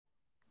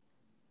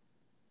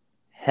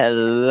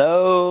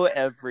Hello,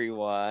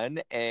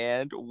 everyone,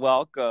 and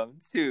welcome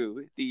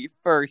to the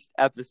first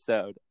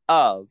episode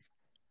of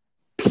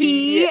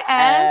P.S.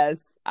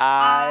 P.S.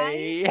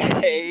 I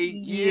Hate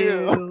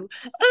You.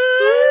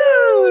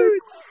 Ooh,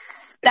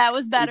 that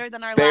was better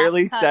than our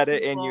Barely last cut, said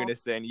it in people.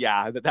 unison.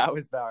 Yeah, that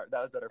was better.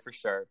 That was better for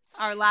sure.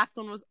 Our last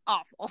one was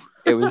awful.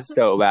 It was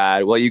so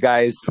bad. Well, you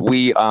guys,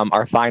 we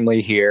are finally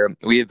here.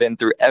 We have been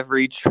through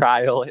every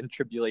trial and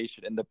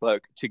tribulation in the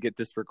book to get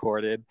this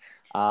recorded.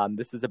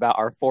 This is about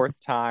our fourth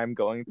time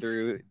going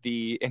through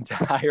the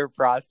entire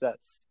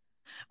process.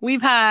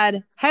 We've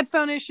had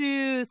headphone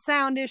issues,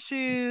 sound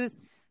issues,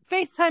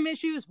 FaceTime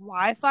issues,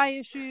 Wi-Fi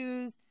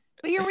issues.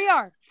 But here we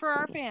are for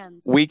our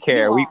fans. We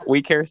care.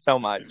 We care so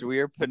much. We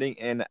are putting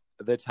in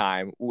the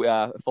time.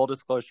 Full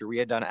disclosure, we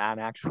had done an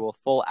actual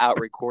full out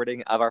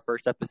recording of our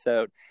first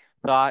episode.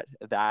 Thought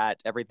that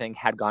everything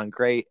had gone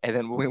great, and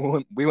then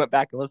we went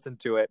back and listened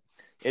to it.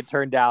 It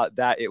turned out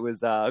that it was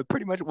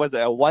pretty much was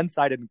a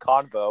one-sided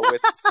convo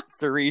with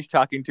Sarish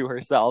talking to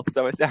herself.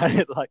 So it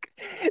sounded like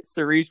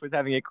Sarish was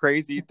having a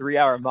crazy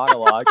 3-hour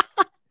monologue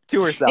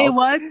to herself. It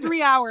was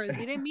 3 hours.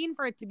 We didn't mean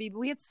for it to be, but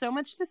we had so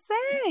much to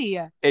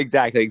say.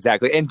 Exactly.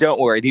 And don't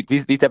worry,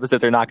 these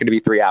episodes are not going to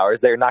be 3 hours.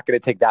 They're not going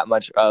to take that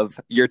much of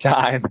your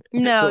time.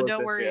 No,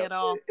 don't worry at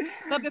all.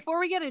 But before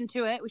we get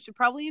into it, we should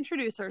probably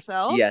introduce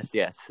ourselves.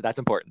 Yes, that's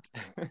important.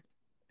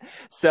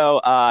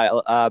 So,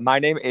 my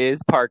name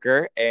is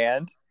Parker,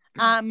 and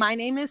my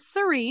name is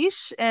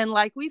Sarish, and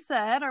like we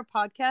said, our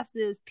podcast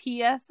is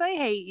P.S. I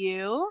Hate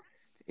You.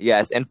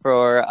 Yes, and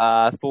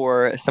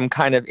for some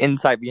kind of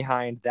insight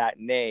behind that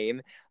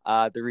name,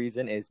 the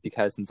reason is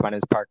because since my name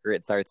is Parker,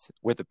 it starts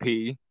with a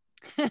P.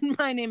 And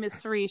my name is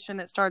Sarish,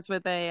 and it starts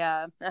with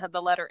the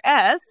letter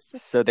S.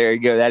 So there you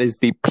go. That is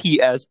the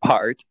P.S.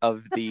 part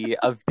of the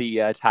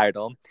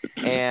title.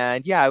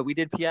 And yeah, we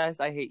did P.S.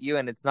 I Hate You,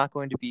 and it's not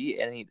going to be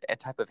any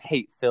type of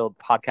hate-filled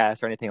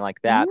podcast or anything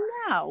like that.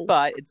 No.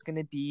 But it's going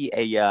to be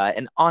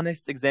an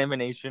honest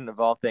examination of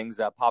all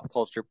things pop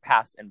culture,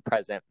 past and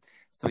present.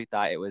 So we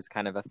thought it was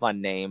kind of a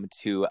fun name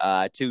to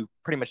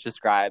pretty much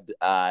describe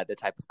the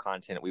type of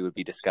content we would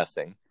be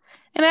discussing.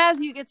 And as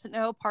you get to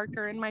know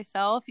Parker and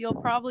myself, you'll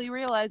probably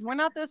realize we're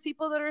not those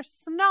people that are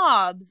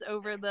snobs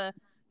over the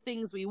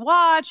things we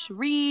watch,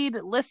 read,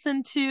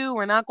 listen to.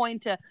 We're not going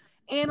to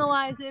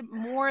analyze it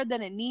more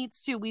than it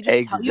needs to. We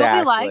just tell you what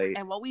we like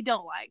and what we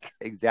don't like.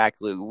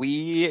 Exactly.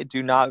 We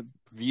do not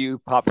view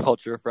pop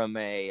culture from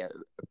a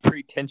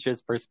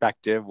pretentious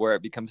perspective where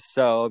it becomes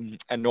so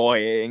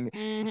annoying.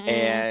 Mm-hmm.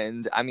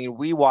 And I mean,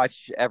 we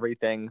watch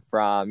everything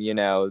from,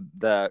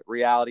 the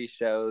reality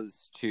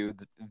shows to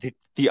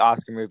the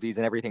Oscar movies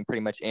and everything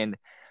pretty much in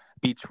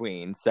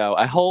between. So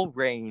a whole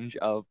range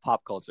of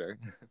pop culture.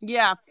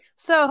 Yeah.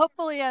 So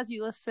hopefully as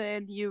you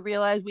listen, you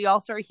realize we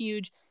also are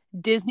huge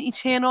Disney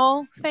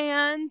Channel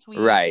fans.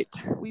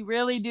 We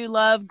really do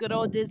love good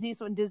old Disney.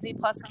 So when Disney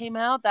Plus came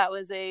out, that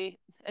was a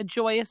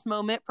joyous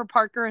moment for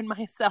Parker and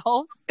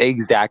myself.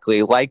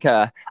 Exactly. Like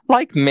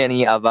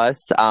many of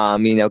us,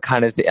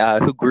 kind of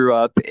who grew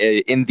up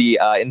in the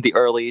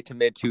early to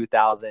mid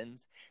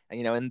 2000s,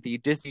 in the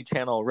Disney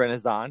Channel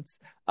Renaissance,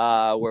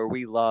 where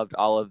we loved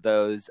all of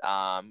those,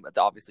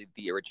 obviously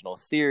the original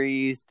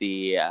series,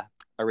 the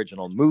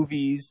original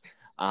movies,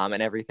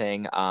 and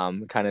everything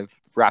kind of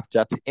wrapped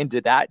up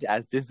into that,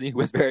 as Disney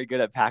was very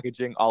good at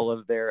packaging all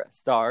of their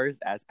stars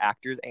as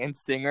actors and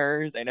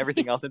singers and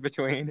everything else in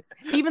between.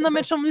 Even though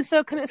Mitchell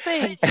Musso couldn't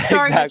sing.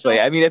 Sorry, exactly.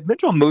 Mitchell. I mean, if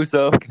Mitchell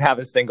Musso can have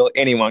a single,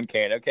 anyone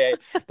can, okay?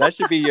 That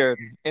should be your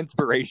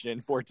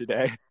inspiration for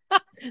today.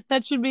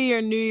 That should be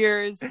your New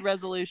Year's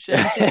resolution.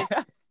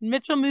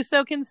 Mitchell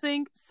Musso can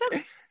sing.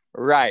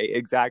 Right,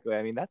 exactly.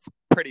 I mean, that's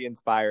pretty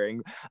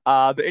inspiring.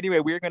 But anyway,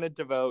 we're going to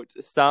devote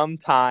some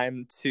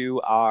time to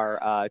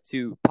our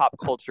to pop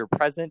culture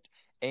present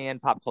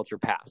and pop culture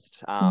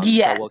past.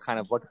 Yes. So we'll kind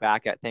of look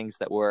back at things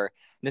that we're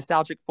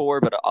nostalgic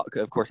for, but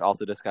of course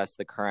also discuss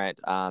the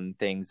current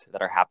things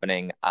that are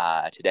happening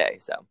today.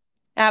 So.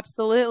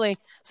 Absolutely.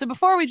 So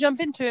before we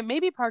jump into it,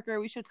 maybe Parker,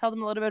 we should tell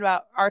them a little bit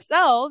about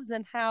ourselves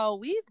and how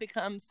we've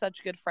become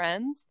such good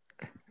friends.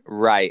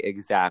 Right,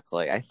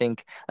 exactly. I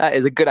think that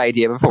is a good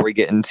idea before we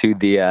get into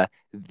the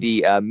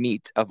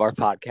meat of our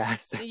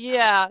podcast.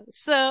 Yeah.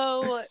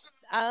 So,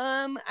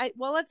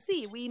 let's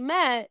see.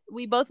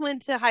 We both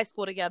went to high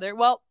school together.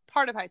 Well,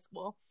 part of high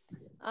school.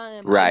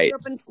 Right. I grew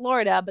up in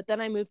Florida, but then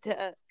I moved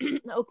to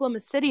Oklahoma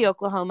City,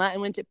 Oklahoma,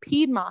 and went to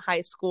Piedmont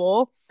High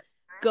School.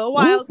 Go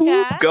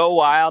Wildcats. Go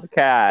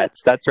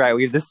Wildcats. That's right.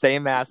 We have the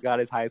same mascot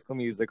as High School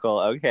Musical.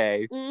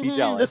 Okay. Mm-hmm. Be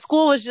jealous. The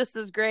school was just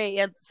as great. It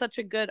had such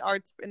a good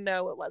arts.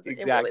 No, it wasn't.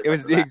 Exactly. It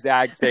was the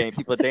exact same.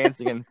 People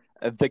dancing in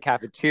the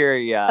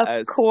cafeteria.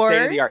 Of course.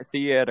 State-of-the-art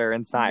theater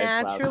and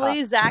science lab.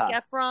 Naturally, Zac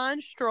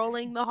Efron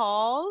strolling the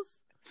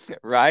halls.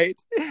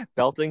 Right?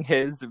 Belting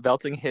his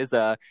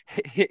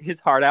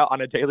heart out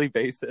on a daily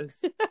basis.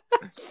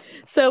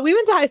 So we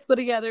went to high school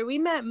together. We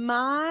met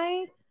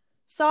my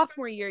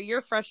sophomore year,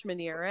 your freshman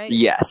year, right?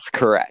 Yes,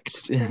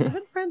 correct. We've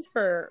been friends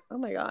for, oh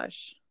my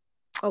gosh,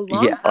 A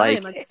long Yeah,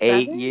 time, like 7,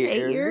 8 8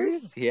 years.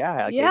 years.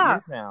 Yeah, like 8 Yeah.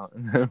 years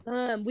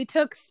now. We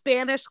took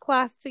Spanish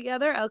class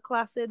together, El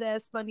Clase de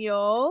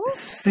Español.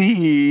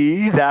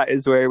 See, that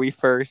is where we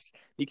first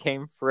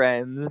became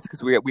friends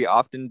because we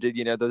often did,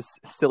 those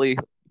silly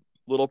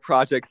little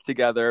projects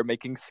together,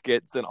 making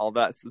skits and all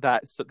that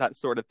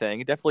sort of thing.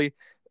 It definitely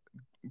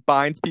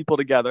binds people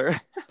together.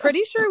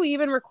 Pretty sure we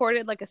even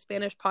recorded like a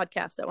Spanish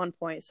podcast at one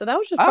point. So that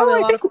was just probably a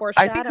lot of I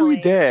foreshadowing. think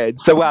we did.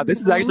 So wow, this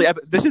is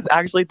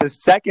actually the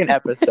second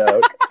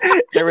episode.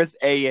 There was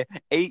a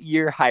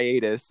 8-year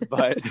hiatus,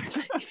 but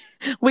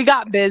we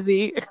got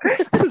busy.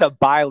 this is a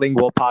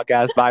bilingual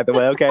podcast, by the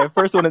way. Okay,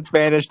 first one in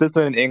Spanish, this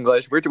one in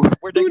English. We're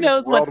Who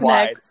knows what's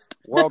next?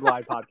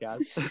 Worldwide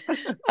podcast.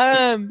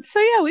 So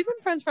yeah, we've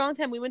been friends for a long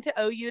time. We went to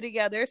OU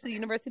together, so the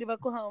University of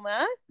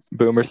Oklahoma.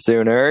 Boomer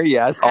Sooner,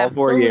 yes, all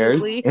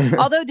Absolutely. 4 years.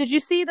 Although, did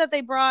you see that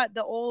they brought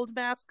the old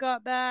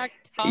mascot back?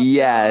 Top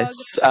Yes,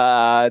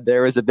 Dog?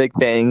 there was a big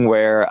thing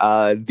where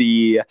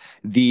the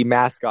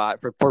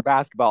mascot for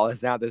basketball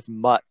is now this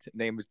mutt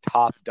named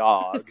Top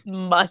Dog. It's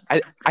mutt.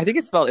 I think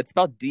it's spelled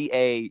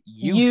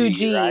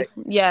DAUG, right?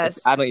 Yes.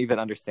 I don't even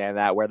understand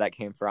where that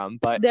came from,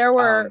 but there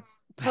were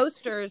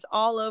posters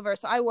all over.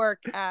 So I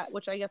work at,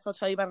 which I guess I'll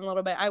tell you about in a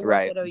little bit. I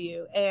work at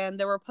OU, and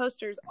there were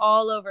posters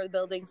all over the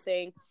building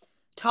saying,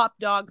 "Top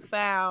Dog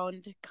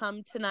found.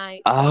 Come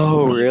tonight."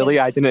 Oh, really?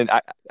 I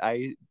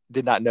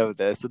did not know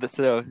this.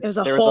 So it was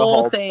a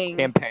whole thing,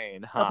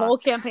 campaign, a whole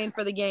campaign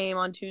for the game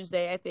on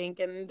Tuesday, I think,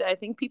 and I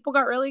think people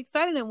got really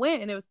excited and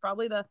went, and it was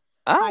probably the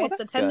highest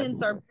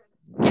attendance our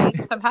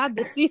games have had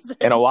this season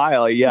in a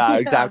while. Yeah,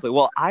 exactly.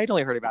 Well, I'd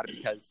only heard about it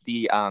because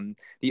the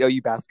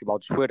OU basketball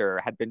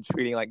Twitter had been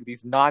tweeting like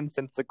these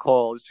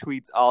nonsensical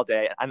tweets all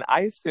day, and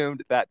I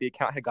assumed that the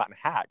account had gotten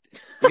hacked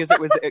because it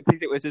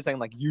was just saying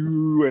like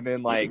you and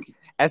then like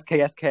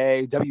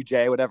SKSK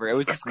WJ whatever. It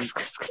was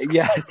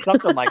just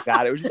something like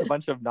that. It was just a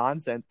bunch of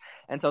nonsense,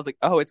 and so I was like,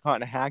 oh, it's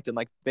gotten hacked, and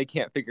like they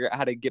can't figure out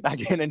how to get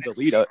back in and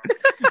delete it.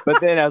 But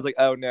then I was like,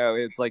 oh no,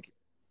 it's like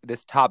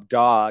this Top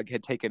Dog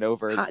had taken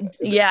over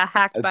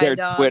hacked by their a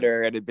dog.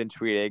 Twitter and had been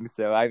tweeting.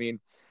 So I mean,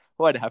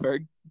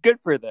 whatever,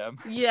 good for them.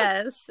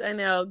 Yes, I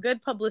know,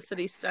 good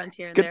publicity stunt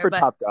here and good there. For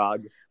Top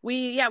Dog.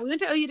 We went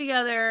to OU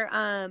together,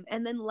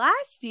 and then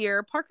last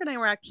year Parker and I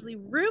were actually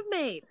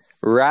roommates.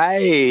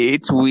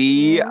 Right,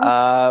 we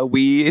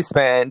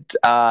spent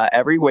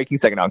every waking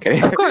second. No, I'm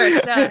kidding. Of course,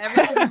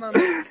 every single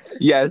moment.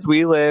 Yes,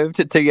 we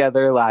lived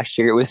together last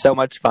year. It was so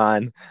much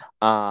fun,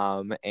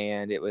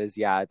 and it was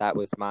that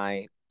was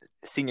my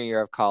senior year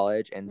of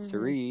college, and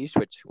Sarish,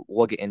 which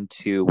we'll get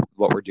into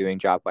what we're doing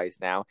job wise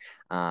now,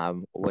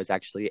 was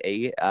actually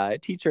a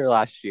teacher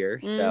last year.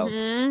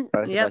 So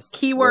both of us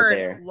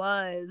keyword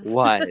was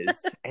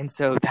and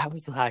so that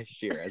was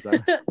last year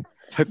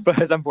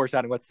as I'm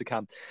foreshadowing what's to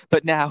come.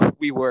 But now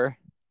we were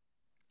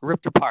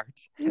ripped apart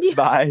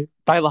by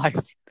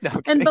life. No,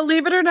 and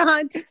believe it or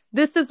not,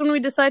 this is when we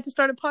decided to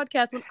start a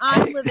podcast when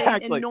I'm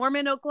living in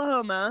Norman,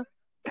 Oklahoma.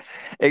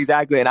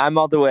 Exactly, and I'm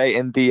all the way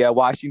in the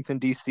Washington,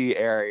 D.C.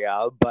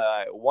 area,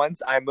 but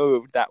once I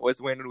moved, that was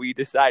when we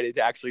decided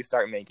to actually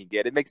start making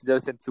it. It makes no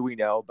sense, we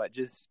know, but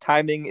just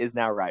timing is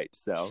now right.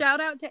 So shout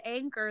out to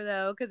Anchor,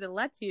 though, because it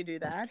lets you do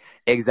that.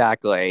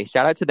 Exactly.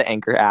 Shout out to the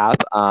Anchor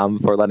app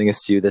for letting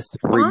us do this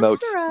remote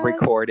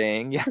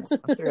recording. Yeah,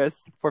 sponsor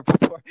us for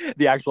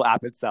the actual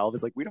app itself.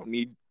 Is like, we don't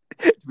need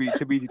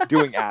to be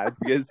doing ads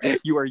because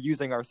you are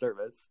using our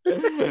service.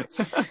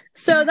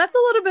 So that's a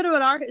little bit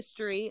about our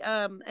history,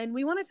 and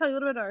we want to tell you a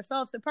little bit about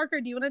ourselves. So Parker,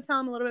 do you want to tell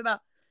them a little bit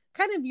about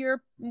kind of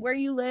where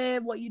you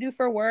live, what you do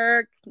for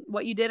work,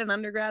 what you did in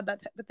undergrad,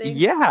 that type of thing?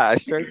 Yeah,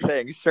 sure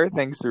thing,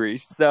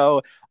 Sarish.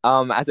 So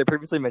as I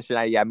previously mentioned,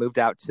 I moved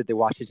out to the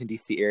Washington,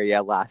 D.C.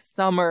 area last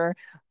summer.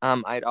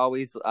 I'd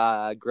always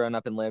grown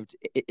up and lived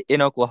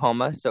in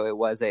Oklahoma, so it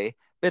was a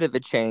bit of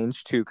a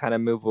change to kind of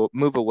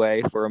move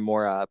away for a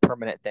more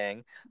permanent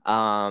thing.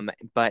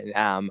 But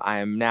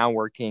I'm now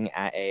working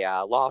at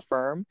a law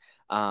firm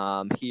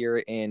here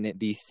in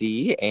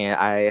DC, and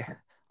I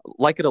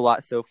like it a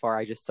lot so far.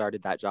 I just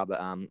started that job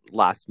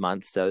last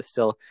month, so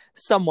still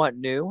somewhat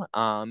new.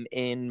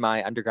 In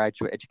my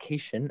undergraduate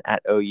education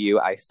at OU,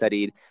 I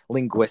studied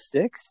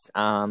linguistics,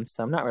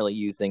 so I'm not really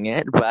using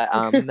it, but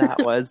that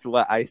was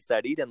what I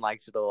studied and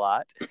liked it a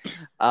lot.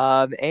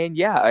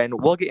 And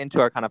we'll get into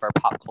our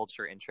pop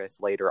culture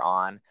interests later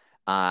on.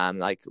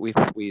 Like we've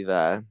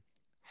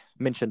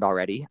mentioned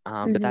already,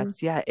 but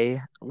that's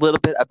a little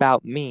bit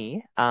about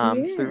me.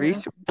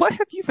 Sarish, what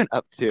have you been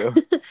up to?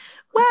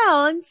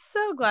 Well, I'm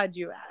so glad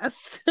you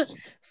asked.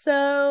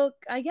 So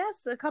I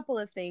guess a couple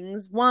of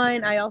things.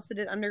 One, I also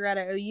did undergrad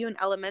at OU in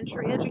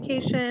elementary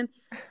education.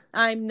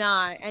 I'm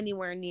not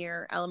anywhere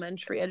near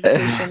elementary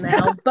education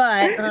now,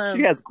 but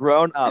she has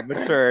grown up,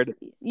 matured.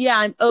 Yeah,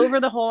 I'm over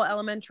the whole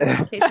elementary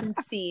education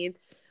scene.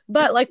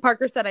 But like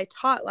Parker said, I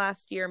taught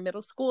last year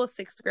middle school,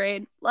 6th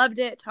grade. Loved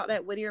it. Taught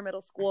at Whittier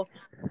Middle School.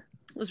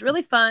 It was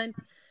really fun.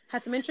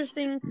 Had some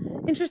interesting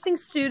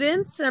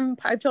students.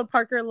 I've told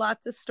Parker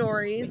lots of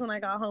stories when I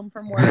got home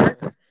from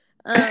work.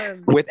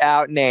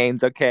 Without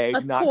names, okay? Do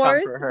Of not come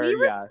course, for her.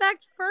 we Yeah.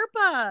 respect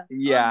FERPA on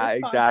Yeah,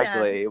 this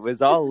exactly. It podcast.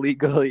 was all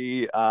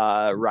legally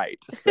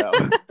right. So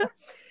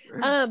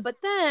But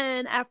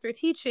then after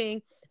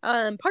teaching,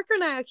 Parker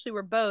and I actually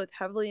were both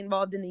heavily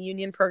involved in the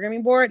Union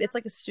Programming Board. It's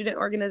like a student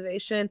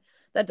organization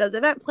that does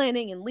event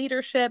planning and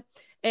leadership.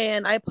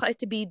 And I applied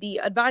to be the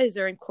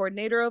advisor and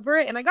coordinator over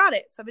it, and I got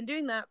it. So I've been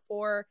doing that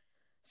for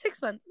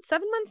 6 months,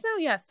 7 months now.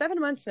 Yeah, 7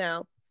 months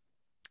now.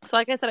 So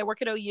like I said, I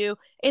work at OU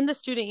in the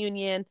student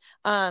union,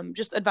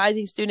 just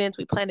advising students.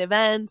 We plan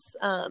events.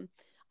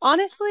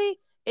 Honestly,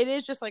 it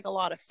is just like a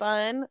lot of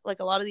fun. Like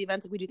a lot of the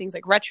events, like we do things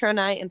like retro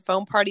night and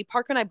foam party.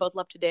 Parker and I both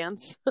love to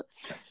dance.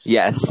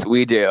 yes,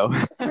 we do.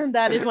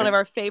 That is one of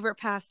our favorite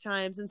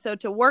pastimes. And so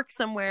to work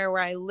somewhere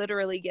where I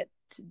literally get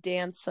to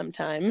dance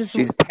sometimes.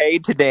 She's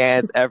paid to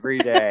dance every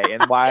day.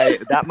 And why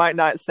that might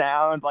not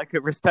sound like a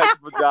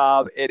respectable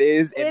job, it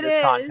is in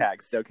this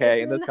context,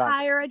 okay? It's in this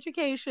higher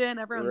education.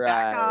 Everyone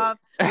back off.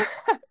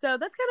 So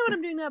that's kind of what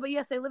I'm doing now. But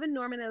yes, I live in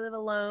Norman. I live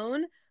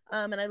alone.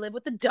 And I live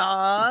with a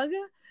dog.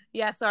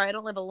 Yeah, sorry, I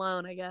don't live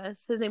alone, I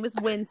guess. His name is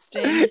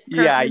Winston.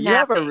 Yeah, you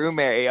have a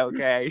roommate,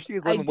 okay?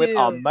 She's living with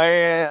a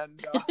man.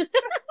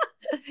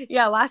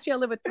 Yeah, last year I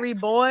lived with 3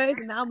 boys,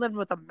 and now I'm living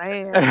with a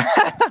man.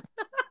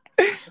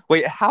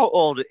 Wait, how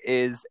old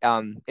is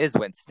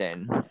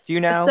Winston? Do you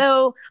know?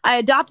 So I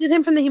adopted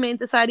him from the Humane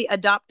Society.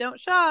 Adopt, don't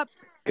shop.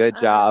 Good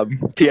job.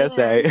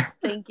 PSA.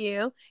 Thank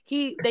you.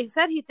 They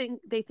said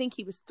they think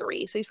he was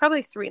 3, so he's probably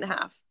like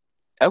 3.5.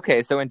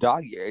 Okay, so in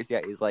dog years, yeah,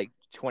 he's like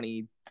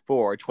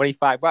 24,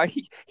 25. Wow,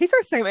 he's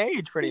our same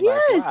age pretty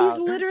much. Yes, wow. He's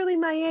literally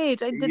my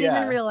age. I didn't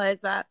even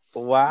realize that.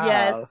 Wow.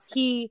 Yes,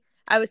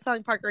 I was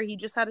telling Parker he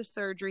just had a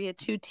surgery, had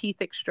 2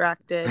 teeth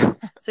extracted.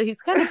 So he's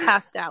kind of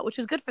passed out, which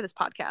is good for this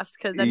podcast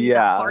because then he's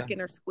not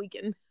barking or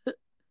squeaking.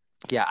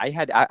 Yeah, I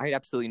had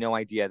absolutely no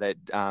idea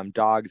that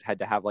dogs had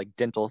to have like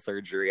dental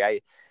surgery. I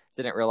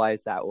didn't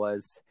realize that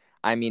was,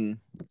 I mean,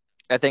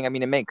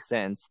 it makes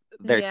sense.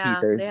 Their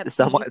teeth are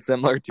somewhat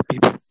similar to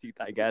people's teeth,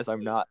 I guess.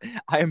 I'm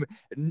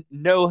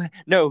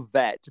no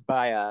vet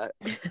by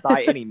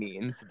any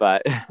means,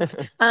 but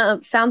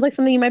sounds like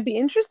something you might be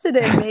interested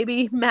in.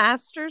 Maybe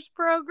master's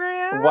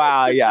program.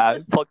 Wow, yeah,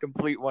 full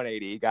complete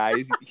 180,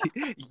 guys.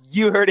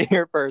 You heard it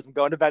here first. I'm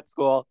going to vet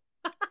school.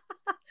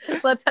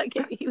 Let's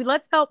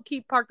help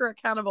keep Parker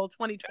accountable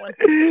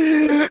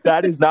 2020.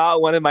 That is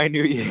not one of my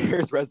New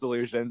Year's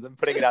resolutions. I'm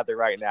putting it out there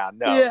right now.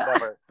 No,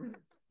 never.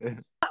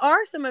 What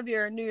are some of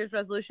your New Year's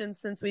resolutions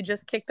since we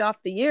just kicked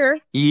off the year?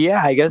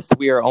 Yeah, I guess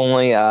we are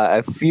only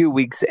a few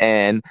weeks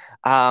in.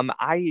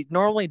 I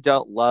normally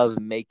don't love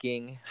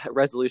making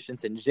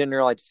resolutions in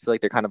general. I just feel like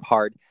they're kind of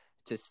hard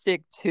to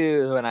stick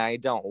to, and I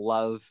don't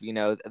love,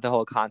 the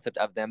whole concept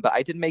of them. But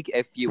I did make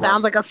a few.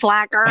 Sounds like a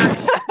slacker.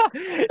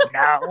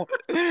 No,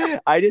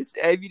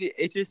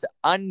 it's just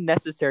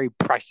unnecessary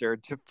pressure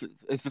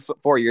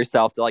for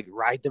yourself to like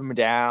write them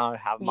down,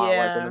 have them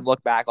and then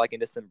look back like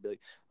in December, like,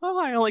 oh,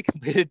 I only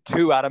completed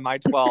 2 out of my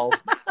 12,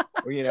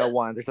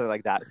 ones or something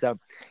like that. So,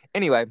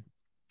 anyway.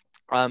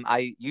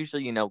 I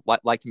usually,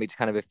 like to make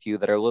kind of a few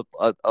that are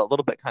a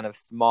little bit kind of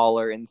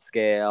smaller in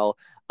scale,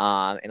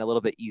 and a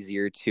little bit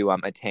easier to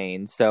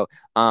attain. So,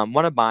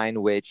 one of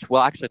mine, which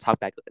we'll actually talk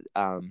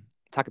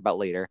about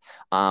later,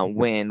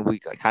 when we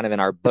kind of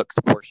in our books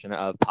portion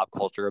of pop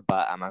culture.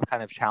 But I've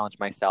kind of challenged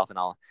myself, and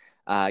I'll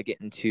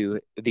get into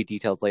the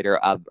details later.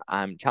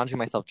 I'm challenging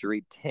myself to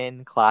read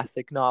 10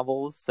 classic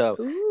novels. So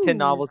 10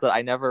 novels that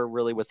I never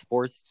really was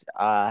forced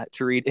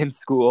to read in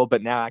school,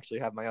 but now I actually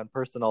have my own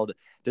personal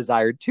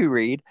desire to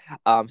read.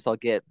 So I'll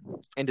get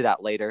into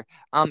that later.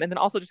 And then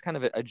also just kind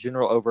of a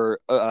general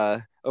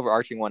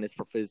overarching one is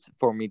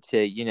for me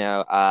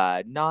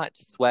to, not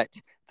sweat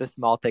the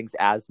small things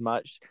as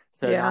much,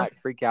 so not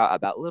freak out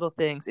about little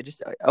things. It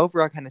just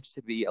overall kind of just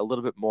to be a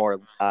little bit more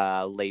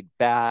laid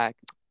back,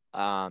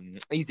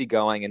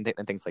 easygoing,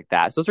 and things like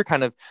that. So those are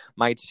kind of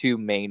my 2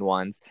 main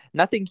ones.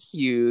 Nothing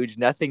huge,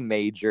 nothing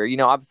major.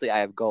 Obviously I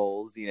have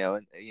goals,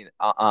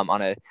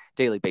 on a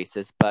daily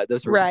basis, but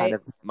those were kind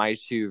of my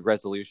 2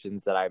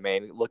 resolutions that I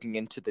made looking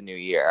into the new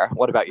year.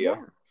 What about you?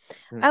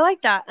 Yeah. I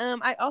like that.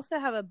 I also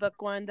have a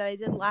book one that I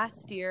did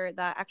last year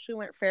that actually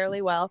went fairly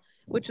well,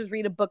 which was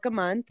read a book a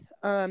month.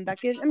 That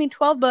gives,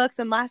 12 books,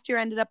 and last year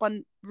I ended up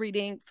on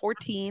reading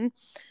 14.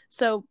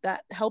 So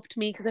that helped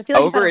me because I feel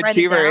like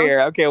overachiever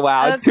here. Okay,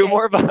 wow, okay. 2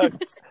 more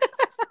books.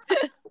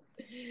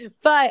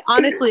 But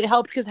honestly, it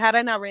helped because had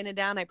I not written it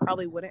down, I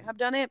probably wouldn't have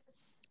done it.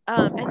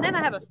 And then I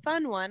have a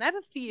fun one. I have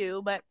a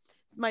few, but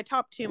my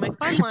top 2, my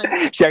fun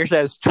one. She actually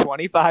has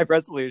 25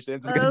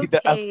 resolutions. It's going to be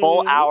a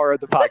full hour of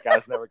the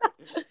podcast.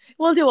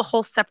 We'll do a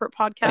whole separate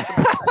podcast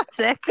about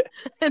sick,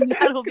 and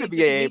that'll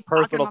be a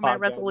personal podcast. My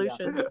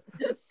resolutions.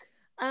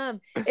 Yeah.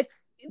 It's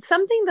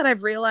something that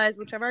I've realized,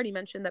 which I've already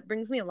mentioned, that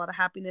brings me a lot of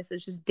happiness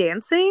is just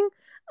dancing.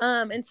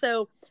 And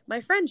so my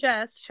friend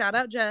Jess, shout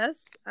out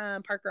Jess,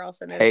 Parker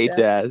also knows. Hey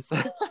Jess.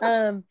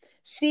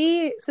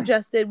 She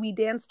suggested we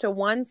dance to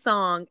one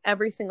song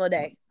every single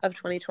day of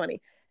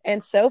 2020.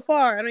 And so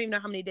far, I don't even know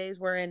how many days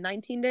we're in.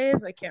 19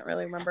 days? I can't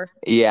really remember.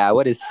 Yeah,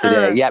 what is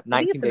today? Yep,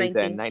 I think 19 it's the days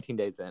 19th. in. 19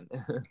 days in.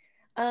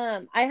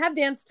 I have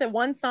danced to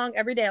one song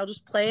every day. I'll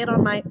just play it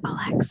on my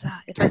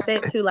Alexa. If I say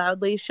it too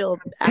loudly, she'll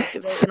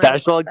activate.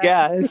 Special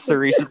guest,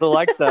 Sarisha's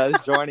Alexa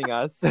is joining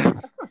us.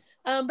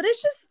 But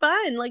it's just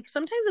fun. Like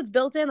sometimes it's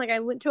built in. Like I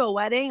went to a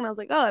wedding and I was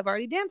like, oh, I've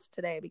already danced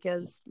today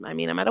because I'm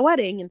at a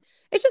wedding, and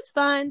it's just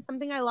fun.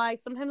 Something I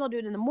like. Sometimes I'll do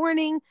it in the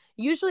morning,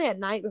 usually at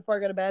night before I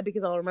go to bed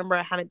because I'll remember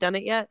I haven't done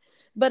it yet.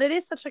 But it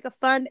is such like a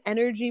fun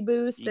energy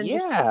boost and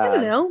just, I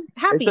don't know,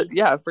 happy.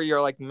 For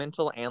your like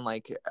mental and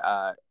like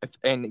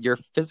and your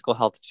physical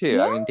health too.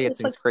 Yeah, I mean,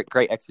 dancing is like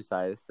great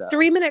exercise. So.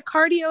 3-minute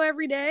cardio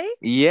every day.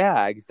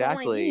 Yeah,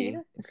 exactly.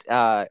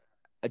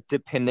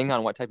 Depending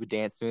on what type of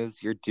dance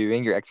moves you're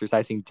doing, you're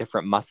exercising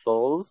different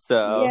muscles.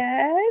 So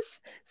yes,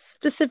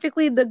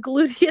 specifically the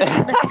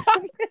gluteus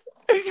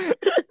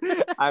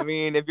maximus. I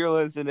mean, if you're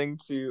listening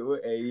to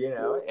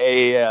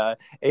a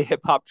hip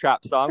hop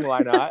trap song, why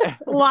not?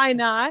 Why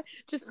not?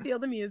 Just feel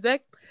the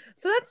music.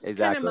 So that's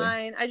exactly. kind of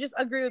mine. I just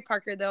agree with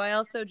Parker though. I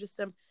also just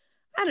am,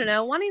 I don't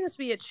know, wanting this to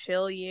be a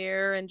chill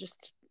year and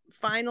just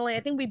finally,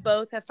 I think we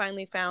both have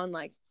finally found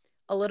like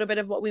a little bit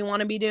of what we want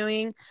to be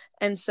doing,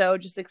 and so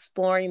just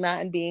exploring that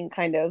and being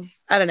kind of,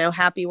 I don't know,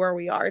 happy where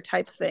we are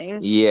type thing.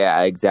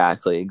 Yeah,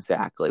 exactly.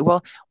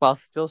 Well, while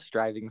still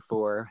striving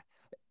for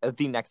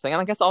the next thing,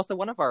 and I guess also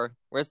one of our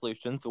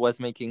resolutions was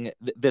making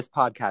this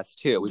podcast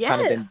too. We've kind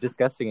of been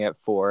discussing it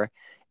for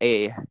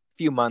a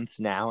few months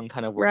now and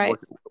kind of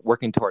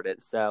working toward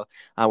it, so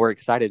we're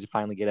excited to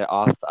finally get it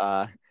off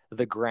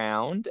the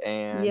ground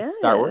and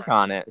start work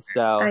on it.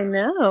 So I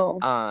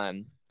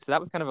know. So that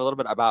was kind of a little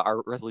bit about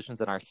our resolutions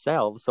and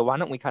ourselves. So why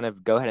don't we kind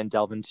of go ahead and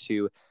delve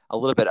into a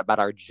little bit about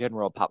our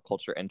general pop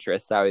culture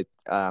interests? So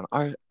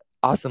our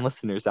awesome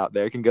listeners out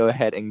there can go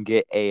ahead and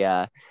get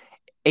a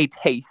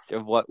taste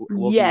of what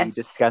we'll be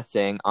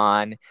discussing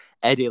on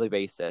a daily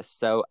basis.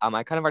 So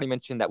I kind of already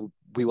mentioned that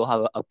we will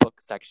have a book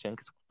section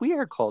because we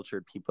are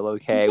cultured people,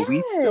 okay? Yes.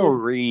 We still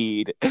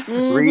read.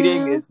 Mm-hmm.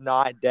 Reading is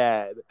not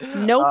dead.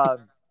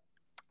 Nope.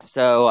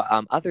 So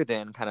other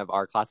than kind of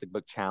our classic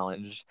book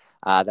challenge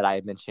that I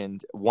had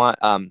mentioned,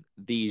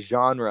 the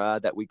genre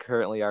that we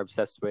currently are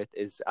obsessed with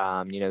is,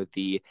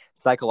 the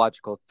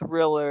psychological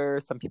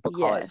thriller. Some people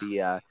call it the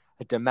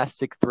a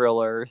domestic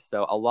thriller.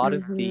 So a lot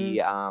of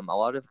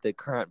the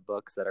current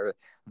books that are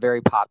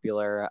very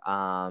popular,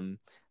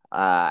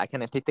 I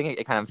kind of think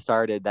it kind of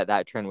started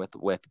that trend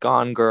with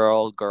Gone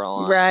Girl, Girl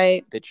on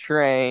the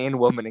Train,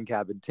 Woman in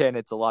Cabin 10.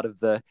 It's a lot of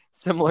the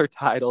similar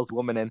titles,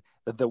 Woman in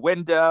the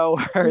Window,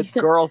 or it's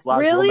girls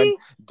woman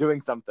doing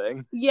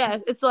something.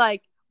 Yes, it's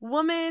like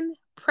woman,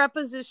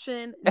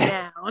 preposition,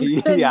 noun.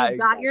 You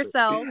got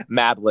yourself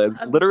Mad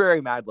Libs,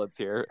 literary Mad Libs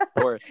here.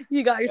 Or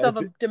you got yourself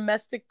a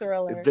domestic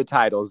thriller. The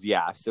titles,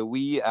 yeah. So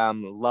we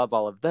love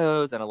all of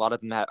those, and a lot of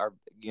them that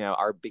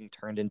are being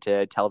turned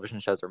into television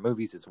shows or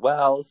movies as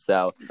well.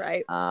 So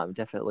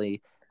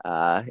definitely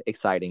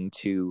exciting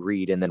to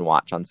read and then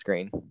watch on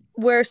screen.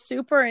 We're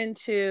super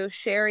into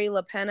Shari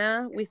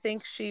LaPena. We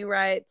think she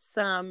writes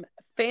some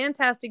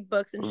fantastic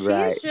books, and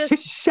she's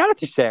just shout out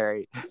to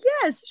Shari.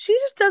 Yes, she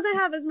just doesn't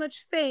have as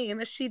much fame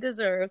as she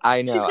deserves.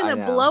 I know she's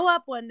gonna blow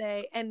up one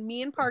day, and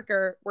me and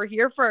Parker were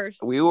here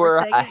first. We were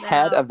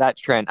ahead of that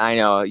trend. I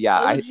know, yeah.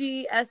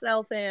 OG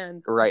SL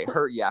fans, right?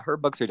 Her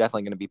books are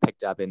definitely going to be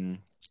picked up and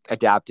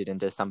adapted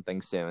into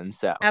something soon.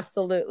 So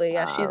absolutely,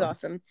 yeah, she's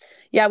awesome.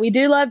 Yeah, we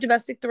do love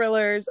domestic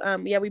thrillers.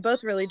 We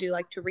both really do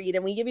like to read,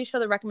 and we give each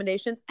other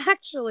recommendations.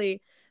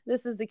 Actually,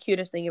 this is the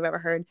cutest thing you've ever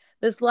heard.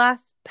 This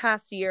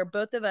past year,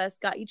 both of us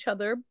got each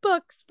other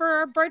books for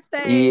our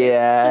birthdays.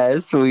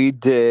 Yes, we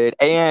did.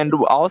 And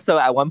also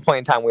at one point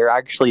in time, we were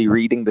actually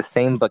reading the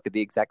same book at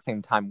the exact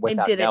same time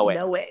without knowing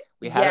it.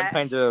 We hadn't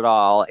planned it at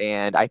all.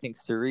 And I think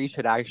Sarish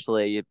had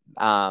actually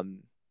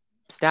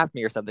snapped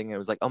me or something, and it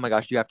was like, oh my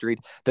gosh, you have to read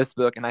this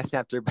book. And I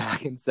snapped her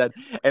back and said,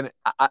 and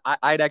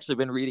I'd actually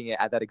been reading it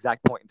at that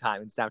exact point in time,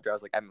 and snapped her. I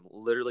was like, I'm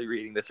literally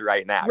reading this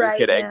right now. You're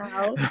kidding.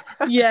 Now.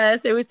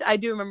 Yes, it was. I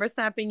do remember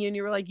snapping you, and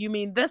you were like, you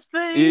mean this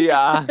thing?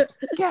 Yeah.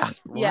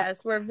 Gasp.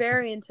 Yes, we're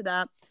very into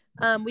that.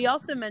 We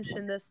also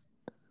mentioned this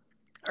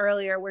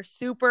earlier. We're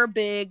super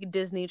big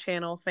Disney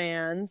Channel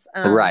fans.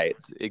 Right,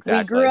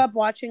 exactly. We grew up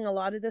watching a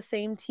lot of the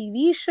same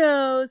TV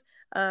shows.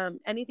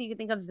 Anything you can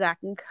think of, Zack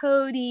and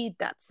Cody,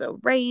 That's So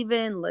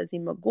Raven, Lizzie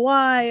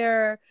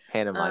McGuire,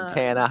 Hannah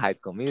Montana, High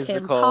School Musical,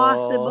 Kim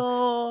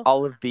Possible,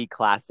 all of the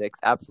classics,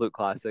 absolute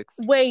classics.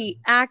 Wait,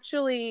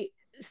 actually,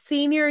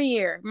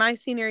 my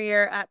senior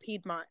year at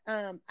Piedmont,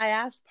 I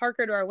asked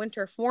Parker to our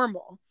winter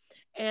formal.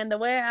 And the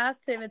way I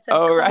asked him, it said,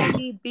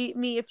 Cody, beat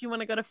me if you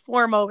want to go to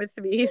formal with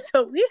me.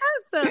 So we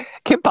have some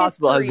Kim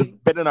Possible has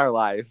been in our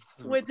lives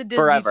with the Disney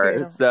forever.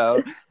 Channel.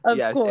 So of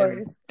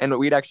course. And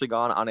we'd actually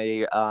gone on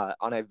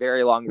a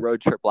very long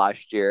road trip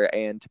last year,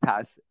 and to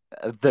pass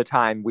the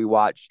time we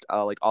watched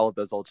like all of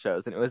those old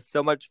shows, and it was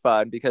so much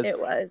fun because It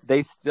was.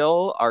 they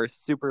still are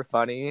super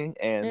funny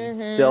and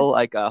Mhm. still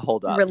like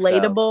hold up. So,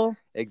 Relatable.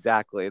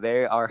 exactly,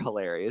 they are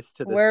hilarious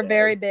to this We're day.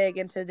 very big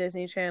into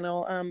Disney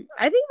Channel.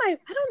 I think I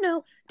don't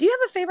know. Do you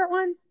have a favorite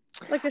one?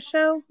 Like a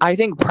show? I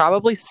think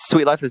probably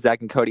Sweet Life of Zach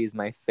and Cody is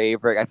my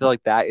favorite. I feel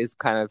like that is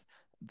kind of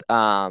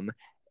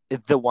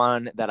the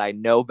one that I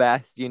know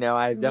best. You know,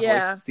 I've definitely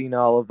Yeah. seen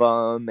all of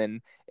them,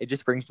 and it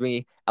just brings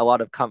me a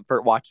lot of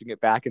comfort watching it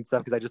back and stuff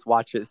because I just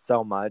watch it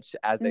so much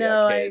as a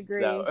No, kid. I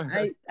agree.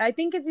 So. I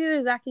think it's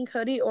either Zach and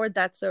Cody or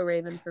That's So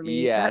Raven for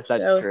me. Yes, that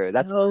that's show's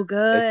true. so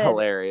good. It's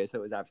hilarious.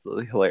 It was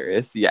absolutely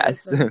hilarious.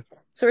 Yes.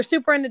 So we're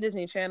super into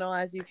Disney Channel,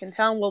 as you can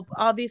tell. We'll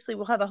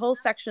have a whole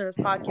section of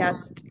this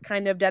podcast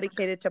kind of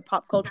dedicated to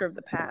pop culture of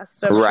the past.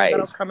 So I'm sure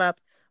that'll come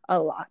up a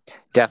lot.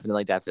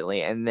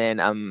 Definitely. And then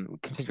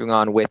continuing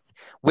on with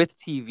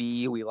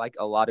TV, we like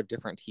a lot of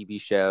different TV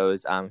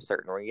shows,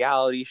 certain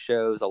reality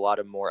shows, a lot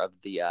of more of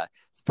the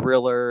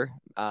thriller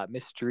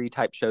mystery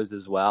type shows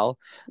as well.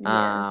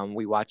 Yes.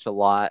 We watch a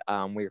lot.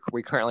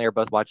 We currently are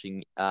both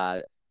watching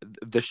the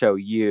show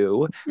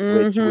You,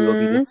 which we will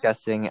be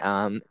discussing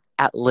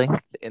at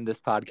length in this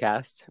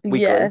podcast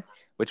weekly,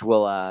 which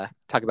we'll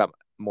talk about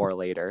more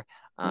later.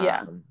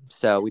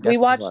 So we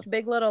watched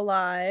Big Little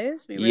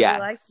Lies. We really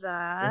liked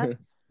that.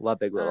 Love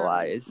Big Little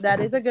Lies. That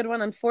is a good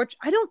one.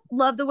 Unfortunately, I don't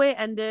love the way it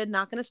ended.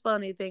 Not going to spoil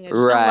anything. I just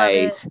don't love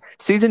it.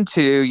 Season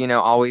 2,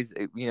 always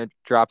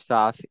drops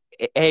off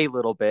a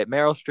little bit.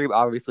 Meryl Streep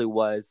obviously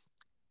was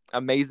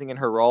amazing in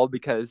her role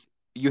because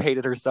you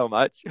hated her so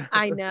much.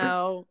 I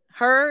know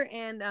her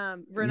and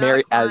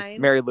Renata Klein as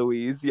Mary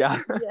Louise. Yeah.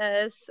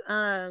 Yes.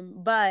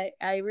 But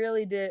I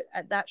really did.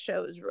 That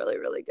show is really,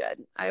 really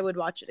good. I would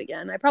watch it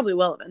again. I probably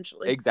will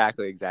eventually.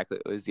 Exactly.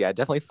 It was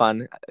definitely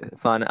fun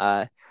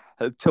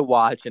to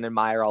watch and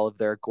admire all of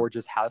their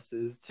gorgeous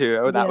houses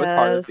too. That was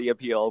part of the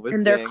appeal.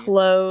 And their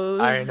clothes.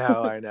 I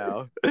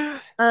know.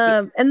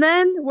 And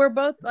then we're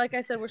both, like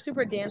I said, we're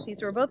super dancey,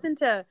 so we're both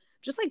into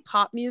just like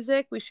pop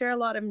music. We share a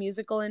lot of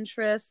musical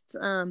interests.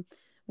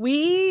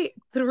 We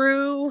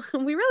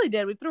really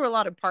did. We threw a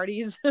lot of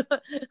parties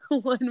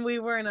when we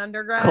were in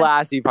undergrad.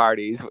 Classy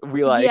parties.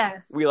 We want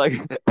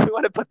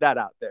to put that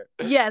out there.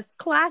 Yes,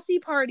 classy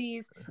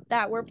parties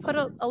that were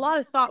a lot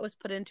of thought was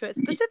put into it,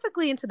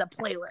 specifically into the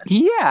playlist.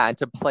 Yeah,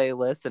 into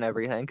playlists and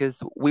everything,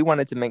 because we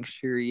wanted to make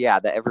sure,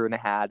 that everyone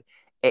had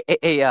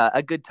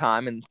a good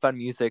time and fun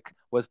music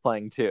was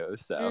playing too.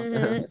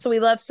 So so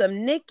we love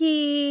some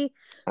Nicki.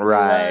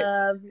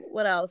 Right.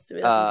 What else do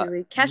we listen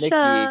to? Kesha,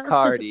 Nicki,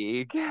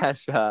 Cardi,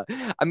 Kesha.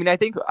 I mean, I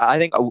think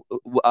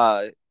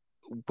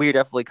we're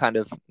definitely kind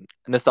of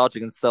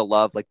nostalgic and still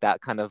love like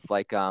that kind of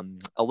like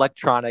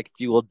electronic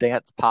fueled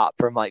dance pop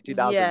from like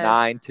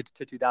 2009 to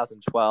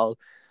 2012.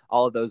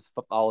 All of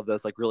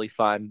those like really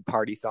fun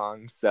party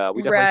songs.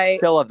 We definitely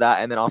still love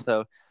that, and then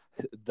also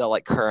the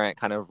like current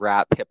kind of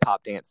rap hip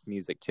hop dance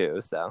music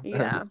too. So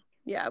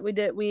yeah, we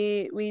did.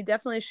 We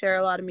definitely share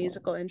a lot of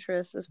musical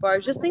interests as far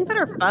as just things that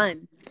are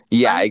fun.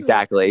 Yeah,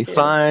 exactly.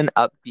 Fun,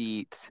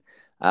 upbeat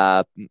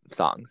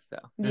songs. So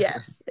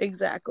yes,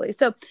 exactly.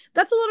 So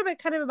that's a little bit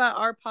kind of about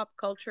our pop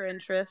culture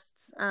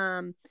interests.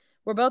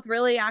 We're both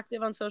really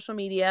active on social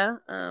media.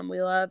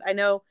 I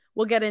know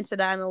we'll get into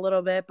that in a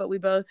little bit, but we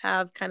both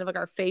have kind of like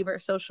our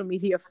favorite social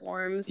media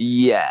forms.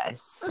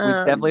 Yes. We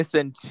definitely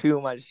spend too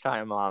much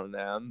time on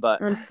them,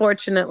 but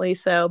unfortunately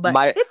so, but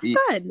it's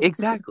fun.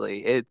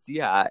 Exactly. And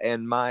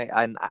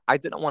I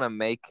didn't want to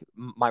make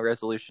my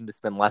resolution to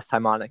spend less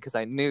time on it because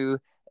I knew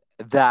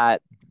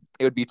that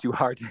it would be too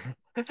hard to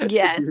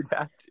yes. to do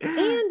that.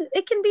 And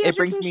it can be it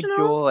brings me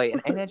joy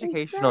and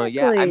educational.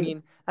 Exactly. Yeah, I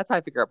mean, that's how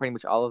I figure out pretty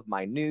much all of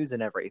my news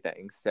and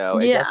everything. So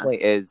it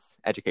definitely is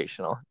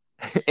educational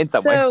in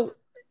some way. So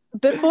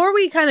before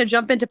we kind of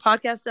jump into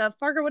podcast stuff,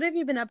 Parker, what have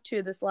you been up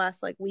to this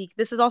last week?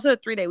 This is also a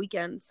 3-day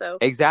weekend, so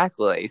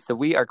exactly. So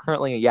we are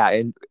currently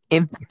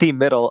in the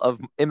middle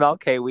of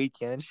MLK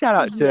weekend. Shout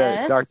out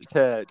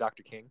to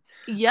Dr. King.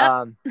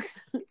 Yeah.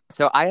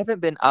 So I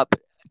haven't been up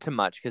to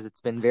much because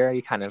it's been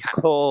very kind of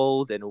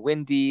cold and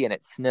windy, and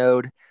it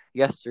snowed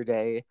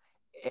yesterday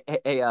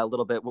a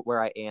little bit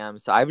where I am.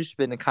 So I've just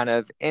been kind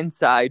of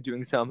inside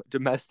doing some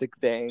domestic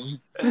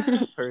things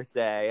per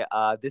se.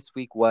 This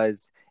week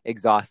was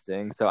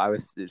exhausting, so I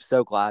was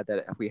so glad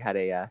that we had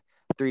a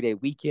 3-day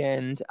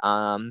weekend.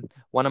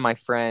 One of my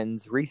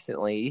friends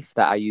recently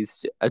that I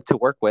used to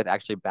work with,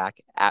 actually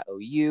back at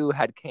OU,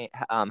 had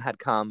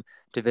come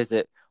to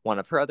visit one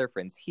of her other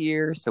friends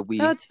here. So we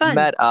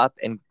met up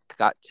and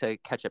got to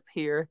catch up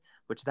here,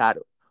 which that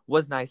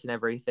was nice and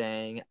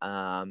everything.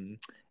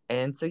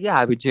 And so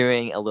I've been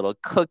doing a little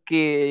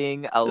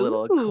cooking, a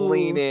little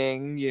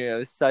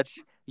cleaning. Such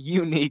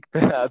unique.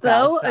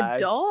 So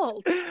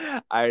adult.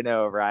 I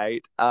know,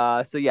 right?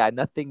 So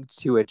nothing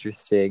too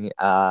interesting.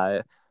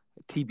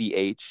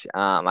 TBH.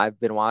 I've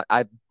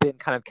been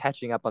kind of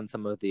catching up on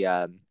some of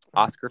the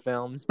Oscar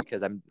films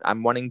because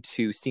I'm wanting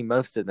to see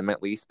most of them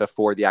at least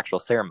before the actual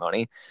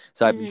ceremony.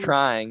 So I've been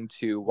trying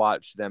to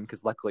watch them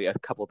because luckily a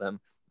couple of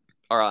them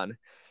are on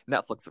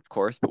Netflix, of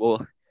course. But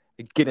we'll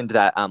get into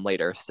that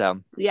later.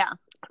 So Yeah.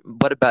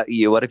 what about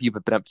you? What have you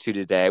been up to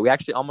today? We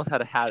actually almost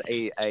had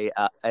a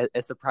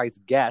surprise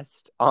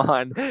guest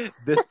on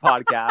this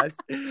podcast.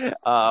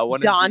 One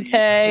of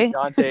Dante.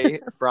 Dante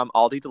from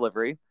Aldi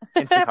Delivery,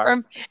 Instacart.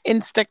 From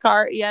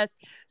Instacart, yes.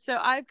 So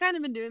I've kind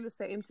of been doing the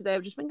same today.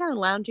 I've just been kind of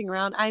lounging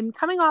around. I'm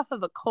coming off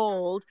of a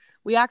cold.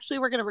 We actually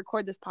were going to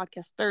record this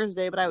podcast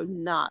Thursday, but I was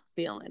not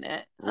feeling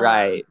it.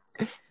 Right.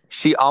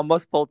 She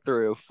almost pulled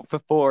through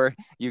for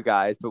you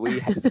guys, but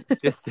we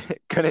just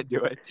couldn't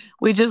do it.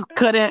 We just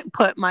couldn't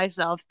put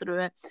myself through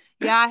it.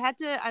 Yeah,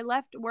 I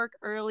left work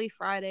early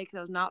Friday because I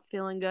was not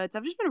feeling good. So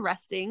I've just been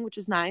resting, which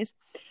is nice.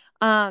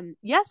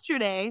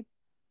 Yesterday,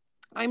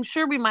 I'm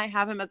sure we might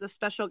have him as a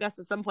special guest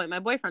at some point. My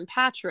boyfriend,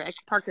 Patrick,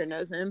 Parker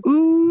knows him.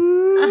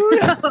 Ooh.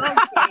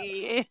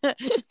 Okay.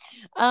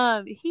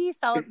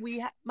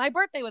 My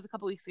birthday was a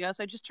couple weeks ago,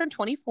 so I just turned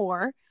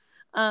 24.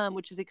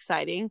 Which is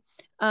exciting.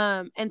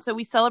 And so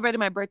we celebrated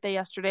my birthday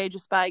yesterday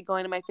just by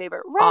going to my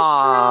favorite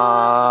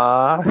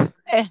restaurant.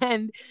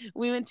 And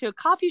we went to a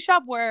coffee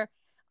shop where,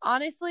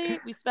 honestly,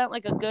 we spent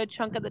like a good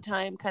chunk of the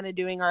time kind of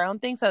doing our own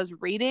thing. So I was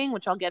reading,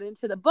 which I'll get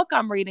into the book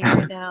I'm reading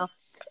right now,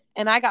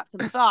 and I got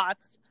some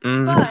thoughts.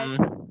 But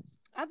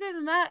other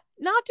than that,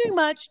 not doing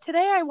much.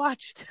 Today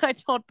I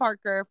told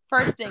Parker,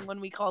 first thing when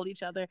we called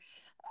each other,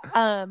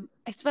 I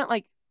spent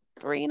like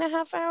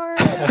 3.5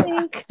 hours, I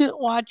think,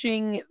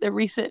 watching the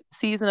recent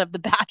season of The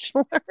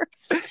Bachelor.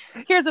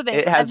 Here's the thing.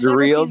 It has I've never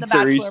real seen The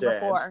Bachelor Sarishan.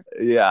 before.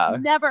 Yeah.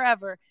 Never,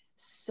 ever.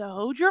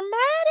 So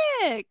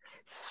dramatic.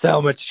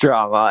 So much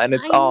drama, and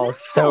it's all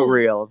so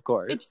real, of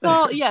course. It's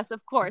all, yes,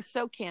 of course,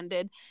 so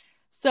candid.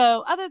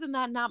 So other than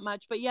that, not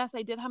much. But yes,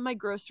 I did have my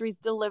groceries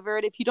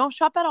delivered. If you don't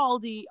shop at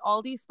Aldi,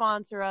 Aldi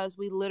sponsor us.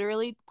 We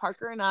literally,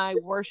 Parker and I,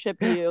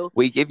 worship you.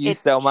 We give you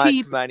so much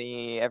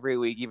money every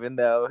week, even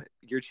though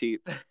you're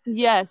cheap.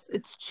 Yes,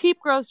 it's cheap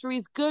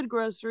groceries, good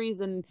groceries,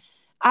 and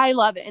I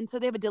love it. And so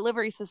they have a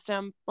delivery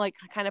system, like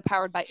kind of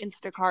powered by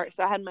Instacart.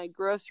 So I had my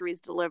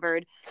groceries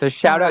delivered. So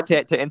shout out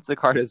to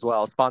Instacart as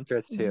well. Sponsor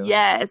us too.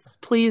 Yes,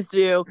 please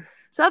do.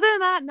 So other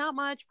than that, not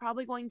much.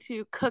 Probably going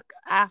to cook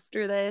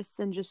after this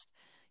and just,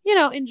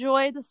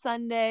 enjoy the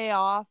Sunday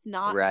off,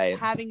 not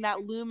having that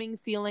looming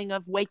feeling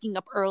of waking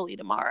up early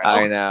tomorrow.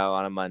 I know,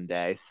 on a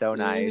Monday. So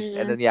nice.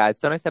 And then, it's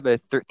so nice to have a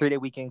 3-day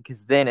weekend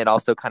because then it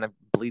also kind of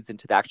bleeds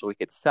into the actual week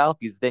itself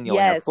because then you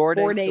only have 4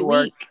 days to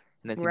work. Week.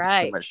 And it seems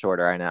so much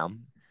shorter, I know.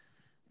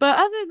 But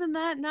other than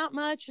that, not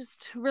much.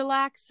 Just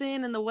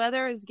relaxing, and the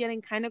weather is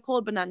getting kind of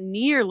cold, but not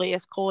nearly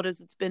as cold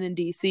as it's been in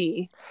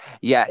DC.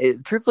 Yeah,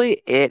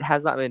 truthfully, it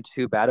has not been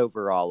too bad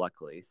overall,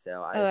 luckily.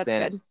 So I've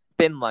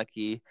been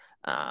lucky.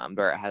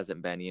 But it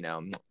hasn't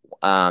been,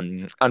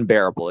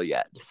 unbearable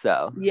yet.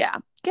 So yeah,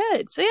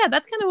 good. So yeah,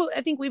 that's kind of what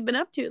I think we've been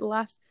up to the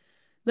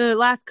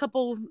last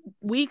couple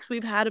weeks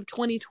we've had of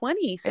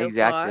 2020 so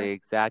far.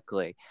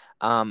 Exactly.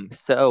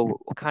 So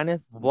kind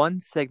of one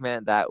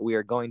segment that we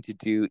are going to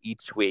do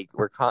each week,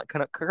 we're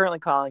currently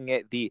calling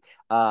it the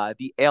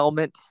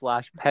ailment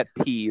 / pet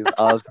peeve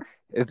of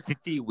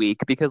the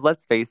week, because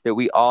let's face it,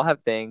 we all have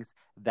things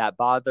that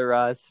bother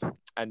us,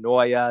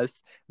 annoy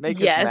us, make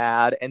us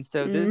mad, and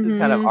so this is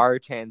kind of our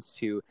chance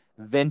to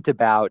vent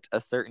about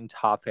a certain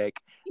topic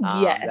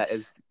that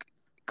is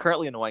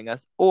currently annoying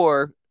us,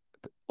 or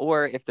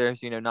if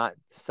there's not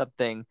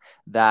something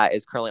that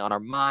is currently on our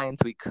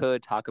minds, we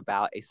could talk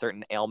about a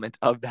certain ailment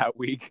of that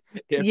week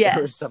if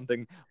there's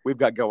something we've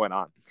got going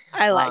on.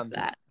 I like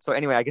that. So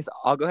anyway, I guess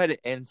I'll go ahead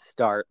and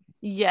start.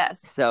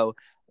 Yes. So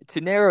to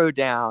narrow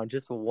down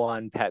just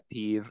one pet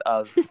peeve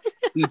of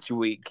each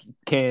week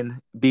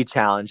can be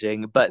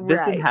challenging, but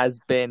this one has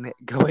been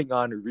going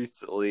on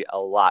recently a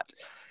lot.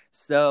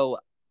 So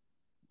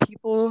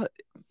people,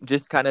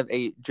 just kind of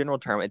a general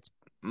term,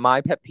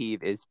 my pet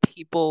peeve is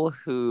people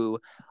who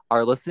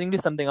are listening to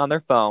something on their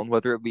phone,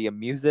 whether it be a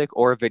music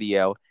or a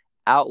video,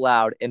 out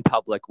loud in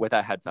public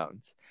without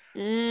headphones.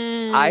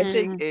 I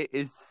think it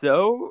is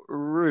so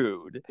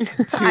rude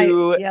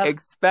to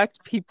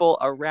expect people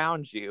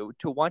around you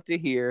to want to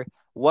hear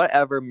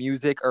whatever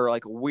music or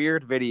like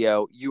weird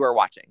video you are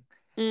watching.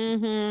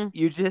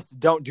 You just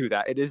don't do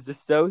that. It is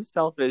just so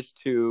selfish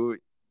to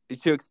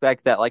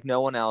expect that like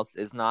no one else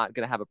is not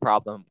going to have a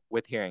problem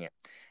with hearing it.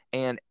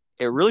 And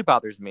it really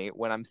bothers me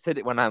when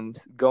I'm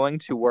going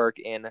to work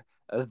in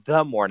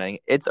the morning.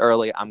 It's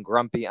early. I'm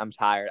grumpy. I'm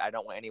tired. I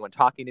don't want anyone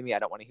talking to me. I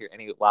don't want to hear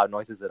any loud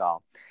noises at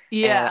all.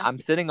 Yeah. And I'm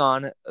sitting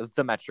on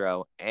the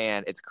metro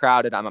and it's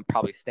crowded. I'm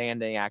probably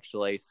standing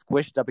actually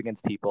squished up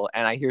against people.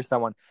 And I hear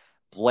someone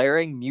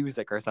blaring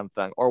music or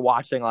something or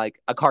watching like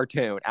a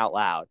cartoon out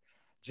loud.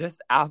 Just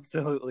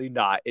absolutely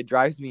not. It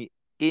drives me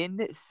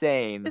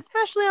insane.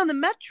 Especially on the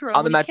metro.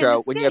 On the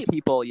metro when you have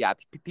people,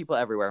 people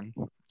everywhere.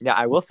 Yeah,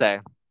 I will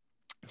say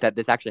that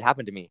this actually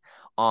happened to me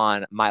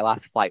on my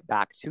last flight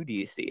back to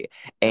DC,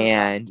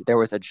 and there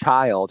was a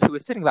child who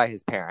was sitting by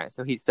his parents.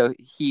 So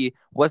he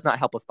was not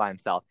helpless by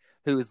himself,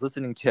 who was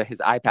listening to his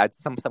iPad,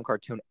 some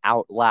cartoon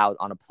out loud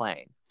on a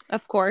plane.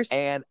 Of course.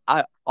 And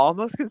I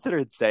almost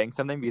considered saying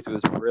something because it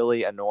was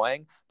really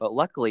annoying. But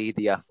luckily,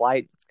 the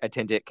flight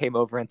attendant came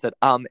over and said,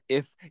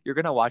 if you're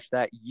gonna watch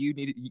that, you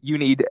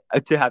need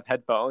to have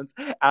headphones."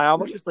 And I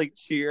almost just like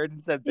cheered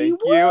and said thank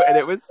you. And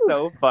it was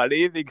so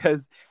funny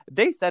because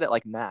they said it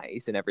like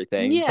nice and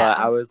everything, but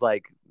I was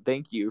like,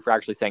 thank you for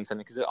actually saying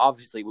something, because it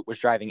obviously was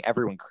driving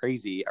everyone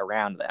crazy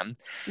around them.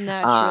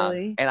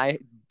 Naturally. And I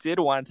did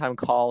one time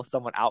call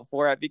someone out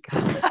for it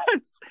because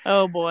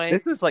oh boy,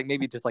 this was like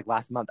maybe just like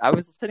last month. I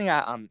was sitting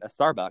at a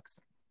Starbucks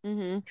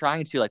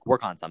trying to like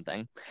work on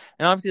something,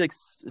 and obviously like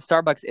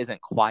Starbucks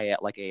isn't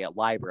quiet like a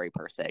library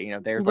per se. You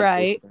know, there's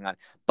like something on.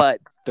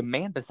 But the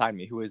man beside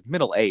me, who was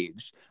middle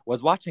aged,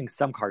 was watching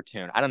some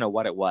cartoon. I don't know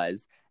what it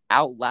was,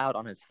 out loud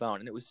on his phone,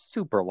 and it was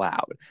super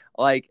loud.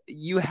 Like,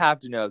 you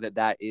have to know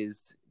that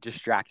is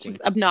distracting,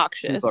 just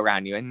obnoxious people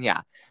around you. And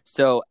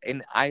so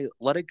I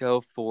let it go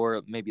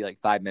for maybe like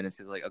 5 minutes,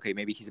 because like, okay,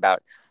 maybe he's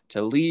about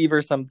to leave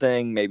or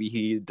something, maybe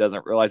he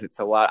doesn't realize it's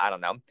so loud, I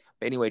don't know.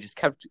 But anyway, just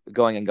kept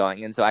going and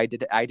going. And so I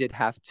did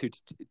have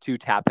to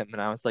tap him,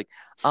 and I was like,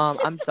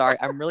 I'm sorry,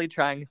 I'm really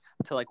trying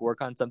to like work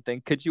on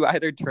something, could you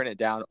either turn it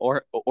down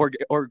or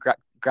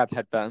grab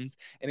headphones?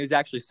 And he was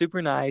actually super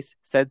nice,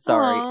 said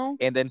sorry. Aww.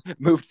 And then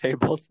moved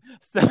tables.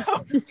 So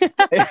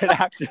it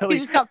actually he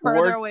just got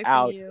further away from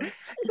out. you.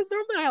 Because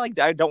normally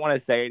I don't want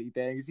to say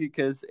anything,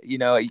 because you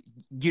know,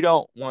 you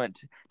don't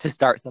want to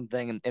start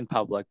something in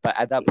public, but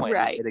at that point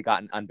it had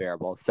gotten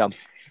unbearable. So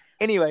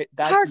anyway,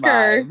 that's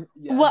Parker. mine.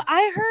 What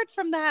I heard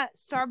from that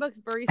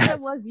Starbucks barista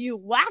was you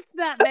whacked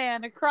that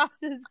man across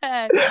his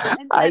head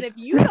and said, if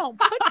you don't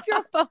put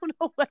your phone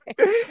away.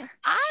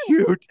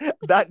 Shoot,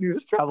 that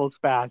news travels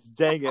fast.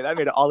 Dang it. I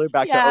made it all the way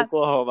back to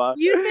Oklahoma.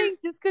 You think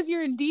just because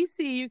you're in DC,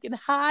 you can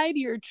hide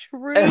your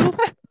true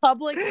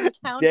public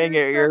encounters? Dang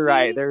it, you're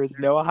right. There is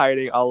no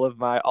hiding all of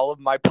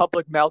my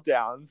public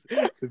meltdowns.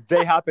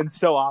 They happen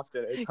so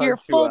often. It's hard your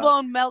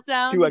full-blown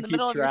meltdown in the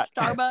middle of your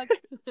Starbucks.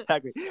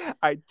 Exactly.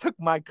 I took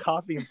my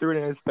coffee and threw it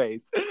in his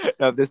face.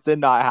 No, this did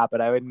not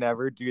happen. I would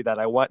never do that.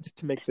 I want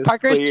to make this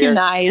Parker's clear too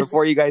nice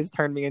before you guys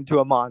turn me into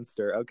a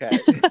monster. Okay.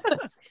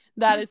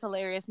 That is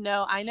hilarious.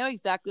 No, I know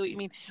exactly what you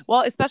mean.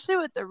 Well, especially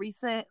with the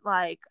recent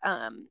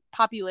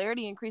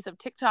popularity increase of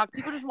TikTok,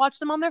 people just watch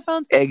them on their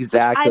phones.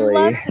 Exactly. I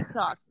love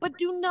TikTok, but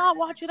do not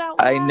watch it out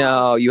loud. I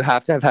know, you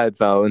have to have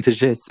headphones.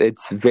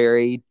 It's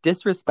very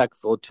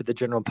disrespectful to the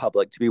general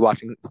public to be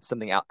watching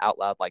something out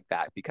loud like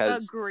that,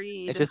 because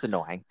it's just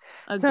annoying.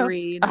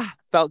 Agreed. So,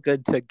 felt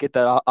good to get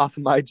that off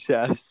of my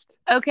chest.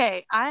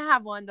 Okay, I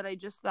have one that I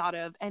just thought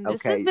of, and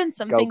this has been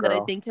something that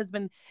I think has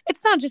been,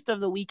 it's not just of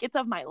the week, it's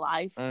of my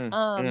life.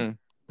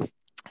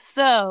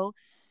 So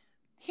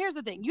here's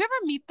the thing. You ever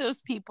meet those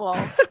people,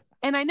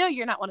 and I know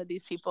you're not one of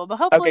these people, but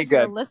hopefully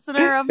you're a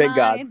listener of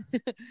mine.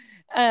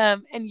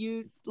 And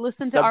you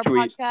listen to our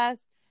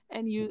podcast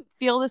and you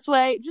feel this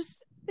way.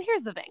 Just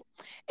here's the thing.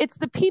 It's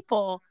the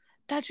people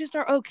that just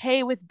are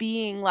okay with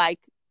being like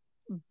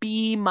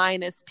B-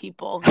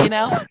 people, you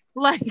know?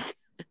 Like,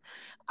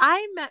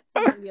 I met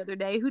someone the other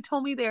day who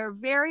told me they're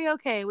very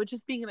okay with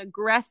just being an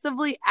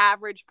aggressively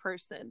average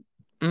person.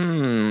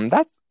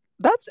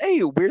 That's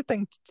a weird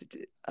thing.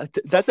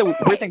 That's a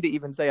weird thing to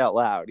even say out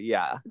loud.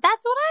 Yeah,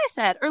 that's what I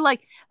said. Or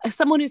like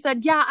someone who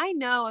said, "Yeah, I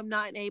know I'm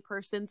not an A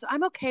person, so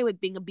I'm okay with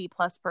being a B+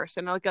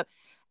 person." Or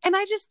and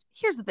I just,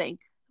 here's the thing: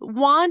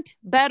 want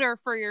better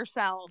for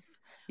yourself.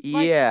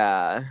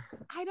 Yeah,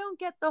 I don't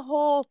get the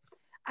whole.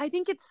 I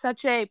think it's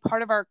such a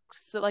part of our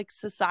like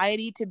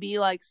society to be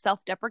like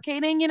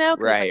self-deprecating, you know,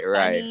 right,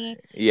 funny,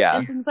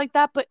 and things like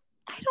that. But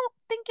I don't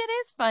think it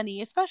is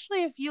funny,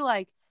 especially if you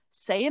like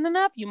say it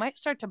enough, you might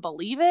start to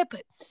believe it.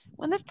 But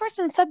when this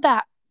person said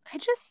that,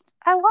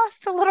 I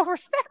lost a little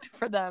respect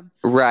for them.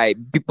 Right.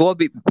 Well,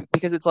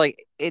 because it's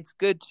like, it's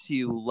good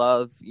to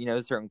love, you know,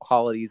 certain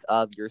qualities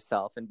of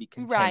yourself and be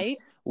content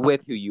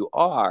with who you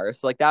are.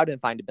 So like, that would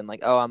have been like,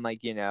 oh, I'm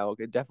like, you know,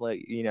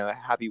 definitely, you know,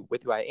 happy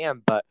with who I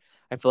am. But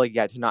I feel like,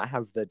 to not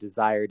have the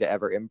desire to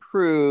ever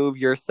improve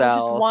yourself.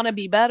 Or just want to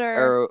be better.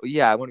 Or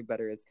I want to be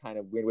better is kind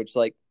of weird, which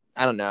like,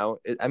 I don't know.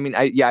 I mean,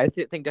 I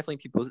think definitely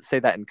people say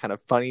that in kind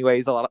of funny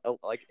ways a lot of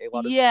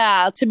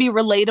to be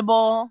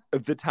relatable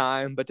of the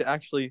time, but to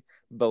actually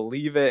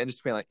believe it and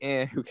just be like,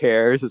 who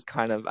cares, is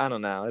kind of, I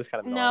don't know, it's kind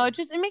of annoying. No,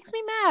 it makes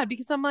me mad,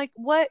 because I'm like,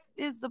 what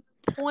is the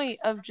point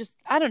of just,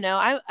 I don't know,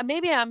 I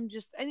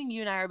think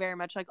you and I are very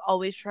much like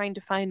always trying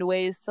to find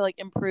ways to like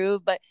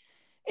improve, but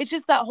it's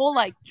just that whole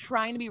like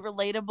trying to be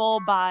relatable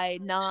by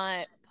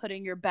not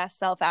putting your best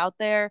self out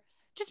there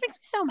just makes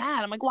me so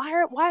mad. I'm like, why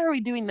are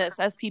we doing this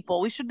as people?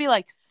 We should be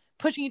like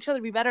pushing each other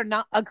to be better,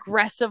 not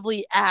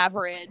aggressively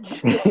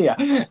average.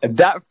 Yeah,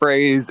 that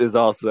phrase is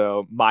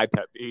also my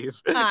pet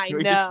peeve. I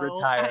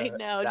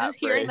know. Just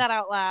hearing that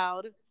out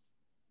loud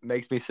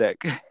makes me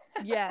sick.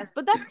 Yes,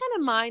 but that's kind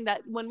of mine.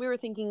 That when we were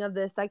thinking of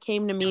this, that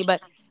came to me.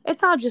 But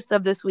it's not just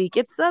of this week.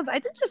 It's of, I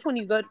think, just when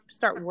you go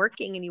start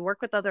working and you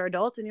work with other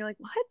adults, and you're like,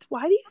 what?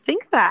 Why do you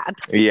think that?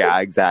 Yeah,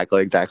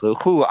 exactly.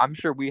 Who, I'm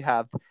sure we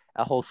have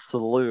a whole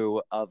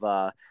slew of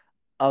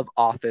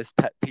office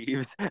pet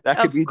peeves that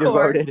could be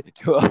devoted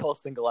to a whole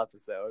single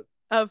episode.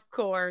 Of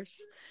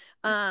course.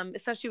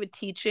 Especially with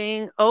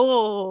teaching.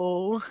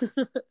 Oh.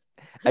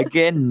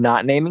 Again,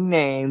 not naming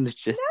names,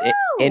 just No.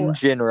 in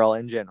general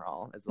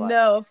is what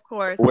No, of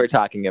course. we're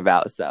talking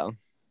about. So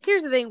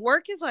Here's the thing.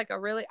 Work is like I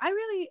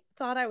really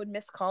thought I would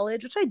miss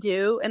college, which I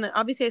do. And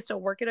obviously I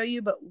still work at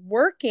OU, but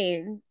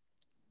working,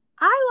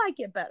 I like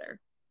it better.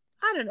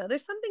 I don't know.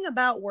 There's something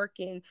about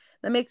working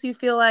that makes you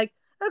feel like,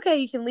 okay,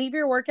 you can leave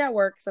your work at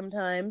work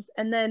sometimes.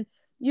 And then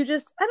you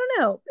just, I don't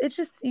know. It's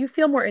just, you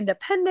feel more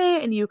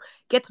independent and you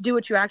get to do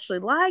what you actually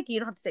like. You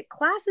don't have to take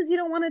classes you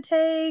don't want to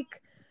take.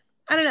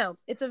 I don't know.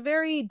 It's a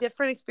very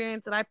different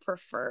experience that I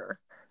prefer.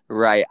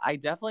 right, I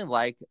definitely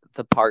like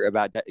the part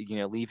about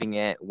leaving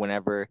it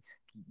whenever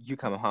you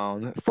come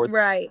home for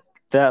Right.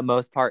 the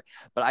most part,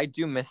 but I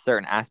do miss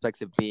certain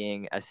aspects of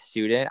being a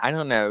student. I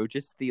don't know,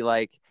 just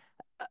the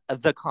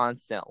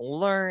constant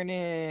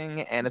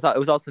learning, and I thought it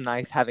was also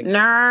nice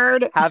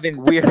Nerd.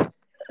 having weird.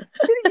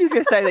 Didn't you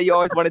just say that you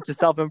always wanted to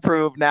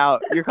self-improve? Now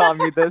you're calling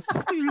me this.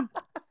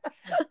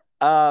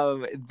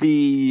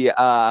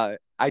 I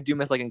do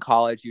miss, like, in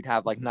college you'd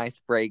have like nice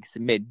breaks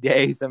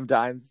midday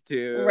sometimes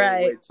too,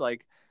 Right. which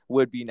like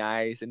would be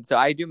nice, and so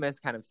I do miss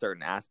kind of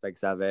certain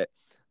aspects of it.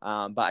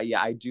 But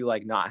yeah, I do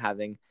like not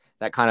having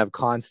that kind of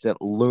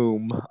constant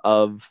loom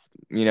of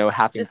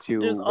having Just to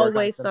there's work on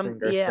always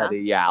something or yeah. study.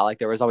 Yeah, like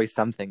there was always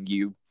something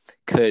you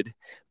could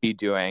be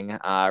doing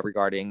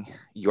regarding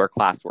your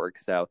classwork.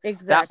 So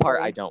that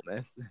part I don't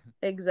miss.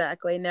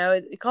 Exactly.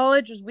 No,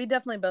 college we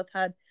definitely both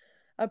had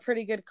a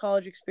pretty good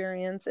college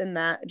experience in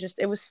that. Just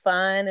it was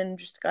fun and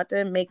just got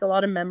to make a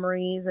lot of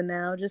memories, and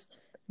now just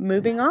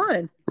moving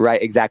on.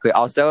 Right, exactly.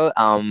 Also,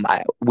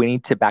 we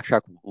need to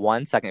backtrack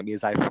 1 second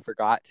because I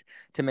forgot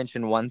to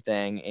mention one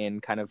thing in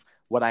kind of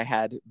what I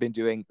had been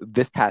doing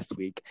this past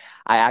week.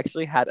 I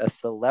actually had a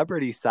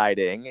celebrity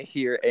sighting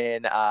here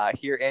in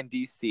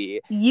DC.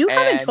 You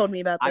haven't And told me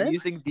about this. I'm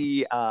using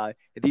the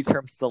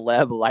term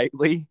celeb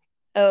lightly.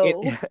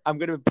 Oh. I'm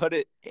gonna put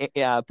it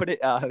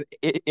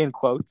in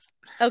quotes.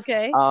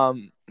 Okay.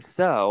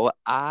 So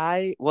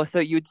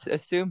you'd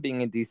assume,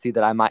 being in DC,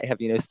 that I might have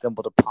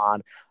stumbled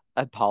upon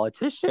a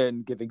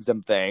politician giving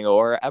something,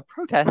 or a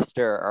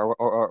protester,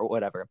 or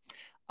whatever.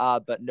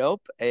 But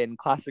nope. In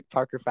classic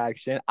Parker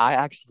fashion, I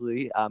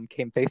actually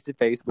came face to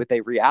face with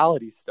a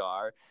reality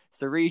star.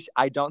 Sarish,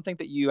 I don't think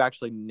that you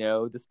actually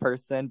know this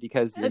person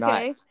because you're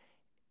not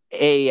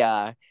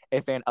a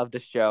fan of the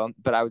show,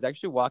 but I was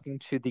actually walking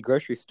to the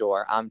grocery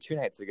store 2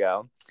 nights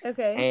ago.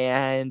 Okay.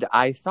 And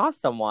I saw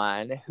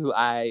someone who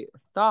I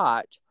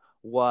thought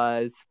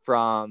was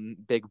from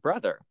Big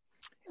Brother.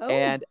 Oh.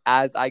 And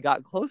as I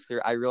got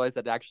closer, I realized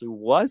that it actually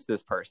was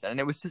this person. And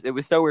it was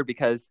so weird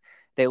because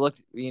they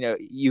looked,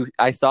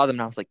 I saw them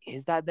and I was like,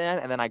 is that them?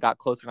 And then I got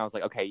closer and I was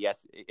like, okay,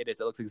 yes, it is.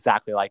 It looks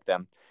exactly like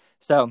them.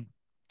 So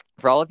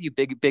for all of you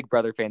Big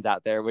Brother fans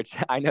out there, which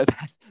I know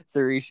that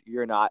Sarish,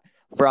 you're not,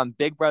 from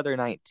Big Brother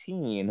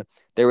 19,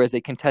 there was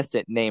a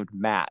contestant named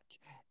Matt.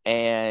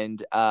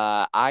 And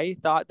I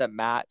thought that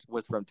Matt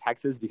was from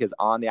Texas because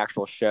on the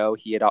actual show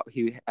he had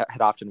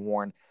often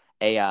worn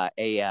a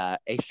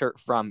shirt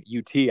from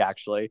UT,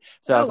 actually.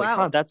 So I was like,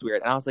 huh, that's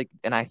weird. And I was like,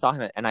 and I saw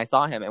him,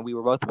 and we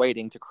were both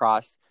waiting to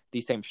cross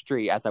the same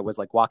street as I was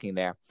like walking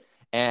there.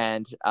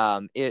 And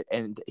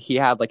he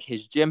had like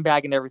his gym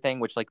bag and everything,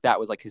 which like that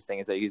was like his thing,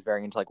 is that he's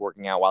very into like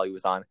working out while he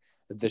was on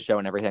the show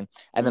and everything.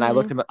 And then I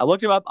looked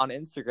him up on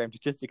Instagram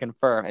just to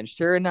confirm, and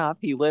sure enough,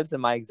 he lives in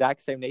my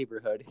exact same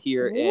neighborhood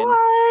here in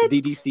the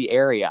DC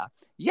area.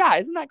 Yeah,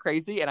 isn't that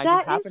crazy? And I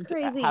just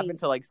happened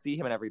to like see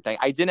him and everything.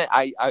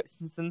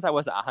 Since I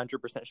wasn't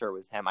 100% sure it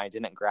was him, I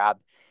didn't grab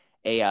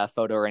a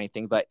photo or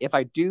anything. But if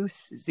I do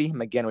see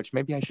him again, which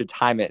maybe I should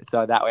time it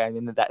so that way I'm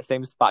in that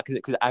same spot,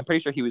 because I'm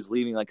pretty sure he was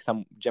leaving like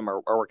some gym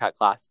or workout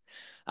class,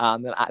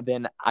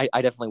 then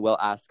I definitely will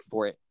ask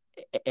for it.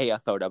 A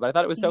photo. But I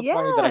thought it was so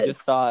funny that I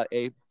just saw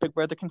a Big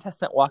Brother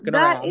contestant walking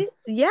around.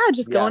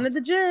 Going to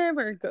the gym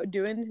or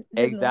doing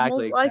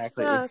exactly.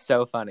 It's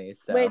so funny.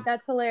 So. Wait,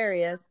 that's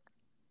hilarious.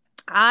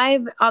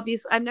 I've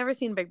never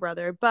seen Big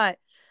Brother, but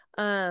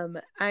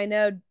I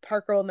know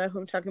Parker will know who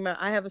I'm talking about.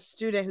 I have a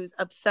student who's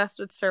obsessed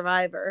with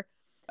Survivor.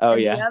 Oh,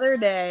 yeah. The other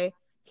day,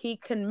 he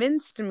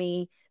convinced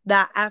me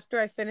that after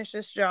I finish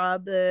this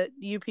job, the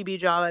UPB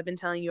job I've been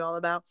telling you all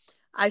about,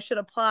 I should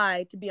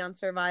apply to be on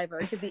Survivor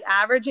because the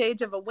average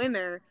age of a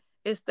winner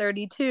is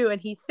 32, and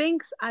he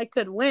thinks I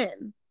could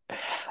win.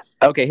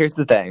 Okay, here's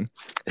the thing.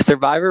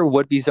 Survivor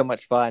would be so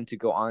much fun to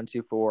go on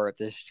to for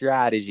the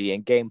strategy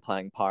and game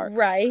playing part.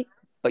 Right.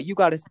 But you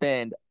got to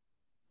spend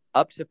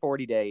up to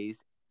 40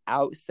 days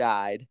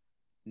outside,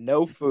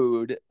 no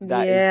food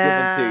that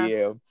is given to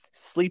you,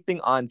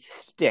 sleeping on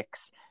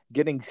sticks,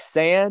 getting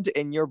sand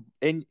in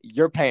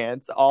your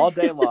pants all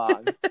day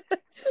long,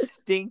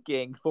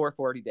 stinking for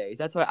 40 days.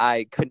 That's why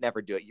I could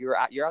never do it. You're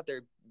out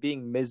there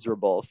being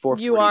miserable for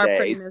 40 days. You are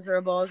pretty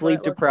miserable.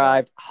 Sleep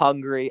deprived,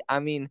 hungry. I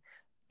mean,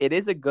 it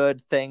is a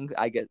good thing,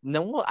 I guess.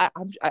 No, I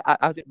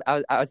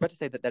was about to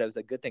say that it was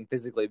a good thing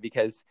physically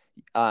because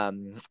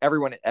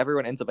everyone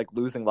ends up like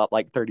losing about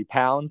like 30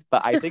 pounds.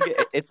 But I think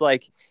it's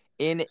like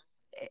in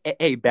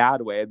a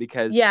bad way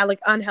because Yeah, like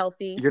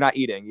unhealthy. you're not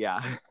eating.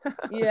 Yeah.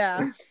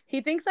 Yeah.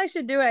 He thinks I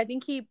should do it. I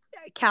think he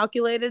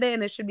calculated it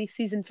and it should be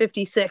season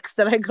 56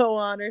 that I go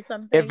on or If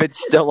something.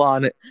 it's still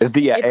on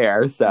the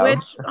air, so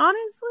Which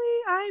honestly,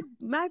 I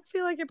might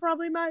feel like it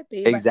probably might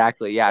be, but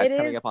exactly. Yeah, it it's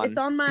coming is, up it's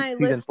on on my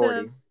season list 40.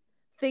 of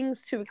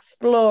things to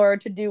explore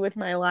to do with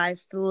my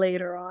life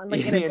later on,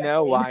 like in a You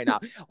know, decade. why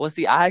not? Well,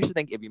 see, I actually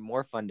think it'd be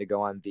more fun to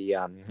go on the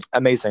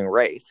Amazing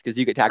Race because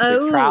you could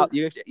actually travel.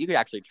 Oh, You could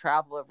actually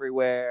travel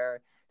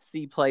everywhere,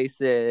 see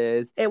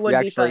places. it You would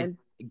be actually fun.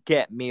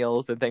 get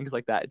meals and things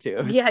like that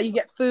too. Yeah, you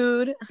get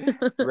food.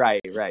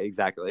 Right,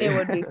 exactly. It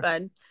would be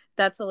fun.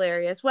 That's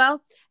hilarious.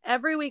 Well,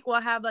 every week we'll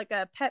have like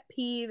a pet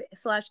peeve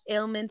 /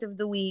 ailment of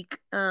the week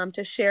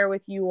to share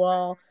with you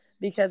all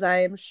because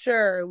I am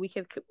sure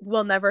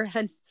we'll never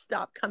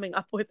stop coming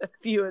up with a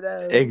few of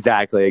those.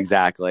 Exactly.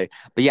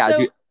 But yeah,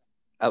 So,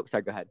 oh,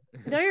 sorry, go ahead.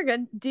 no, you're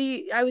good.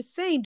 I was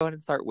saying, Go ahead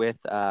and start with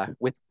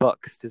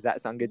books. Does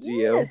that sound good to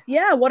yes, you?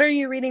 yeah. What are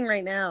you reading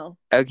right now?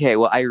 Okay,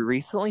 well, I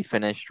recently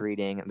finished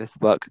reading this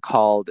book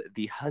called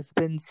The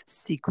Husband's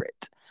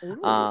Secret,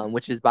 Ooh,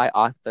 which is by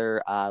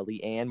author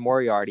Leanne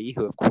Moriarty,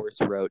 who, of course,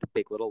 wrote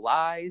Big Little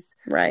Lies.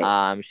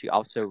 right. She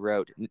also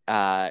wrote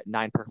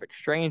Nine Perfect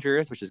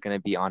Strangers, which is going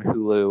to be on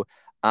Hulu.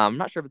 I'm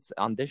not sure if it's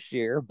on this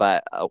year,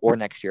 but or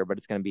next year, but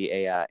it's going to be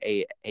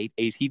a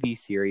TV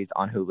series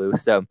on Hulu.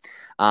 So,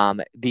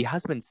 The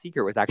Husband's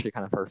Secret was actually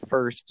kind of her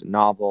first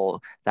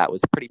novel that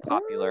was pretty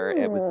popular.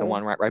 It was the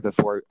one right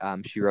before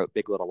she wrote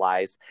Big Little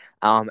Lies.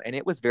 And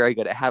it was very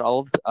good. It had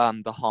all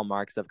of the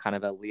hallmarks of kind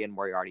of a Leanne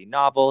Moriarty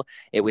novel.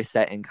 It was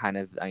set in kind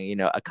of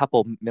a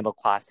couple middle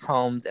class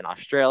homes in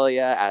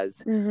Australia,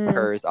 as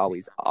hers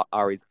always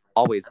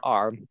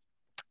are.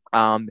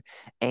 And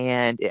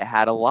it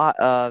had a lot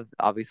of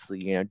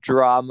obviously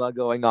drama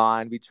going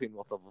on between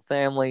multiple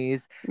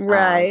families.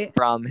 Right.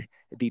 From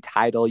the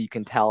title, you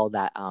can tell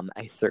that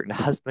a certain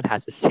husband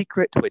has a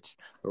secret which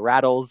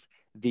rattles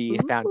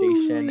the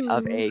foundation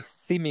of Ooh. a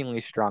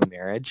seemingly strong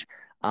marriage.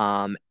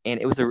 And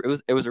it was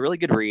a really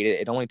good read.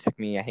 It only took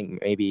me, I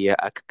think, maybe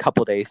a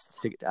couple days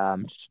to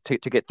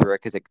get through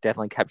it because it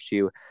definitely kept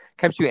you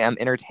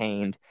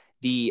entertained.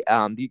 The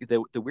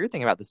weird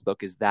thing about this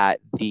book is that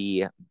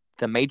the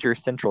major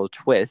central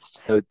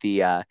twist, so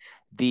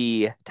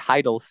the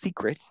title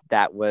secret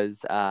that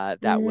was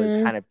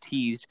kind of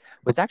teased,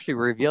 was actually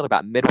revealed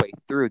about midway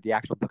through the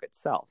actual book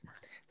itself.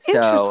 So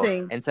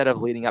Interesting. instead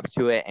of leading up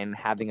to it and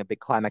having a big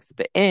climax at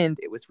the end,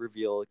 it was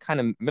revealed kind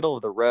of middle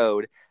of the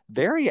road,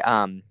 very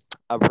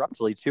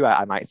abruptly too.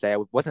 I might say I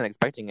wasn't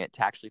expecting it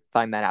to actually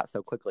find that out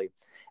so quickly.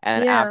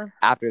 And Yeah.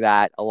 after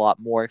that, a lot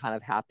more kind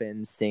of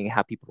happens, seeing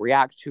how people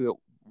react to it,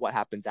 what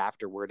happens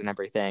afterward, and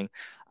everything.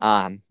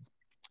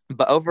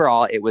 But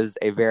overall, it was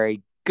a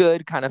very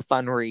good kind of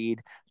fun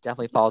read.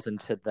 Definitely falls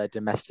into the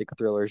domestic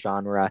thriller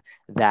genre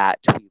that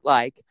we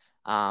like.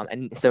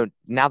 And so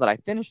now that I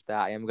finished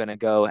that, I am going to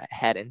go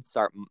ahead and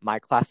start my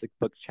classic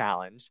book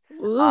challenge.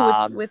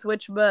 Ooh, with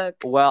which book?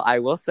 Well, I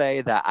will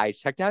say that I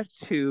checked out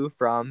 2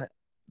 from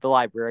the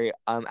library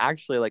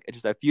actually like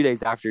just a few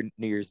days after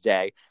New Year's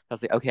Day. I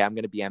was like, okay, I'm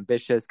going to be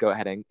ambitious, go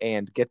ahead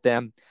and get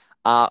them.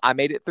 I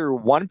made it through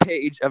 1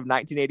 page of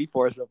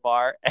 1984 so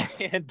far,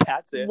 and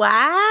that's it.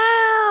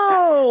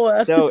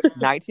 Wow. So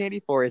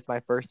 1984 is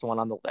my first one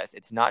on the list.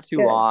 It's not too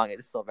long.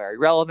 It's still very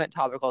relevant,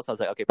 topical. So I was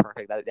like, okay,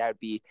 perfect. That would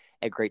be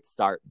a great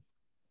start.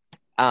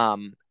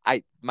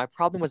 My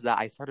problem was that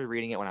I started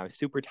reading it when I was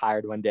super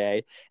tired one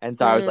day, and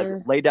so I was like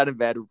laid down in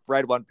bed,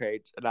 read 1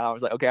 page, and I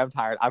was like, okay, I'm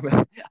tired. I'm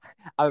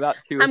about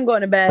to I'm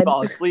going to bed,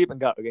 fall asleep and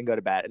go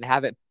to bed, and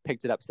haven't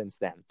picked it up since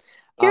then.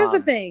 Here's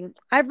the thing.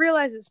 I've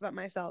realized this about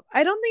myself.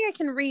 I don't think I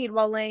can read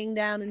while laying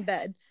down in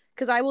bed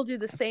because I will do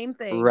the same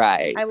thing.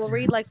 Right. I will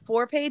read like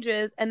 4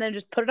 pages and then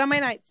just put it on my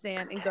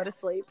nightstand and go to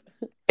sleep.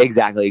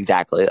 Exactly.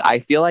 I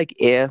feel like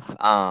if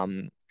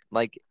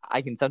like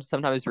I can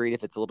sometimes read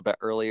if it's a little bit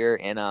earlier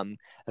in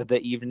the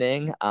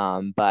evening,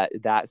 but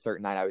that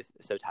certain night I was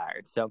so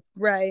tired. So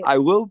right. I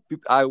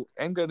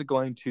am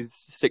going to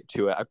stick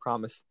to it. I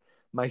promise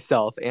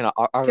myself and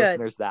our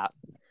listeners that.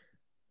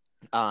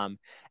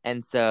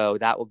 And so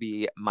that will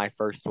be my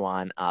first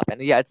one up,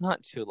 and yeah, it's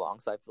not too long,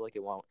 so I feel like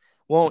it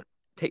won't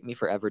take me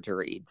forever to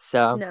read.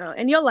 So no,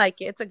 and you'll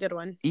like it. It's a good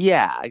one.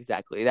 Yeah,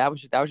 exactly. That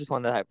was just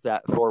one that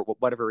for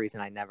whatever reason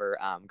I never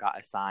got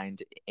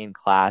assigned in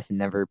class and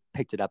never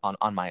picked it up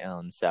on my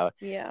own. So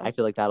yeah, I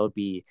feel like that'll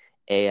be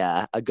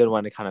a good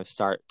one to kind of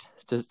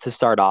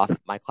start off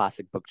my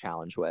classic book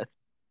challenge with.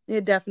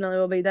 It definitely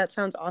will be. That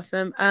sounds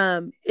awesome.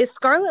 Is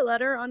Scarlet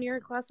Letter on your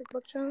classic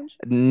book challenge?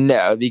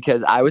 No,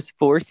 because I was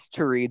forced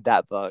to read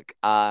that book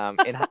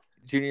in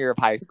junior year of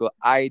high school.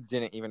 I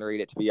didn't even read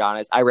it, to be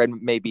honest. I read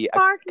maybe a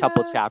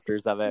couple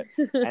chapters of it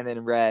and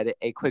then read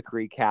a quick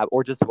recap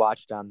or just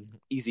watched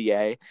Easy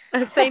A.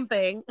 Same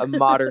thing. A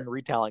modern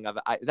retelling of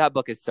it. That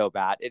book is so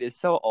bad. It is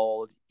so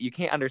old. You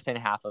can't understand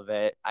half of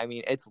it. I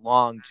mean, it's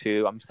long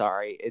too. I'm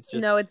sorry. It's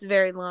just no, it's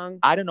very long.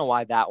 I don't know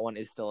why that one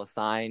is still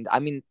assigned. I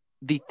mean,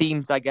 the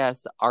themes, I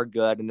guess, are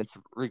good, and it's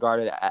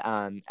regarded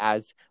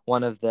as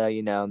one of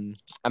the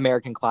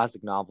American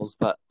classic novels.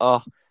 But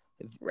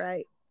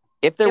Right.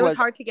 if there It was was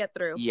hard to get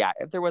through. yeah,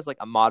 if there was like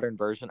a modern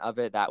version of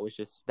it that was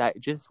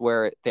just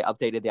where they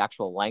updated the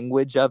actual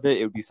language of it,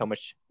 it would be so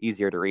much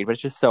easier to read. But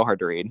it's just so hard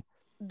to read.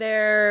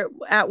 There,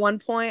 at one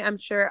point, I'm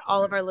sure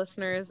all of our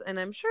listeners, and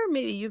I'm sure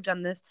maybe you've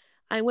done this,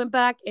 I went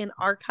back and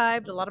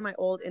archived a lot of my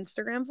old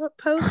Instagram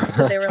posts,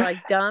 so they were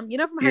like dumb. From high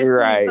You're school, you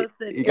right. post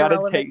the You gotta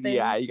irrelevant things.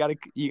 yeah,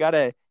 you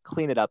gotta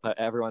clean it up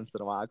every once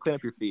in a while. Clean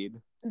up your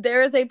feed.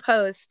 There is a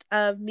post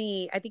of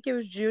me, I think it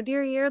was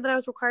junior year that I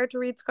was required to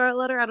read Scarlet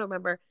Letter. I don't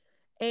remember.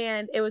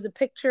 And it was a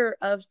picture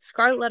of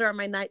Scarlet Letter on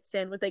my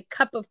nightstand with a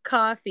cup of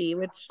coffee,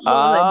 which what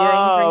was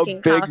I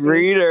doing? Drinking big coffee.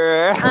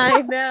 Reader.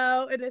 I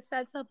know. And it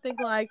said something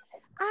like,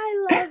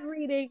 I love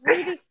reading.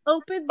 Reading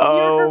opens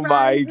Oh your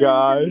my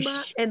horizons.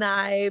 gosh. And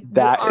I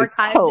That is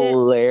archived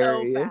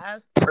hilarious. it so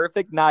fast.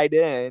 Perfect night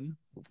in.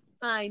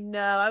 I know.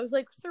 I was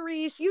like,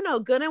 Sarish, you know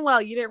good and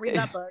well you didn't read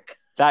that book.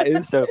 That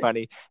is so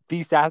funny.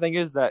 The sad thing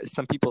is that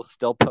some people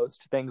still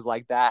post things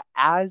like that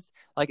as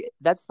like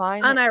that's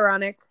fine.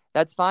 Unironic.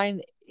 That's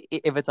fine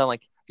if it's on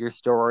like your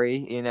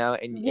story,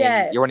 and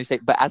Yes. you want to say,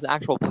 but as an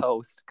actual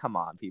post, come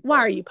on, people. Why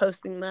are you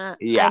posting that?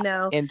 Yeah. I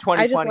know. In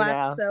 2020 I just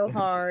laughed now. so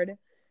hard.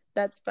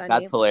 That's funny.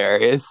 That's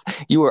hilarious.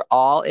 You were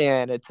all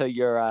in until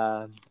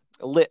your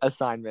lit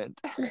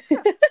assignment.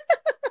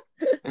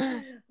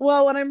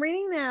 Well, what I'm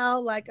reading now,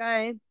 like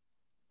I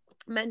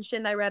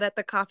mentioned, I read at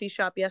the coffee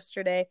shop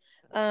yesterday,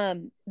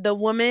 The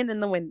Woman in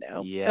the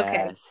Window. Yes.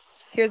 Okay.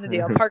 Here's the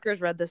deal. Parker's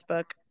read this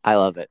book. I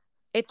love it.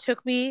 It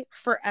took me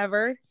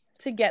forever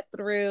to get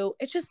through.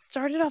 It just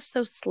started off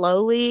so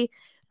slowly.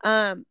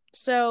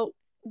 So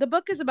the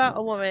book is about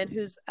a woman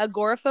who's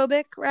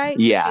agoraphobic, right?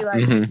 Yeah.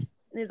 She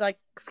is like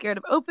scared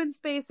of open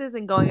spaces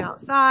and going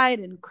outside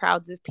and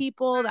crowds of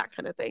people, that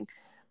kind of thing.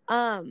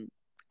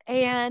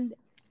 And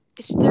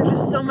there's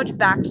just so much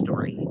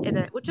backstory in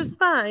it, which is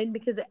fine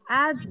because it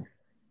adds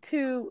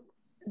to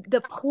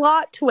the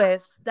plot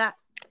twist that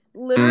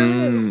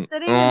literally is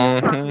sitting in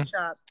this coffee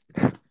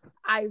shop.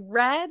 I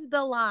read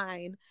the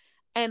line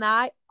and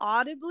I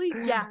audibly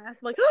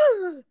gasped, like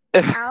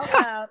out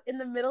loud in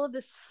the middle of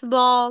this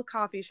small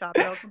coffee shop.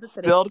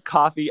 Spilled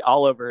coffee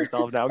all over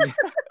herself now.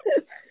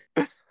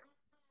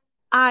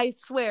 I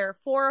swear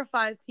 4 or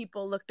 5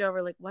 people looked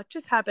over like, what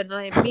just happened? And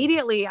I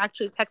immediately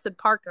actually texted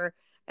Parker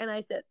and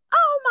I said,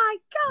 oh my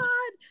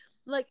God.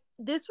 Like,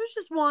 this was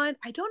just one.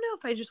 I don't know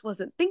if I just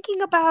wasn't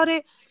thinking about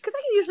it because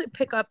I can usually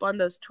pick up on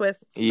those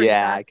twists.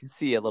 Yeah, I can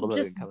see a little bit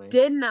of it coming.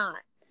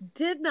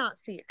 Did not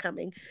see it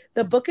coming.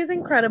 The book is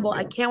incredible.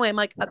 I can't wait. I'm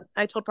like,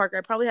 I told Parker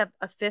I probably have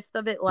a fifth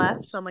of it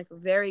left, so I'm like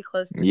very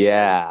close to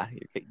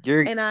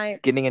you're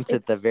getting into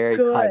the very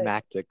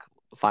climactic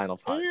final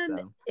part.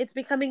 And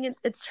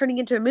it's turning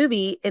into a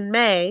movie in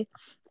May,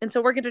 and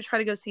so we're going to try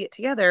to go see it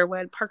together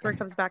when Parker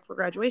comes back for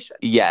graduation.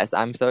 Yes,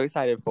 I'm so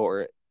excited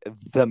for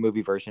the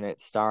movie version.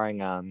 It's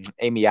starring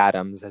Amy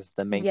Adams as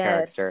the main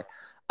character.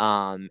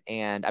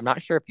 And I'm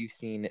not sure if you've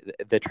seen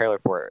the trailer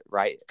for it,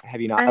 right? Have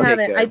you not? I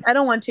haven't. I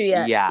don't want to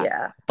yet.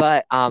 Yeah.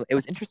 But it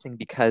was interesting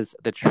because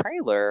the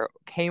trailer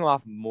came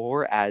off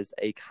more as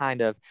a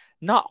kind of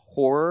not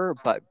horror,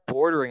 but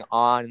bordering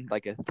on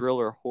like a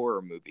thriller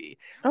horror movie.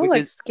 Oh,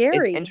 which is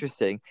scary. It's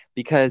interesting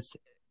because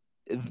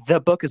the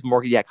book is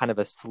more kind of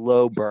a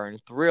slow burn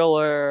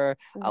thriller.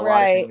 A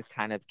lot of things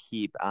kind of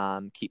keep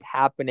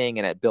happening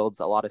and it builds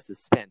a lot of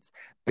suspense.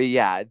 But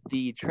yeah,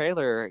 the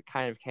trailer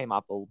kind of came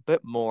off a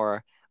bit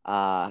more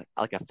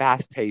like a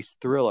fast-paced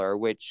thriller,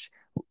 which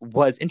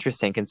was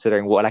interesting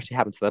considering what actually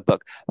happens to the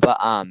book. But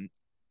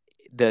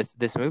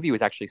this movie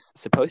was actually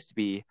supposed to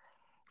be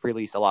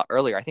released a lot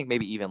earlier, I think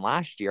maybe even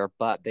last year,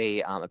 but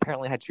they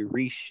apparently had to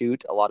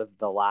reshoot a lot of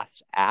the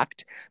last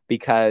act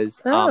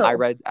because I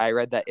read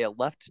that it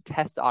left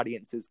test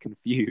audiences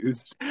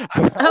confused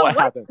about what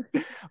happened.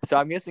 So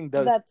I'm guessing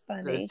those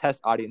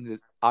test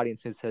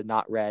audiences had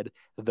not read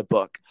the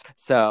book,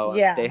 so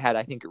they had,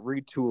 I think,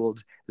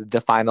 retooled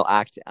the final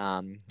act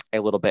a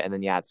little bit, and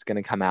then it's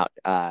going to come out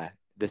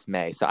this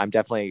May. So I'm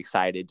definitely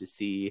excited to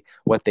see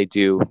what they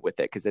do with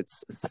it because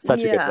it's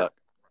such a good book.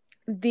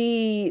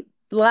 The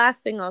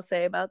last thing I'll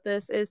say about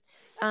this is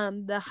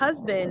the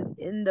husband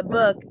in the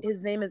book,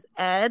 his name is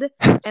Ed,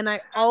 and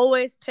I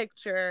always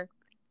picture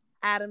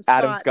Adam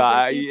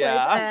Scott,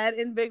 Ed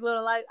in Big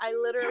Little Lies. I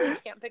literally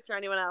can't picture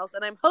anyone else,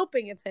 and I'm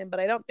hoping it's him, but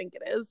I don't think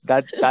it is.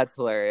 That's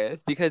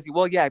hilarious because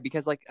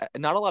like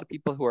not a lot of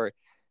people who are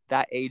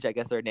that age, I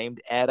guess, are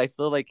named Ed. I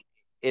feel like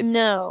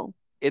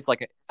it's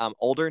like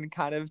older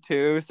kind of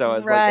too, so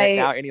it's like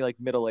now any like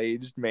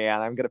middle-aged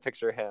man, I'm gonna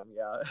picture him.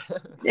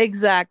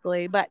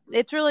 Exactly, but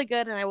it's really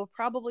good, and I will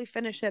probably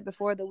finish it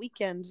before the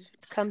weekend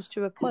comes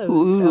to a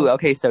close.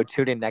 Okay, so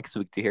tune in next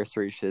week to hear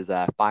Sarish's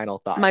final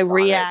thoughts, my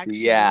reaction,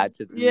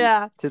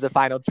 to the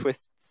final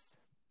twists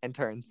and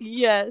turns.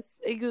 Yes,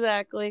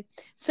 exactly.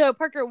 So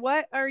Parker,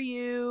 what are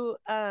you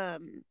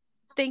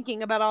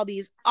thinking about all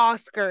these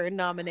Oscar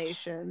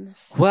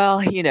nominations?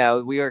 Well,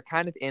 we are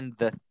kind of in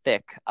the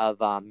thick of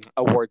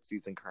award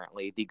season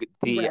currently.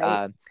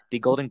 Right. The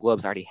Golden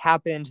Globes already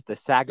happened. The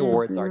SAG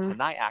Awards are Mm-hmm.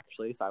 tonight,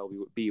 actually, so I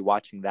will be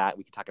watching that.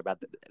 We can talk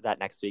about that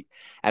next week.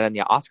 And then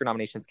the Oscar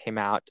nominations came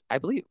out, I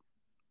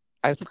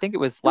think it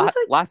was It was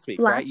like last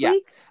week, right? last Yeah,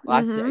 week.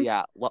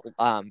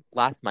 Mm-hmm.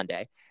 last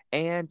Monday.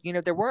 And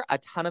there were a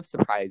ton of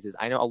surprises.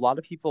 I know a lot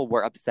of people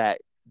were upset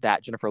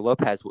that Jennifer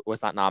Lopez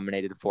was not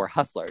nominated for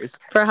Hustlers,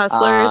 For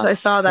Hustlers, I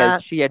saw because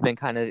that. she had been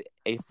kind of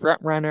a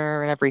front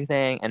runner and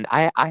everything. And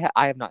I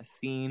have not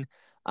seen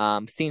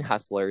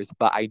Hustlers,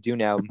 but I do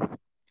know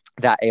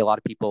that a lot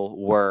of people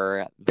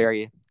were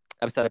very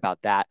upset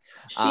about that.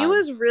 She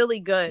was really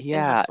good in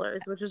Yeah,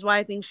 Hustlers, which is why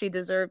I think she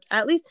deserved,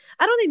 at least,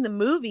 I don't think the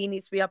movie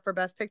needs to be up for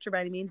Best Picture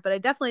by any means, but I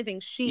definitely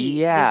think she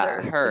yeah,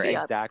 deserves to her, be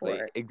up for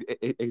exactly.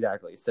 it.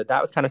 Exactly. So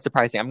that was kind of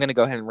surprising. I'm going to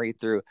go ahead and read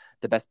through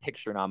the Best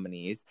Picture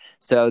nominees.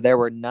 So there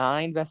were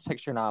 9 Best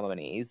Picture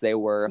nominees. They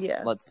were,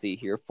 let's Yes. see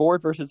here,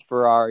 Ford versus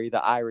Ferrari,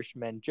 The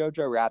Irishman,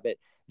 Jojo Rabbit,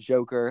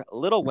 Joker,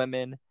 Little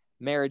Women,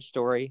 Marriage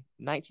Story,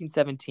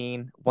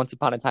 1917, Once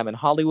Upon a Time in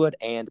Hollywood,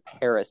 and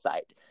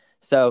Parasite.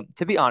 So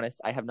to be honest,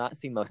 I have not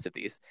seen most of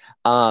these.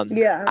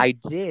 Yeah. I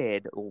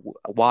did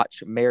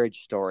watch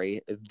Marriage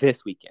Story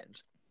this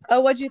weekend.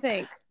 Oh, what'd you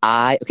think?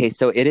 Okay,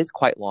 so it is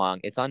quite long.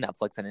 It's on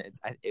Netflix, and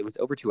it was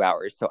over 2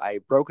 hours. So I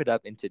broke it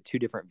up into 2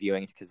 different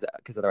viewings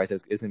because otherwise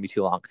it's going to be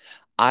too long.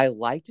 I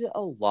liked it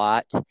a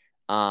lot.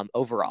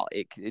 Overall,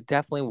 it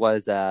definitely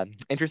was an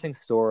interesting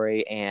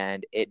story,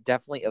 and it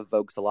definitely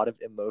evokes a lot of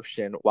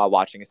emotion while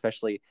watching,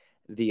 especially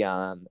the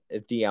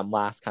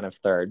last kind of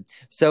third.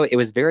 So it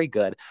was very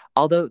good.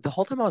 Although the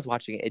whole time I was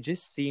watching it, it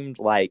just seemed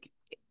like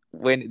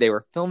when they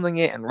were filming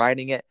it and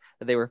writing it,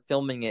 they were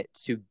filming it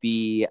to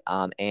be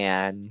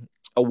an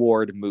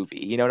award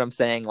movie. You know what I'm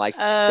saying? Like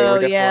they were Oh,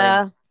 definitely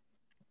yeah.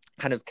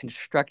 kind of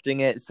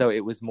constructing it so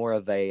it was more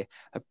of a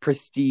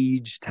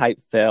prestige type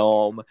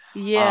film,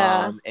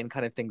 Yeah. and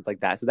kind of things like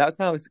that. So that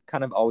was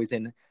kind of always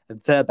in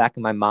the back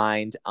of my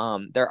mind.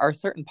 There are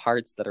certain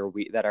parts that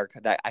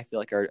I feel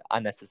like are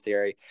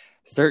unnecessary.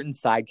 Certain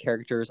side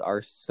characters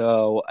are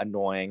so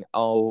annoying.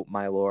 Oh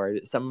my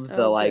lord, some of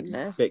the Oh, like bit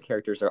goodness.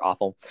 characters are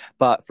awful.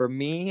 But for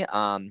me,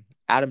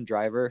 Adam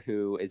Driver,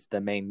 who is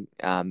the main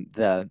guy in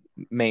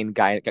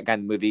the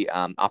movie,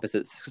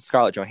 opposite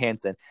Scarlett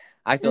Johansson,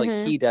 I feel like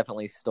Mm-hmm. he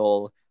definitely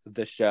stole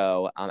the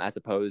show, as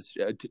opposed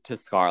to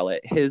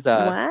Scarlett.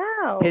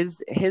 Wow.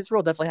 His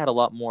role definitely had a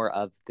lot more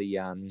of the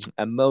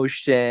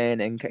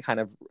emotion and kind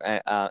of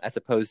as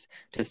opposed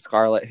to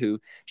Scarlett, who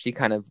she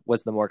kind of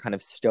was the more kind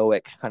of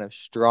stoic, kind of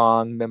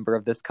strong member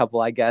of this couple,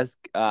 I guess.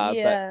 But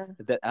Yeah.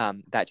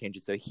 that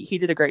changes. So he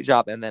did a great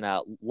job, and then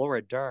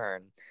Laura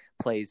Dern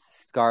plays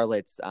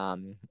Scarlett's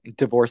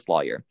divorce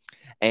lawyer,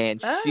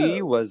 and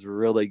she Oh. was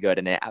really good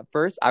in it. At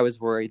first, I was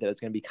worried that it was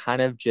going to be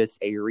kind of just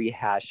a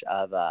rehash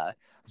of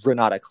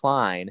Renata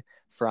Klein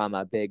from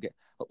Big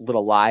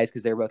Little Lies,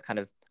 because they were both kind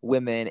of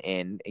women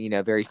and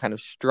very kind of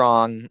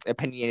strong,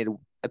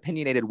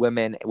 opinionated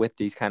women with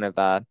these kind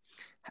of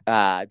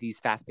these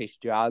fast-paced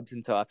jobs.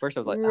 And so at first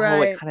I was like,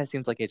 oh, it Right. kind of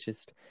seems like it's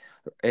just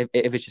if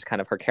it's just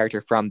kind of her character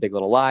from Big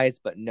Little Lies,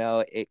 but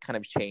no, it kind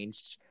of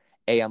changed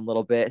a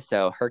little bit.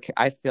 So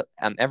I feel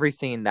every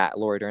scene that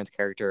Laura Dern's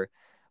character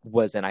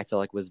was in, I feel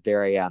like was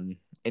very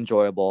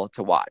enjoyable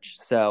to watch.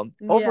 So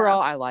Yeah.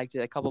 overall, I liked it.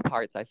 A couple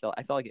parts I felt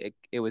like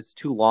it was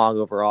too long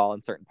overall,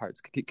 and certain parts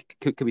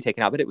could be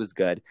taken out, but it was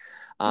good.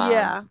 Um,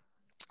 Yeah.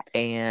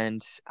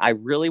 and I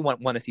really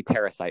want to see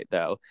Parasite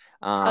though.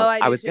 Oh, I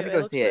I do was too. gonna It go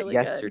looks see it really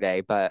good.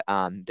 yesterday, but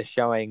the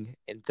showing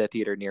in the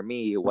theater near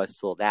me was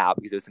sold out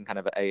because it was in kind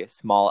of a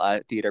small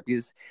theater,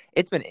 because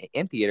it's been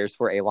in theaters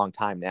for a long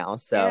time now. It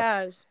So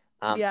has.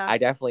 Yeah. I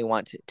definitely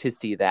want to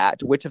see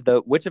that. Which of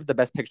the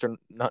Best Picture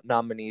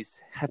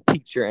nominees have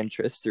piqued your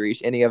interest, to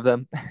reach any of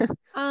them?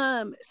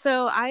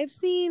 So I've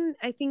seen,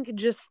 I think,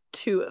 just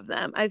 2 of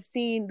them. I've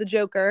seen The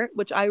Joker,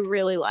 which I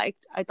really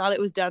liked. I thought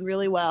it was done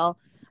really well.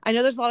 I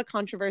know there's a lot of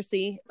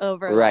controversy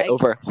over Right, like,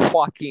 over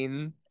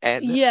Joaquin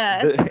and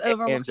yes, the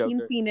over and Joaquin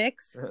Joker.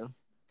 Phoenix.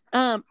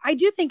 Uh-huh. I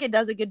do think it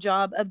does a good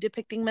job of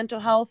depicting mental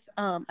health.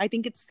 I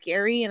think it's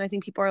scary, and I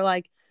think people are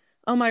like,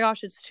 "Oh my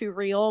gosh, it's too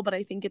real," but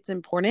I think it's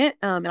important.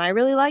 And I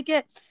really like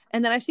it.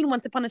 And then I've seen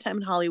Once Upon a Time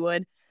in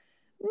Hollywood.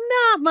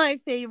 Not my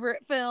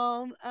favorite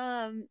film.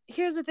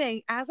 Here's the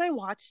thing: as I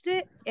watched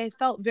it, it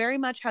felt very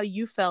much how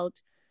you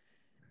felt.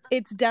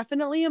 It's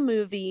definitely a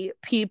movie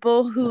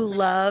people who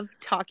love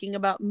talking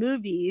about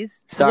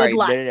movies would Sorry,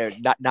 no,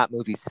 like. not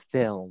movies,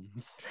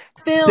 films,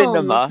 Films,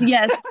 cinema.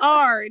 yes,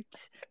 art,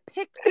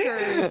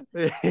 pictures.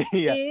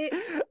 Yes.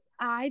 It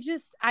I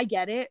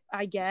get it.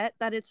 I get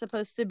that it's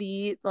supposed to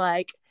be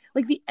like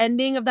the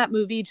ending of that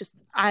movie, just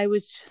I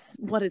was just,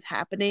 what is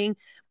happening?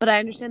 But I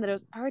understand that it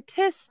was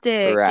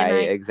artistic, and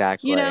Right,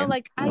 exactly.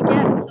 like I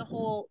get the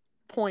whole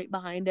point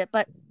behind it.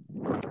 But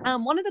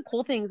one of the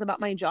cool things about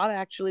my job,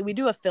 actually, we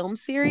do a film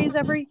series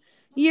every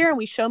year and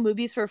we show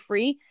movies for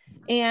free.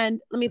 And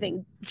let me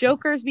think,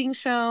 Joker's being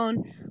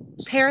shown,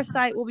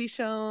 Parasite will be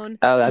shown.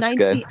 Oh, that's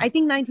good. I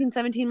think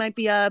 1917 might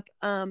be up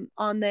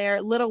on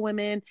there. Little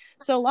Women.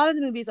 So a lot of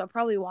the movies I'll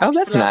probably Oh, watch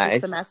that's throughout the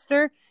nice.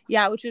 semester.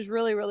 Yeah, which is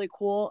really, really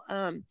cool.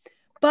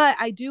 But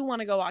I do want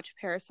to go watch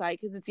Parasite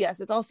because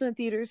it's also in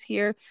theaters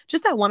here,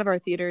 just at one of our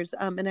theaters.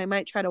 And I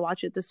might try to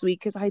watch it this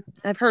week because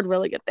I've heard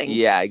really good things.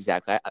 Yeah,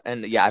 exactly.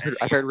 And yeah,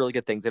 I've heard really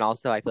good things, and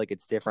also I feel like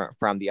it's different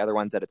from the other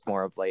ones, that it's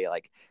more of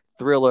like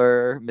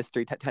thriller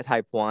mystery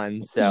type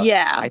one. So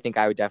Yeah. I think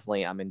I would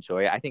definitely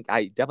enjoy it. I think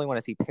I definitely want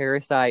to see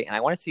Parasite, and I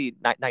want to see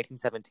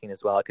 1917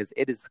 as well, because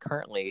it is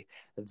currently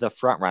the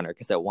front runner,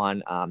 because it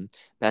won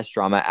best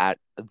drama at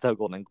the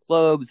Golden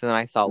Globes. And then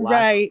I saw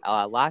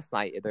last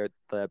night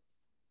the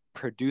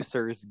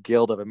Producers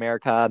Guild of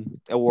America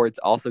Awards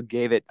also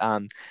gave it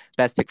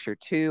best picture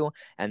too,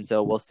 and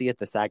so we'll see at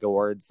the SAG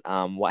Awards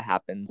what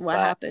happens. So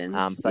I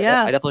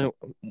definitely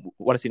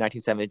want to see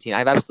 1917. I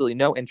have absolutely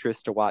no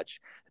interest to watch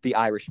The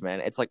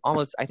Irishman. It's like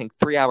almost, I think,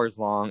 3 hours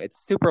long.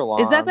 It's super long.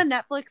 Is that the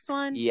Netflix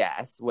one?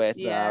 Yes, with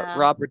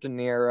Robert De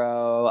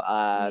Niro,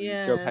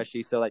 Joe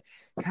Pesci. So like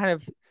kind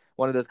of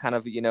one of those kind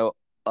of,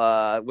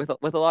 with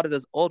a lot of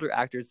those older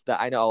actors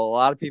that I know a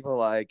lot of people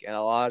like, and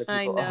a lot of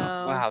people,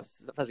 wow,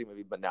 such a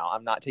movie. But no,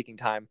 I'm not taking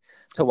time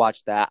to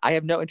watch that. I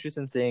have no interest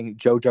in seeing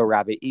Jojo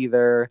Rabbit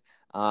either.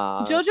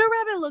 Jojo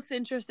Rabbit looks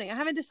interesting. I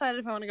haven't decided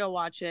if I want to go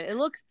watch it.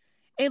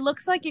 It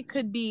looks like it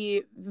could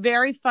be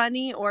very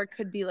funny, or it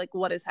could be like,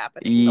 what is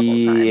happening the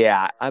whole time.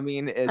 Yeah, I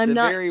mean, it's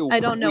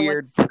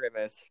weird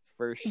premise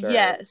for sure.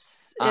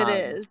 Yes, it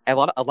is. A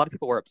lot of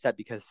people were upset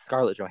because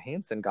Scarlett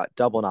Johansson got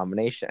double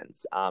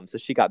nominations. So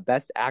she got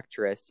Best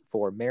Actress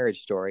for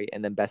Marriage Story,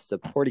 and then Best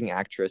Supporting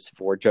Actress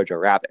for Jojo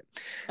Rabbit.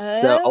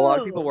 So a lot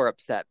of people were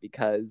upset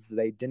because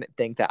they didn't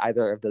think that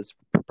either of those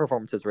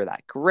performances were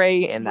that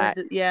great, and that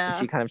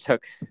she kind of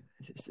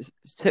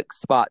took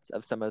spots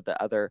of some of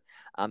the other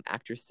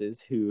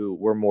actresses who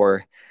were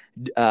more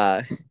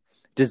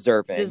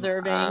deserving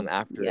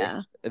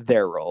after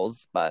their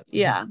roles. But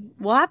yeah,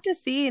 we'll have to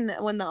see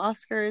when the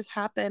Oscars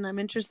happen. I'm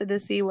interested to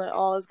see what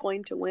all is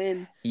going to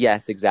win.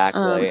 Yes,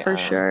 exactly. For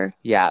sure.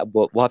 Yeah,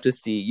 we'll have to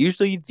see.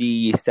 Usually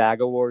the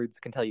SAG Awards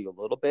can tell you a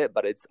little bit,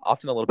 but it's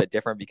often a little bit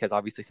different, because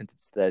obviously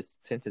since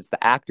it's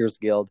the Actors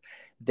Guild,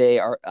 they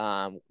are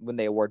when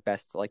they award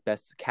best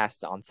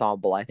cast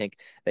ensemble, I think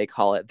they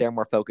call it, they're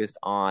more focused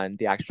on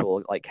the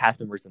actual like cast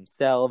members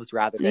themselves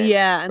rather than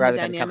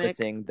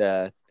encompassing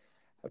the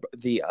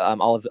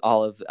all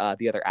of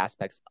the other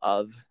aspects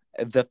of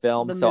the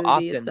film. So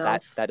often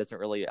itself, that doesn't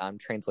really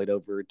translate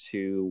over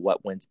to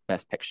what wins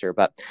Best Picture.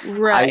 But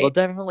I will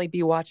definitely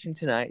be watching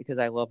tonight, because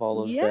I love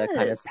all of the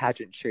kind of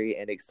pageantry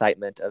and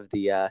excitement of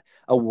the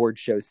award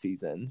show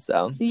season.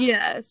 So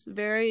yes,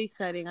 very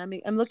exciting.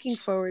 I'm looking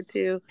forward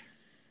to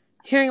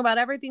hearing about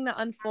everything that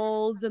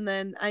unfolds, and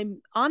then I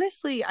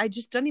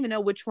just don't even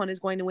know which one is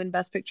going to win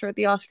Best Picture at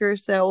the Oscars,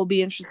 so it will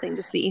be interesting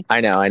to see.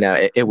 I know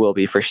it will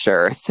be for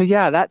sure. So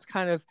yeah, that's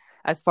kind of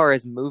as far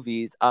as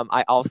movies.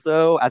 I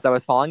also, as I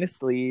was falling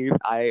asleep,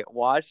 I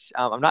watched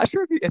I'm not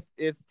sure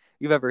if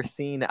you've ever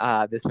seen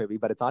this movie,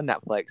 but it's on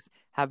Netflix.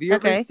 Have you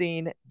ever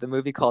seen the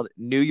movie called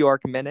New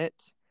York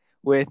Minute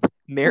with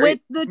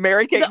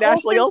Mary-Kate and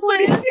Ashley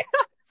Olsen?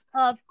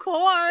 Of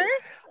course.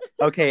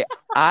 Okay,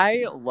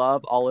 I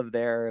love all of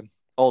their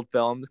old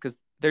films because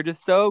they're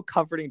just so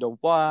comforting to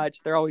watch.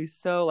 They're always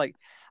so, like,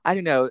 I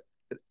don't know,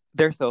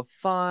 they're so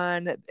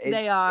fun.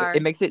 They are.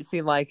 It makes it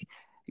seem like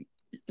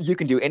you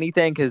can do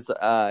anything, because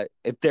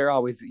if they're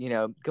always,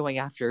 going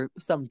after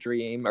some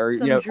dream, or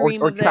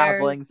or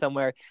traveling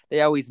somewhere,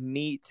 they always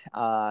meet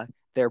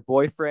their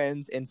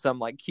boyfriends in some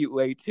like cute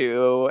way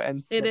too.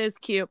 And it is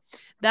cute.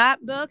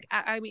 That book,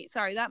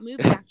 that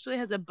movie actually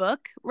has a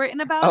book written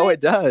about it.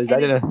 It does. I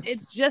didn't know.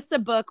 It's just a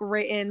book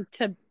written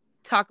to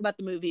talk about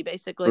the movie,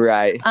 basically.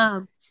 Right.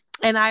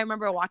 And I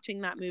remember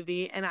watching that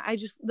movie, and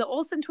the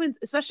Olsen twins,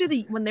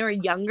 especially when they were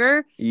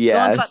younger,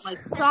 yes, about like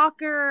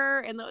soccer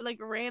and like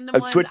random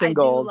ones. Switching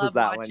Goals is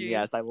that one.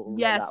 Yes, I love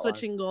that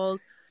Switching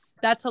Goals.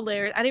 That's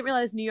hilarious. I didn't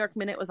realize New York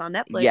Minute was on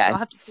Netflix. Yes. So I'll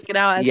have to check it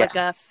out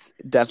as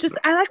definitely.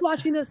 I like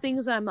watching those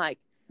things when I'm like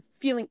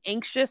feeling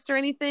anxious or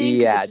anything.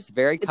 Yeah, it's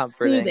very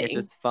comforting. It's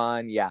just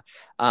fun. Yeah.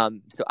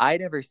 So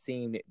I'd never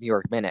seen New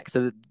York Minute.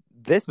 So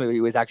this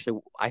movie was actually,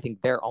 I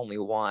think, their only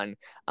one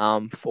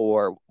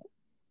or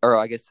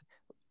I guess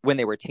when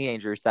they were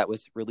teenagers that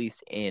was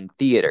released in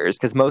theaters,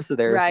 because most of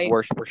theirs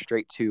were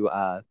straight to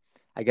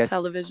I guess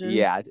television,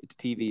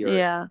 TV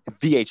or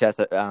VHS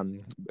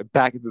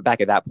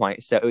back at that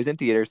point. So it was in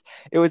theaters.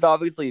 It was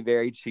obviously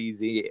very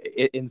cheesy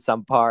in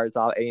some parts,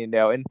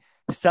 and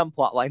some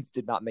plot lines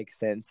did not make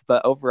sense.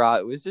 But overall,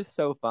 it was just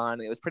so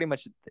fun. It was pretty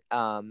much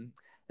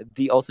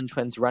the Olsen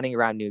twins running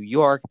around New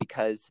York,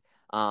 because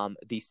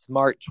the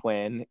smart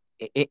twin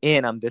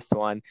in this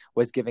one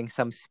was giving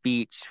some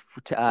speech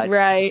to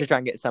try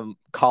and get some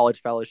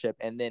college fellowship,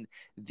 and then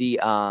the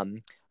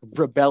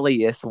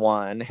rebellious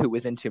one who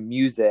was into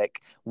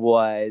music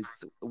was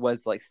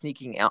like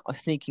sneaking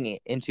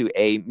into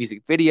a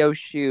music video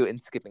shoot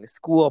and skipping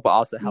school, but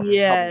also helping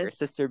her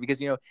sister, because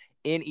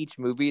in each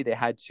movie they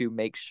had to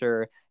make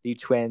sure the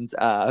twins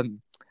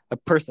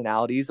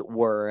personalities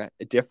were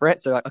different.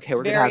 So like, okay,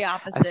 we're gonna Very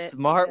have a opposite.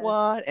 smart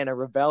one and a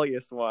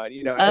rebellious one.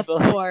 You know, I Of feel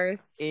like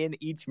course. in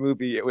each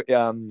movie,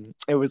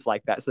 it was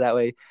like that. So that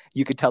way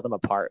you could tell them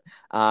apart.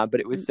 But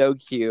it was so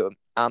cute.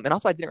 And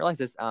also, I didn't realize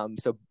this.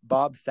 So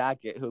Bob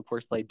Saget, who of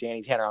course played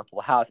Danny Tanner on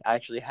Full House,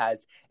 actually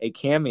has a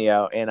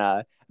cameo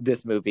in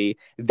this movie.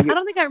 I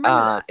don't think I remember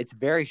that. It's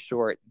very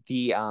short.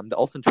 The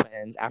Olsen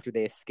twins, after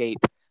they escape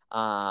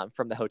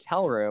from the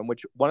hotel room,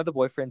 which one of the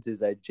boyfriends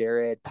is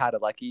Jared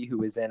Padalecki,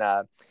 who is in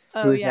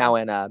now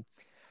in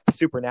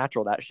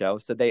Supernatural, that show.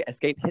 So they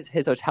escape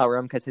his hotel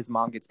room because his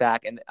mom gets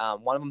back, and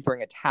one of them's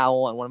wearing a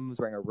towel and one of them's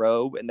wearing a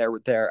robe, and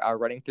they're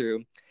running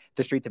through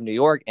the streets of New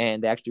York,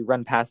 and they actually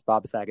run past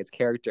Bob Saget's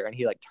character, and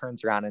he like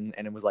turns around and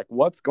it was like,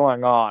 "What's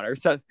going on?" or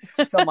some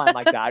line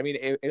like that. I mean,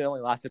 it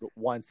only lasted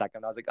 1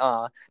 second. I was like,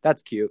 "Ah,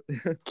 that's cute."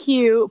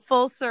 Cute,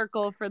 full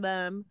circle for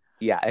them.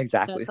 Yeah,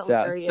 exactly. That's So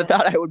I hilarious.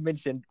 thought I would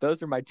mention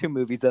those are my 2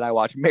 movies that I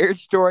watched: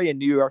 Marriage Story and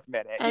New York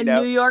Minute. And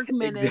New York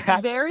Minute,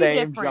 exact very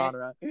same different.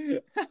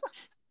 genre.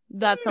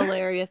 That's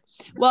hilarious.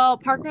 Well,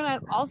 Parker and I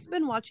have also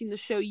been watching the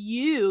show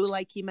You,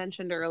 like you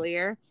mentioned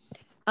earlier.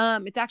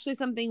 It's actually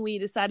something we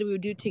decided we would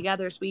do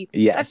together. So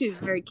Yes. actually it's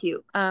very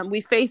cute. We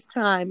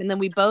FaceTime and then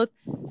we both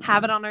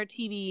have it on our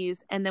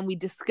TVs and then we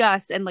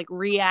discuss and like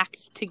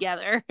react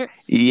together.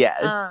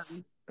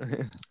 Yes.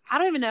 I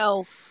don't even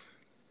know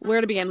where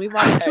to begin. We've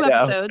watched 2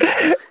 episodes.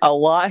 A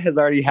lot has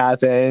already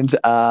happened.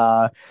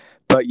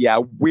 But yeah,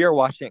 we are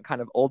watching it kind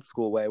of old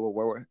school way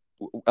where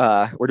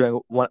we're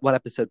doing one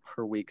episode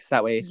per week. So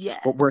that way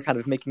we're kind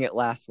of making it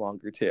last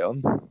longer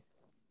too.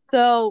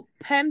 So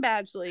Penn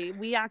Badgley,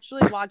 we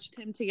actually watched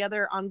him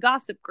together on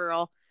Gossip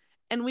Girl,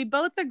 and we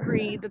both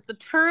agree that the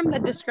term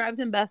that describes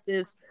him best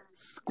is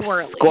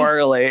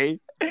squirrely.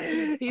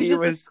 He's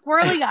just a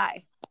squirrely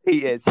guy.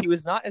 He is. He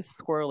was not as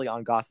squirrely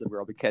on Gossip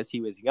Girl because he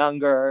was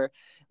younger,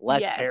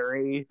 less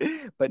hairy.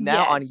 But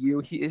now on You,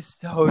 he is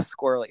so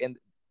squirrely. And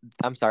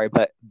I'm sorry,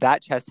 but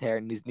that chest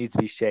hair needs to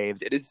be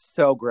shaved. It is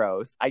so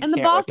gross. And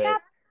the ball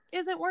cap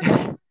isn't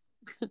working.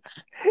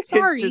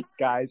 Sorry. His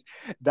disguise.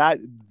 That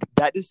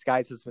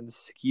disguise has been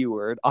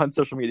skewered on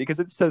social media because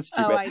it's so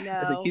stupid. Oh, I know.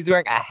 It's like he's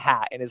wearing a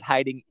hat and is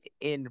hiding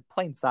in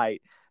plain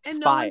sight. And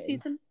spying. No one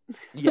sees him.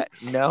 Yeah,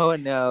 no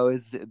one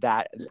knows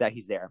that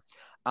he's there.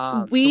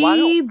 We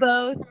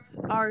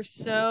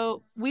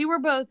were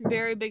both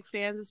very big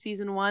fans of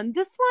season 1.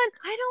 This one,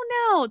 I don't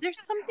know. There's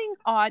something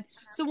odd.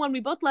 So when we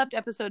both left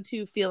episode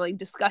 2 feeling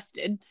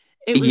disgusted,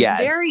 it was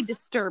very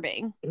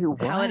disturbing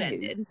how it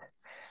ended.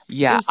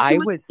 Yeah, I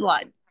was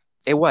blood.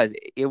 It was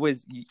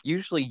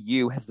usually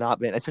You has not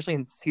been, especially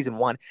in season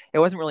 1, it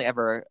wasn't really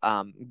ever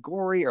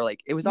gory or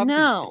like, it was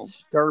obviously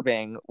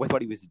disturbing with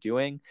what he was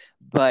doing,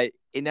 but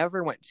it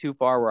never went too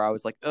far where I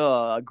was like,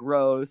 ugh,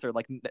 gross, or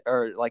like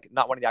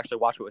not wanting to actually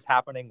watch what was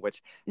happening,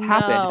 which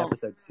happened in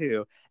episode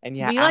 2. And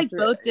yeah, we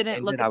both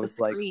didn't look at the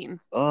screen. Like,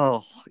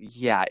 oh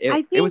yeah,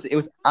 it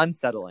was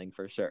unsettling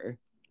for sure.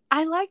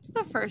 I liked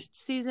the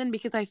first season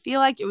because I feel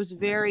like it was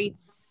very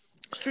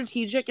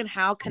strategic in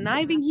how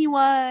conniving he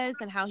was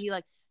and how he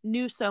like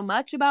knew so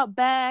much about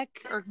Beck,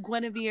 or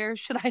Guinevere,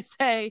 should I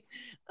say.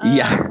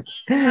 How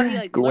he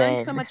like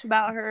learned so much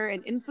about her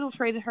and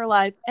infiltrated her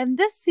life. And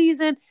this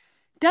season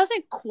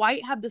doesn't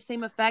quite have the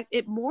same effect.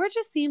 It more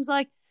just seems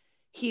like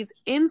he's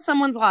in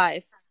someone's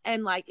life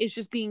and like it's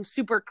just being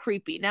super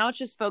creepy. Now it's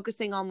just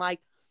focusing on like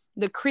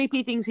the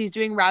creepy things he's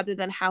doing rather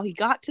than how he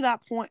got to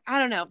that point. I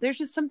don't know. There's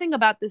just something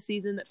about this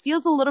season that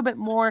feels a little bit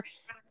more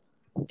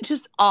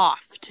just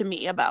off to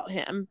me about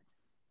him.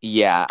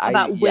 Yeah,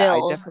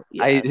 Will.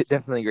 I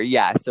definitely agree.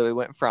 Yeah, so it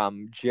went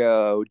from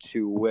Joe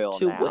to Will.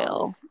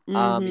 Will.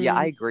 Mm-hmm. Yeah,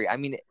 I agree. I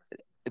mean,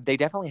 they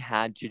definitely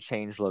had to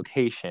change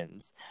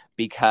locations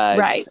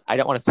because I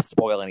don't want to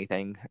spoil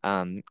anything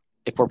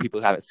for people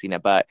who haven't seen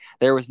it, but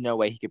there was no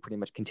way he could pretty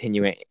much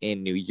continue it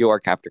in New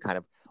York after kind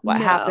of what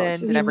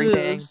happened and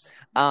everything.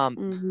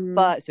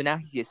 But so now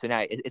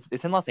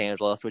it's in Los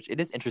Angeles, which it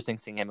is interesting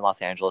seeing him in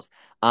Los Angeles.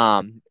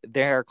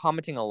 They're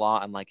commenting a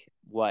lot on like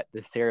what the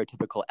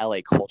stereotypical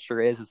LA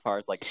culture is as far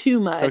as like too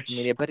much social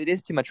media, but it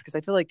is too much because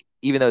I feel like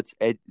even though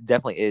it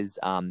definitely is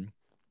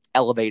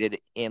elevated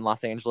in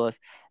Los Angeles,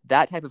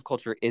 that type of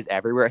culture is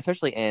everywhere,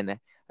 especially in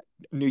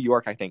New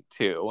York, I think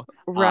too.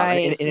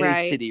 In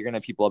any city, you're gonna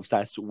have people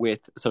obsessed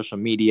with social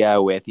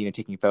media, with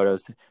taking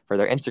photos for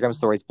their Instagram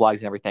stories, blogs,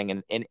 and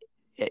everything, and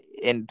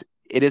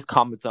it is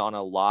commented on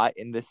a lot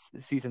in this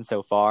season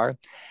so far.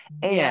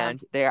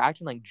 And they're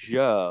acting like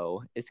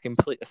Will is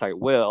completely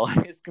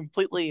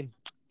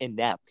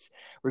inept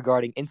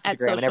regarding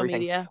Instagram and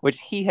everything, media.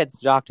 Which he had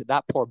stalked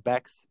that poor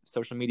Beck's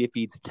social media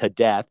feeds to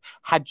death,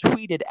 had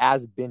tweeted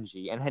as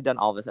Benji, and had done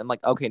all this. I'm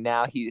like, okay,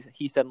 now he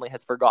suddenly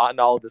has forgotten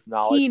all of this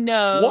knowledge. He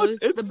knows. What's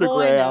Instagram? The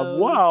boy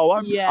knows.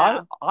 Wow,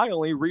 I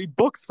only read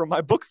books from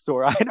my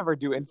bookstore. I never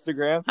do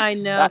Instagram. I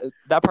know.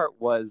 That part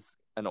was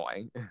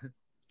annoying.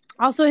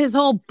 Also, his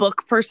whole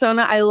book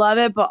persona, I love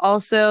it, but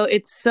also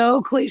it's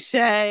so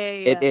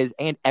cliche. It is,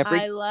 and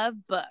I love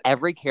books.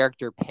 Every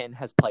character Penn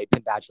has played,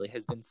 Penn Badgley,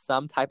 has been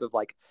some type of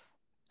like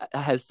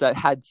has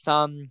had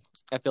some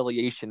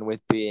affiliation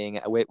with being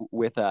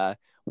with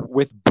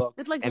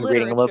books like and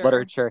reading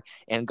literature.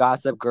 And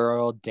Gossip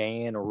Girl,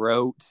 Dan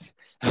wrote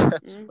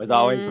was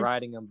always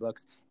writing in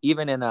books.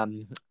 Even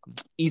in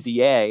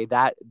Easy A,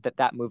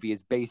 that movie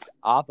is based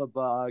off a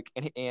book,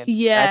 and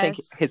I think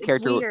his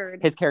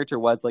character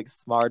was like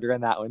smarter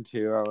in that one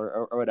too,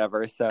 or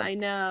whatever. So I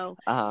know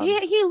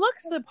he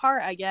looks the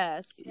part, I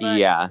guess.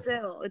 But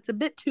still, it's a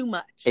bit too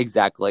much.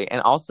 Exactly,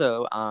 and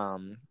also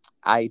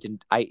I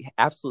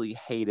absolutely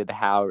hated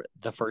how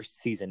the first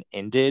season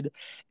ended.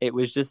 It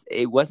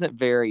wasn't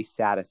very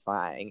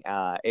satisfying.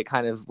 It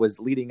kind of was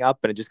leading up,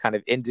 and it just kind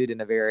of ended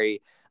in a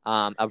very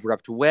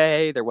abrupt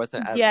way. There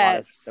wasn't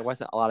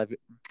a lot of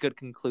good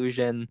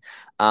conclusion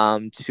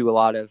to a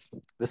lot of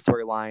the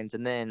storylines.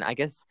 And then I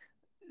guess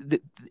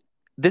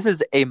this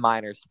is a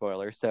minor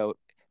spoiler, so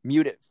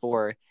mute it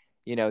for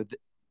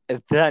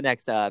the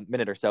next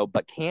minute or so.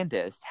 But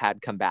Candace had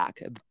come back.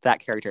 That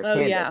character,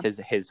 Candace,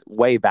 his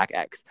way back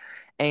ex,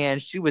 and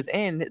she was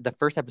in the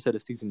first episode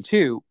of season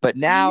 2, but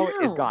now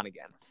is gone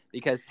again,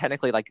 because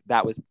technically, like,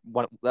 that was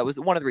one of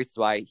the reasons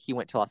why he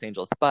went to Los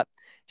Angeles. But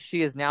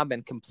she has now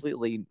been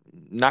completely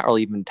not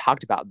really even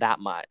talked about that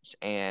much,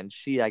 and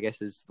she, I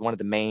guess, is one of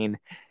the main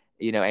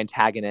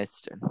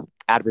antagonist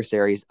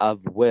adversaries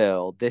of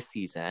Will this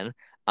season.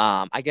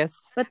 I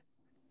guess, but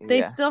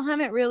they still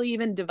haven't really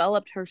even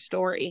developed her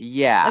story.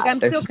 Yeah, like, I'm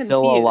still confused.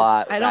 Still a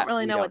lot I don't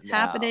really know what's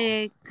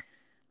happening.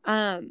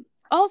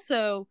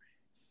 Also,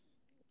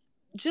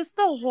 just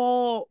the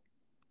whole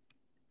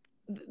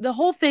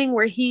thing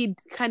where he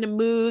kind of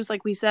moves,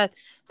 like we said,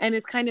 and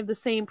is kind of the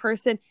same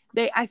person.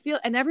 I feel,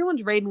 and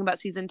everyone's raving about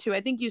season 2.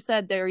 I think you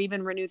said they're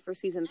even renewed for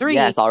season 3.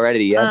 Yes,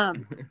 already. Yeah.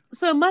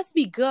 So it must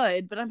be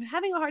good, but I'm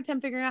having a hard time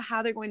figuring out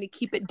how they're going to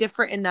keep it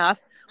different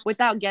enough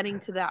without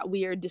getting to that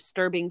weird,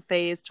 disturbing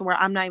phase to where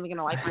I'm not even going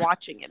to like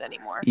watching it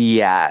anymore.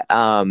 Yeah.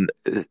 I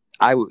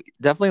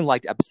definitely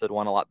liked episode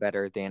 1 a lot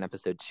better than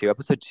episode 2.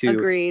 Episode 2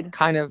 Agreed.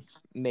 Kind of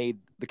made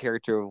the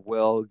character of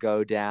Will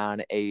go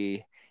down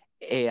a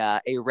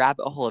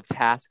rabbit hole of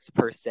tasks,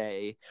 per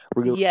se,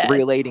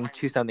 relating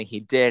to something he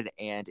did,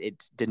 and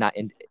it did not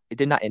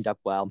end up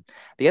well.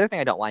 The other thing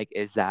I don't like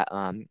is that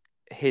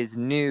his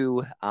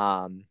new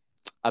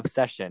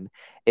obsession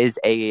is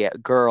a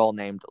girl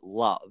named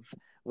Love.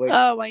 Which,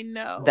 I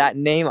know that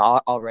name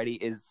already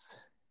is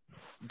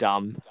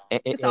dumb.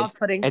 It's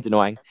off-putting. It's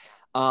annoying.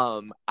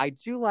 I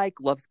do like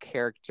Love's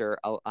character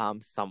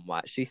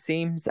somewhat. She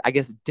seems, I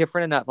guess,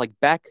 different enough. Like,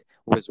 Beck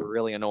was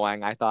really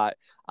annoying, I thought.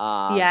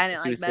 I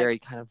didn't she was Beck. Very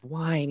kind of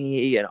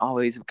whiny and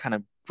always kind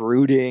of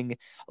brooding.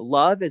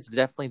 Love is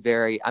definitely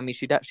very, I mean,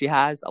 she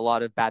has a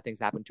lot of bad things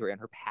happen to her in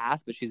her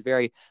past, but she's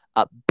very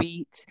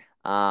upbeat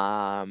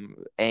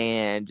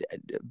and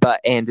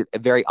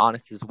very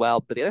honest as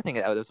well. But the other thing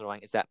that was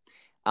annoying is that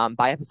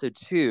by episode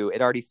 2,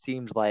 it already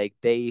seemed like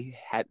they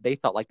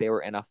felt like they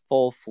were in a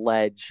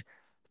full-fledged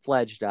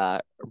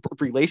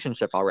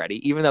relationship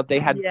already, even though they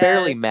had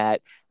barely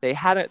met. They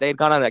had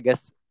gone on, I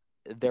guess,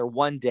 their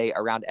one day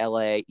around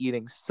LA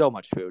eating so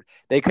much food.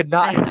 They could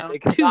not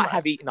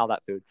have eaten all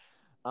that food.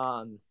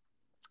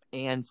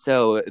 And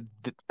so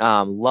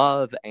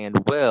Love and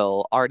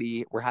Will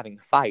already were having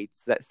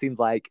fights that seemed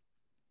like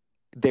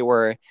they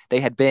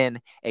had been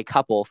a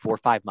couple for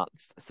 5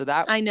 months. So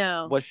that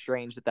was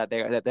strange that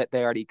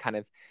they already kind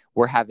of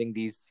were having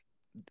these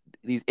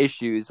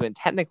issues when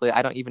technically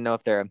I don't even know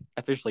if they're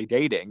officially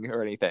dating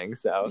or anything.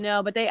 So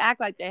no, but they act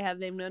like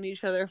they've known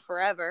each other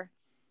forever.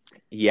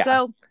 Yeah.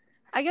 So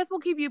I guess we'll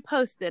keep you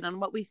posted on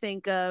what we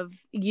think of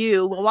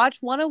You. We'll watch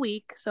one a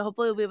week, so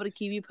hopefully we'll be able to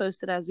keep you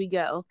posted as we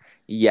go.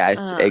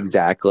 Yes,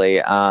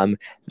 exactly.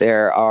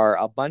 There are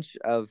a bunch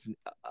of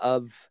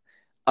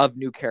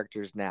new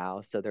characters now,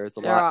 so there's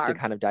a lot to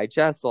kind of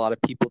digest, a lot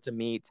of people to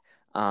meet,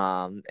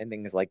 and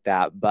things like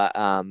that. But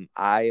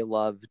I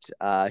loved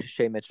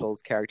Shay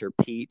Mitchell's character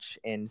Peach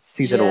in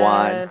season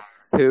 1.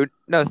 Who,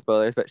 no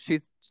spoilers, but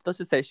let's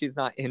just say she's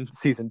not in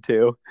season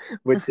 2,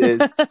 which is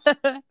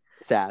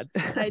sad.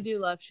 I do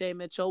love Shay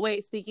Mitchell.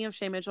 Wait, speaking of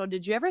Shay Mitchell,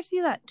 did you ever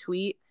see that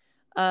tweet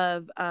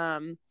of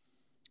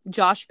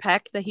Josh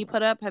Peck that he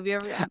put up? Have you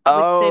ever?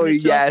 Oh,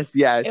 yes.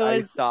 I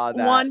saw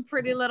that. One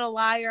Pretty Little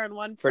Liar and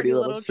one Pretty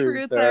Little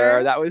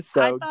Truther. That was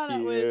so cute. I thought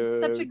it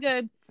was such a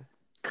good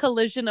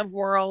collision of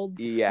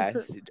worlds.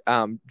 Yes.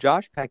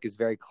 Josh Peck is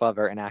very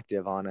clever and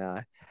active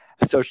on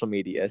social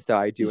media, so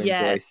I do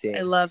enjoy seeing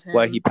I love him.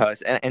 what he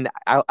posts, and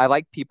I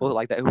like people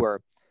like that who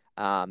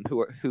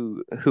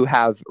who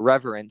have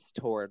reverence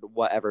toward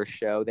whatever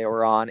show they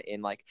were on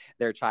in like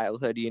their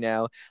childhood.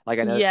 Like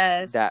I know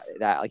that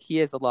like he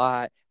is a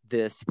lot.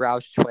 The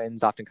Sprouse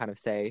twins often kind of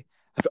say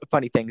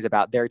funny things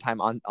about their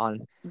time on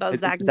about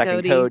Zach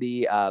and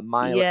Cody.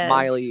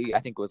 Miley, I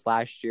think it was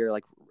last year,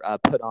 like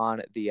put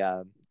on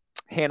the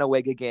Hannah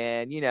wig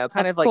again,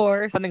 kind of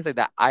like some things like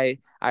that. I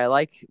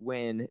like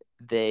when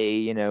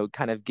they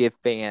kind of give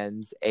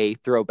fans a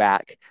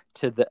throwback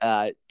to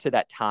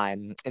that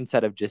time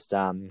instead of just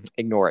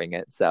ignoring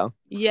it. So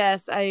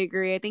Yes, I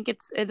agree. I think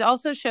it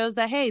also shows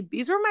that, hey,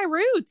 these were my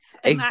roots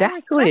and I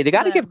exactly, they respect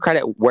got to give them.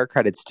 credit where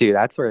credit's due.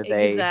 That's where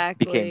they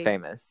became Exactly.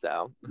 famous.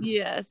 So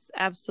Yes,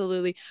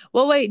 absolutely.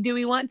 Well, wait, do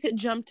we want to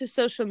jump to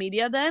social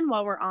media then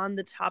while we're on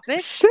the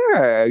topic?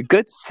 sure,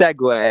 good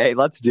segue.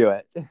 Let's do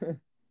it.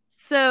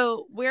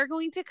 So, we're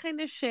going to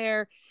kind of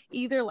share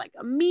either like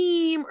a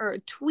meme or a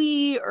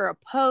tweet or a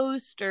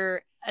post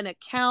or an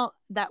account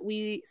that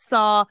we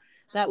saw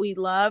that we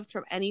loved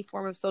from any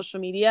form of social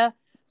media.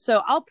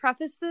 So, I'll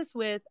preface this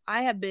with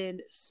I have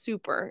been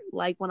super,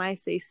 like when I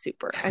say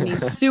super, I mean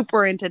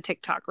super into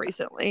TikTok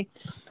recently.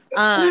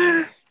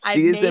 I've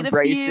She is made a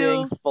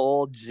embracing few.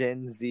 full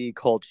Gen Z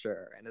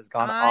culture and has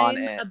gone on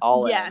I'm it a,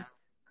 all in. yes,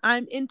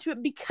 I'm into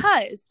it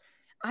because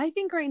I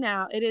think right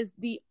now it is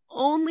the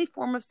only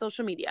form of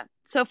social media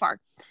so far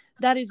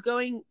that is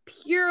going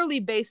purely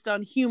based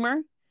on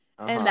humor,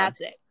 and Uh-huh. that's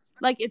it.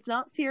 Like, it's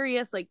not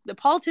serious. Like, the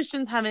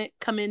politicians haven't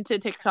come into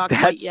TikTok quite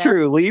That's yet.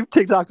 true. Leave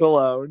TikTok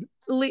alone.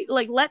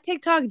 Like, let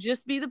TikTok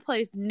just be the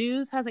place.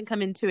 News hasn't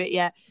come into it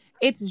yet.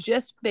 It's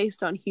just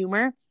based on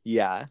humor,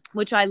 Yeah.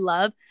 which I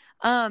love.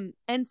 And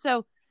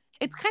so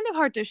it's kind of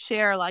hard to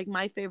share like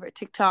my favorite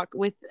TikTok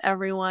with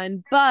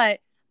everyone,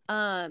 but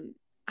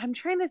I'm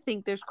trying to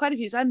think. There's quite a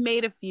few. So I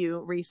made a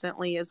few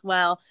recently as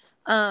well,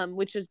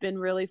 which has been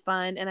really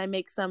fun, and I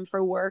make some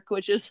for work,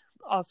 which is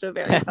also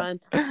very fun.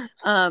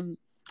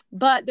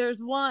 But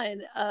there's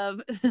one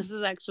of this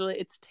is actually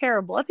it's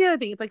terrible. That's the other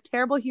thing. It's like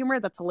terrible humor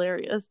that's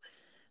hilarious.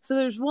 So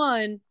there's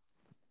one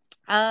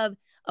of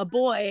a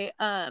boy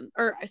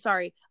or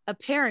sorry, a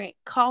parent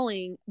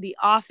calling the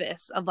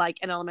office of like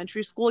an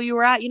elementary school you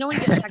were at. You know when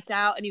you get checked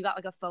out and you got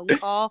like a phone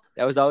call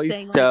That was always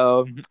saying like,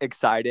 so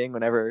exciting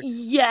whenever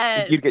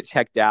yes, you'd get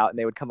checked out and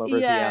they would come over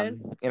the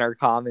yes,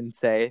 intercom and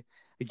say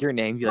your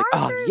name. You'd be like, oh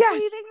Parker's yes,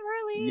 leaving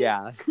early.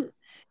 yeah.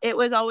 It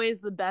was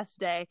always the best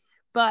day.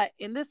 But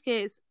in this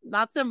case,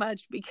 not so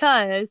much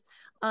because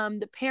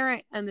the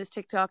parent and this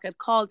TikTok had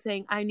called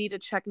saying, I need to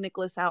check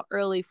Nicholas out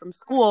early from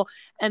school.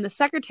 And the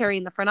secretary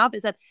in the front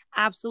office said,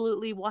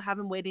 absolutely, we'll have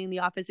him waiting in the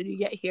office when you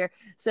get here.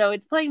 So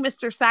it's playing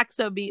Mr.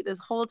 Saxo beat this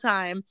whole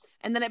time.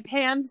 And then it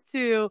pans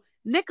to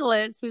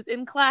Nicholas, who's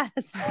in class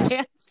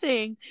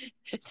dancing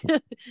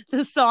to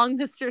the song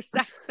Mr.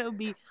 Saxo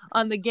beat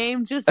on the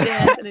game Just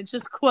Dance. And it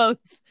just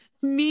quotes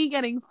me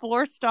getting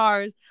 4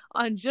 stars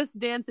on Just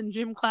Dance in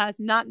gym class,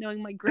 not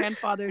knowing my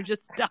grandfather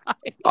just died.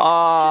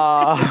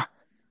 Oh,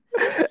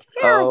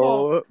 Terrible.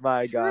 oh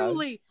my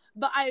Truly. gosh.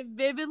 But I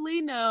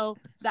vividly know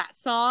that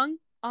song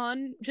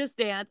on Just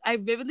Dance. I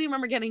vividly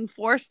remember getting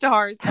 4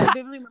 stars. I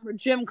vividly remember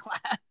gym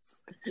class.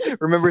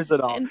 Remembers it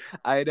all. And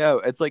I know.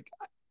 It's like,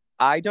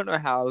 I don't know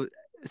how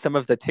some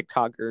of the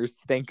TikTokers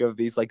think of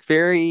these like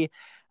very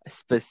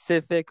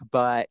specific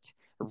but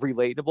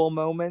relatable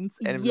moments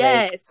and make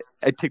yes,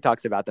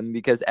 TikToks about them,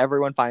 because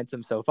everyone finds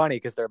them so funny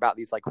because they're about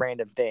these like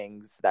random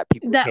things that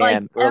people that like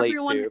can relate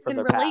everyone to from can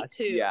their relate past.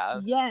 to. Yeah.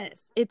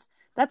 Yes, it's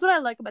that's what I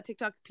like about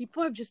TikTok.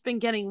 People have just been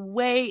getting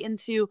way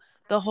into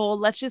the whole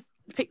let's just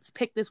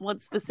pick this one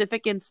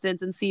specific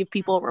instance and see if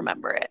people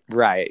remember it.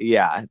 Right.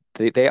 Yeah.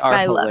 They are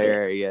I love it.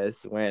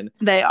 hilarious when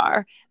They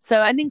are.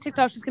 So I think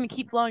TikTok's just going to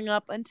keep blowing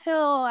up until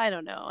I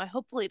don't know.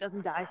 Hopefully it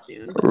doesn't die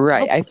soon. But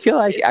right. I hopefully feel it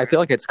like stays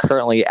around. it's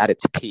currently at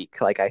its peak.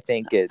 Like I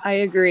think I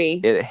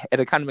agree. it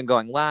had kind of been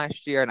going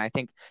last year, and I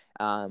think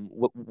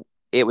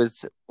it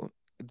was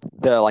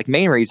the like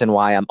main reason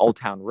why Old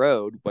Town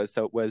Road was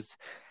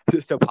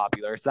so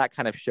popular. So that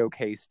kind of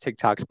showcased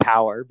TikTok's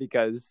power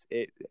because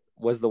it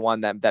was the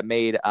one that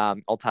made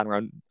Old Town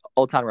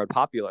Road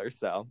popular.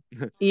 So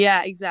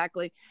Yeah,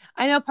 exactly.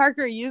 I know,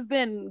 Parker, you've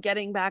been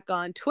getting back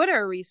on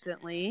Twitter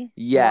recently, more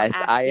yes,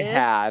 I active.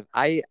 have.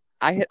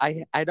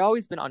 I'd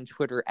always been on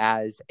Twitter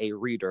as a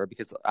reader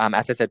because,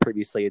 as I said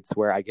previously, it's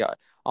where I get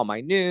all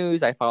my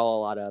news. I follow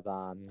a lot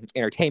of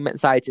entertainment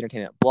sites,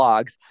 entertainment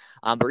blogs.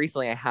 But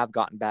recently, I have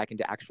gotten back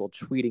into actual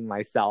tweeting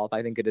myself.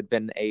 I think it had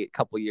been a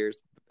couple years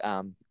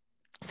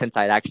since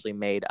I'd actually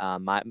made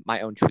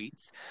my own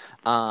tweets.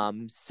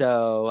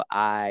 So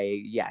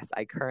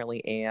I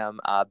currently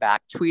am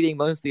back tweeting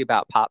mostly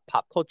about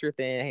pop culture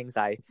things.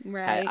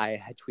 Right. I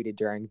had tweeted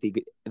during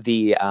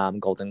the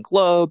Golden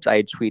Globes. I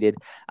had tweeted.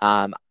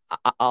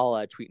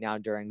 I'll tweet now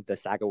during the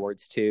SAG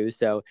Awards too.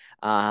 So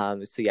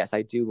yes,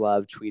 I do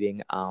love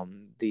tweeting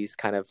these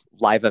kind of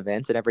live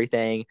events and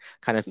everything,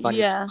 kind of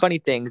Yeah. funny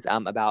things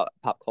about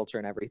pop culture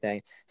and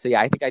everything. So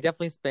yeah, I think I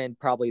definitely spend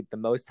probably the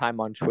most time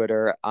on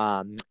Twitter,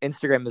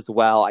 Instagram as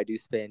well. I do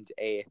spend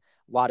a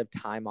lot of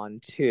time on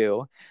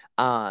too.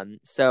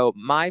 So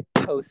my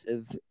post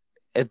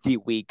of the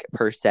week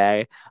per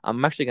se,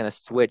 I'm actually going to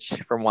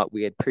switch from what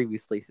we had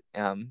previously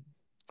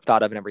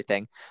thought of and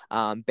everything,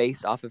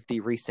 based off of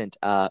the recent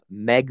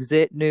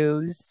Megxit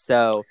news.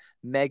 So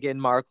Meghan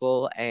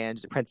Markle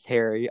and Prince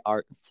Harry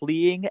are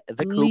fleeing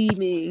the coop,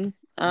 Leaving.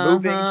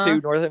 moving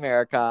to North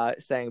America,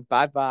 saying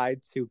bye-bye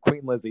to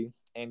Queen Lizzie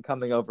and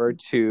coming over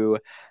to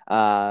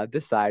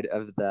this side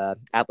of the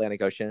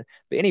Atlantic Ocean.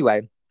 But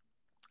anyway,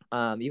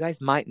 You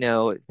guys might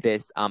know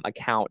this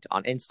account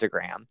on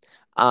Instagram,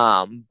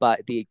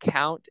 but the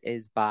account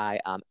is by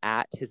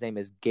at his name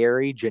is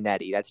Gary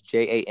Janetti. That's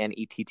Janetti, and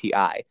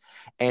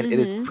it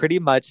is pretty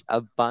much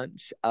a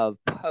bunch of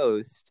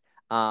posts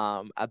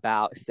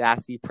about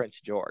sassy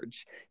Prince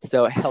George.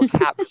 So he'll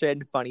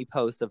caption funny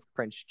posts of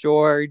Prince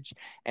George,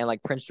 and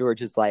like Prince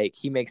George is like,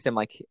 he makes him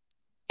like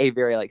a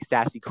very like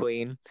sassy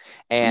queen,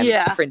 and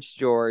Prince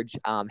George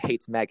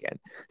hates Meghan.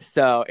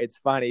 So it's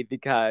funny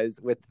because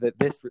with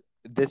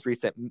this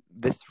recent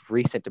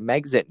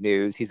Megxit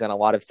news, he's done a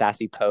lot of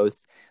sassy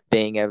posts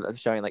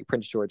showing like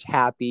Prince George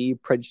happy,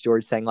 Prince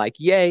George saying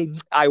like, yay,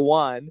 I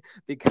won,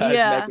 because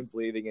Meghan's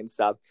leaving and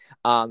stuff.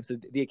 So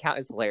the account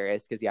is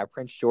hilarious because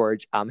Prince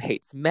George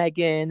hates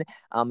Meghan,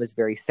 is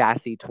very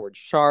sassy towards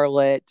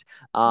Charlotte,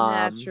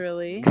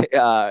 naturally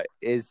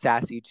is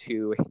sassy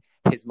to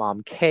his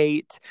mom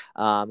Kate,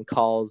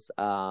 calls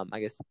I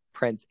guess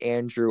Prince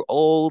Andrew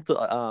old,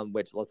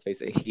 which let's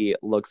face it, he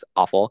looks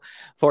awful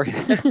for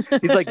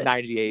he's like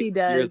 98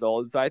 years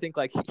old, so I think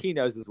like he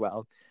knows as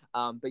well.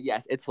 But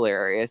yes, it's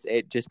hilarious.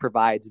 It just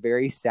provides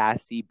very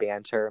sassy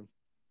banter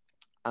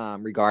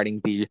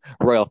regarding the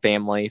royal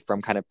family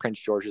from kind of Prince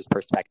George's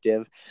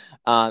perspective,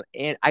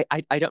 and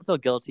I don't feel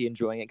guilty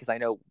enjoying it, because I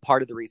know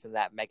part of the reason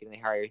that Meghan and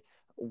Harry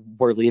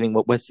were leaving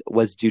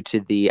was due to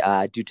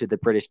the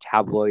British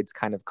tabloids'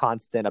 kind of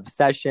constant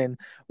obsession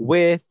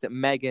with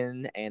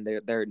Meghan and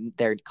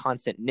their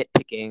constant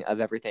nitpicking of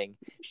everything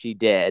she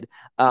did.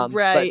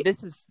 But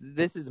this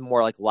is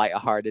more like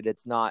lighthearted.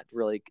 It's not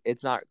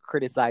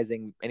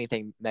criticizing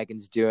anything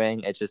Meghan's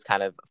doing. It's just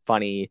kind of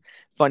funny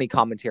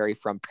commentary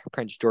from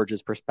Prince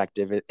George's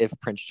perspective, if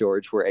Prince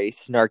George were a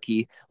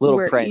snarky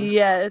little prince,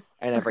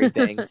 and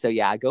everything. So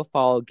go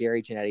follow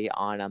Gary Janetti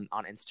on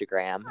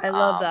Instagram. I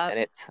love that, and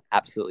it's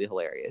absolutely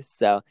hilarious.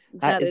 So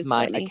that is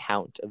my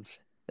account of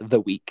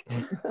the week.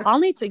 I'll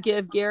need to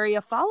give Gary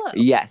a follow.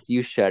 Yes,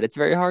 you should. It's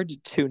very hard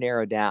to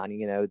narrow down,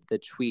 the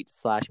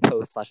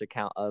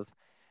tweet/post/account of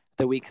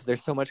the week, because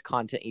there's so much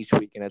content each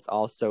week and it's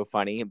all so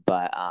funny.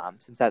 But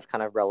since that's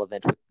kind of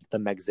relevant with the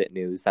Megxit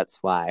news, that's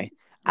why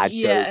I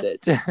chose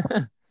it.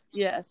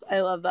 Yes,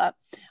 I love that.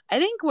 I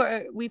think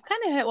we've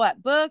kind of hit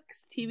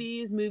books,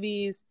 TVs,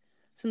 movies,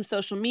 some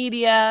social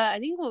media. I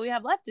think what we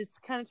have left is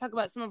to kind of talk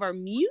about some of our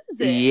music.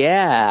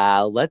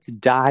 Yeah, let's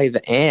dive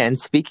in.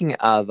 Speaking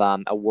of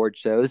award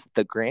shows,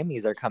 the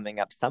Grammys are coming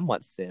up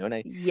somewhat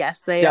soon.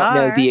 Yes, they don't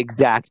know the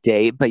exact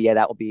date, but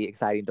that will be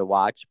exciting to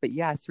watch. But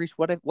Srish,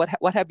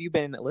 what have you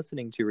been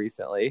listening to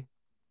recently?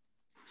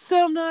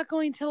 So I'm not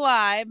going to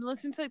lie, I've been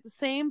listening to like the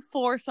same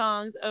 4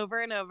 songs over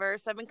and over.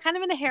 So I've been kind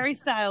of into Harry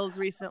Styles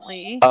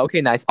recently.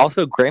 Okay, nice.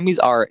 Also, Grammys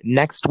are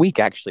next week,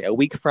 actually, a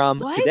week from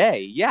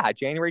today. Yeah,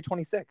 January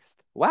 26th.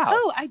 Wow.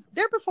 Oh,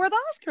 they're before the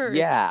Oscars.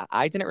 Yeah,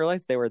 I didn't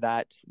realize they were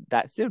that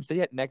soon.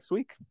 So next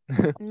week.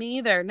 Me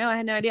either. No, I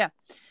had no idea.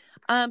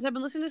 So I've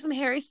been listening to some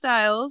Harry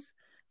Styles,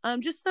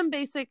 just some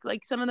basic,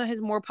 like some of his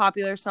more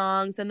popular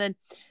songs, and then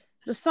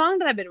the song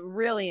that I've been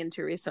really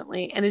into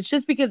recently, and it's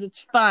just because it's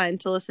fun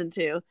to listen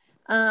to.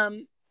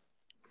 And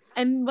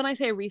when I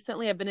say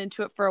recently, I've been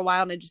into it for a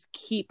while and I just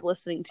keep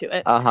listening to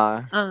it.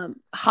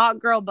 Hot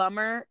Girl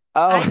Bummer.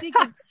 Oh, I think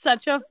it's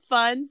such a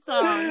fun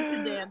song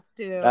to dance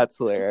to. That's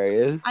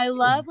hilarious. I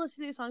love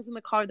listening to songs in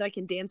the car that I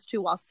can dance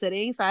to while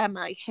sitting. So I have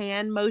my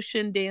hand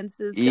motion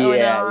dances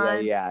going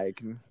on. Yeah. I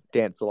can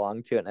dance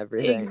along to it and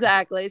everything.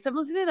 Exactly. So I'm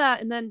listening to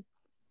that, and then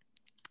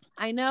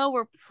I know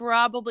we're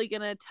probably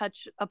going to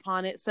touch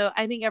upon it. So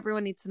I think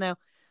everyone needs to know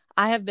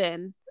I have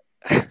been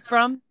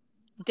from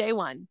day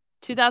one,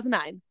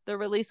 2009, the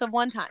release of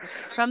One Time,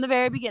 from the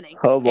very beginning.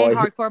 Oh boy. A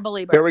hardcore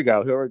believer. Here we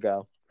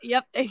go.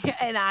 Yep. And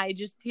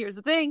here's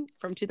the thing,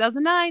 from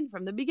 2009,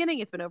 from the beginning,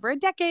 it's been over a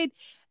decade,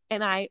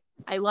 and I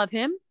love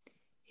him.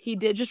 He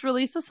did just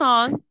release a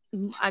song.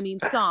 I mean,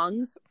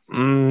 songs.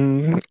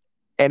 And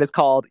it's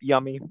called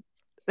Yummy.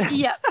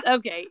 Yep.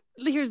 Okay.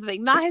 Here's the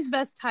thing. Not his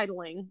best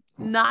titling.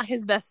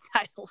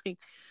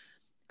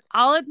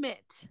 I'll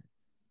admit,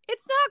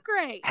 it's not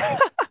great.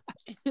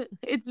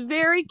 It's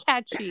very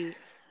catchy.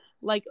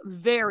 Like,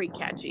 very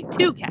catchy.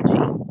 Too catchy.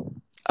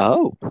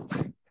 Oh.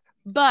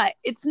 But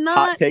it's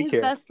not his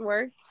best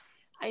work.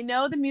 I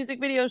know the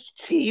music video is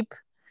cheap.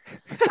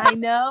 I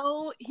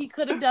know he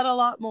could have done a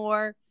lot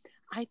more.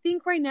 I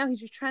think right now he's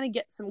just trying to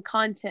get some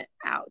content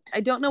out.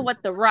 I don't know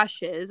what the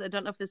rush is. I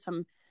don't know if there's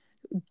some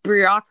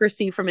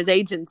bureaucracy from his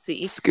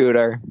agency.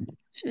 Scooter.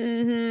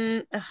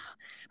 Mm-hmm.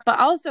 But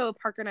also,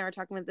 Parker and I were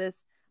talking about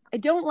this. I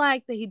don't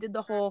like that he did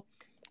the whole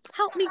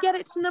help me get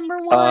it to number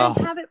 1,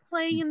 have it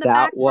playing in the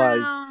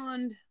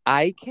background.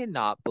 I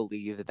cannot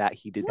believe that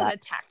he did that. A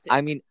tactic.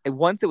 I mean,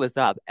 once it was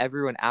up,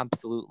 everyone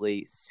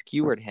absolutely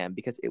skewered him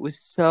because it was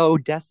so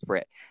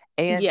desperate.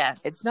 And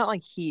it's not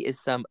like he is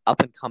some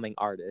up-and-coming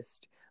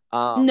artist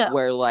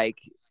where,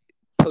 like,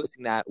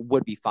 posting that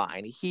would be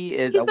fine.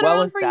 He's a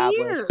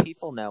well-established.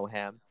 People know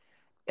him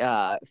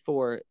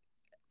for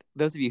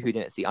those of you who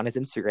didn't see on his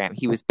Instagram,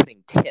 he was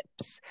putting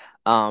tips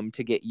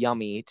to get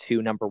Yummy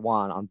to number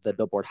 1 on the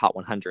Billboard Hot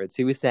 100. So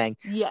he was saying,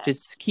 Yes.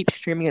 just keep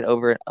streaming it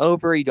over and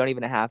over. You don't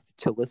even have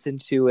to listen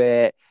to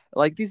it.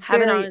 Like these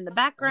Have it very on in the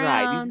background.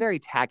 right, these very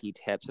tacky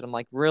tips. And I'm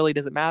like, really,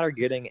 does it matter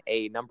getting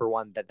a number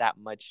 1 that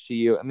much to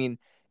you? I mean,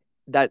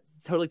 that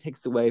totally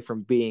takes away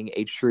from being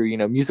a true, you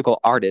know, musical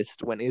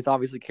artist when he's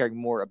obviously caring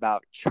more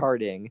about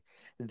charting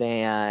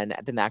than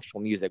the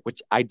actual music,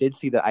 which I did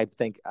see that I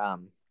think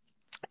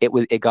it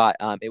was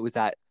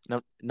at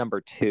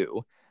number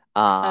 2.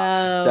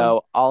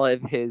 So all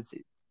of his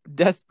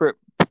desperate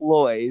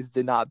ploys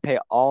did not pay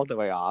all the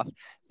way off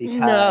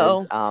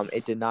because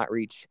it did not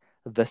reach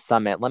the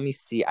summit. Let me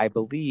see. I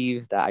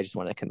believe that I just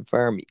want to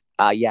confirm.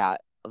 Yeah,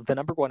 the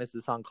number 1 is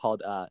the song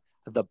called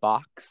The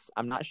Box.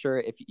 I'm not sure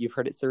if you've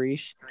heard it,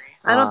 Sarish.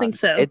 I don't think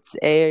so. It's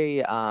a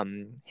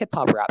hip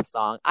hop rap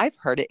song. I've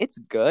heard it. It's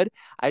good.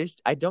 I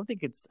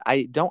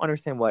don't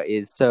understand what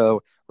is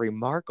so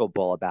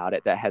remarkable about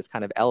it that has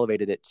kind of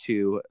elevated it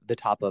to the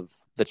top of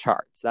the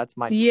charts. That's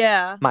my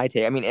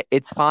take. I mean,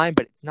 it's fine,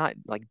 but it's not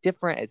like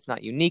different. It's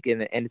not unique,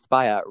 and it's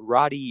by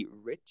Roddy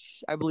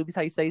Ricch, I believe is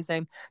how you say his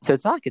name. So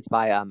it's not like it's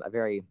by a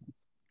very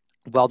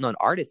well-known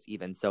artists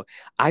even. So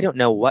I don't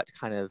know what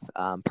kind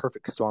of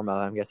perfect storm of,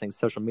 I'm guessing,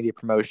 social media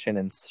promotion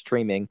and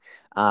streaming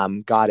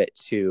got it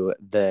to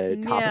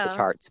the top of the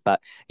charts. But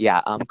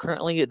yeah,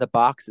 currently The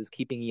Box is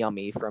keeping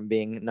Yummy from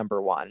being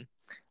number 1.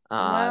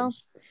 Well,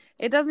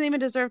 it doesn't even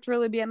deserve to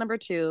really be at number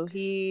 2.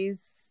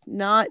 He's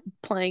not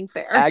playing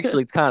fair.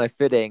 Actually, it's kind of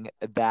fitting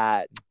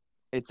that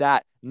it's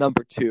at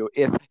number 2,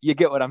 if you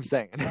get what I'm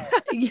saying.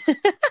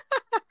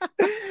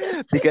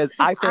 Because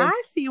I think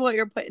I see what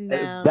you're putting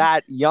down.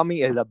 That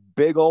Yummy is a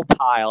big old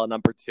pile at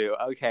number 2.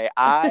 Okay,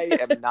 I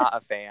am not a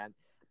fan.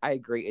 I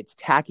agree. It's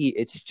tacky.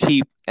 It's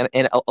cheap. And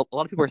a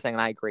lot of people are saying,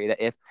 and I agree,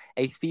 that if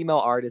a female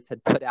artist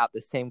had put out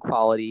the same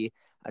quality,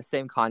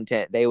 same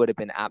content, they would have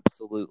been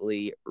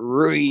absolutely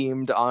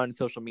reamed on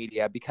social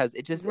media because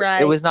it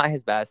was not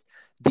his best.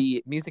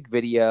 The music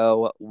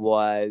video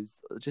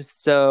was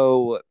just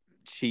so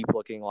cheap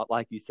looking,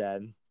 like you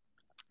said.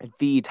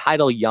 The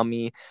title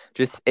Yummy,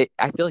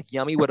 I feel like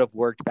Yummy would have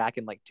worked back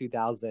in like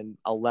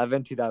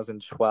 2011,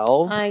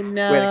 2012. I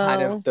know. When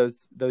kind of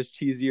those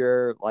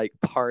cheesier, like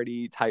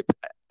party type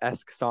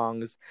esque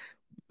songs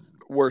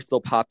were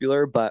still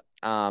popular, but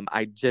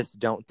I just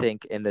don't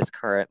think in this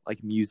current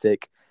like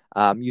music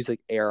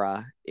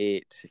era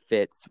it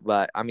fits.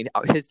 But I mean,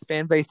 his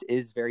fan base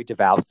is very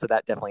devout, so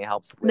that definitely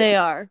helps.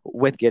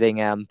 With getting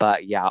him.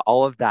 But yeah,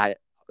 all of that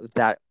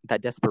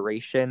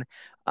desperation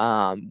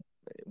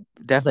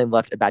definitely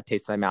left a bad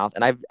taste in my mouth.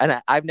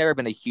 And I've never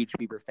been a huge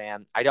Bieber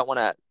fan. I don't want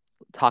to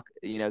talk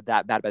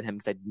that bad about him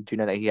because I do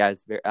know that he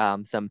has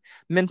some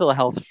mental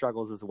health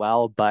struggles as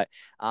well, but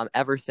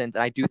ever since,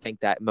 and I do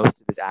think that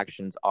most of his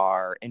actions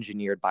are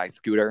engineered by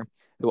Scooter,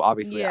 who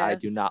obviously I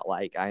do not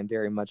like. I'm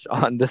very much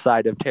on the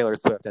side of Taylor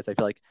Swift, as I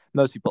feel like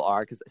most people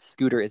are, because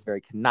Scooter is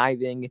very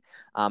conniving,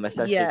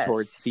 especially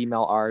towards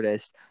female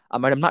artists.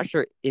 And I'm not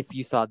sure if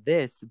you saw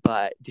this,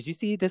 but did you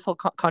see this whole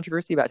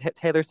controversy about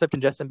Taylor Swift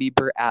and Justin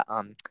Bieber at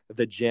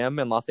the gym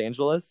in Los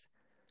Angeles?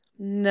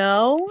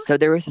 No. So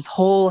there was this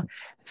whole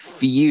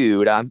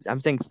feud. I'm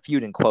saying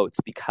feud in quotes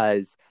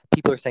because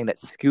people are saying that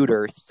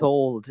Scooter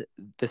sold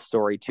the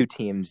story to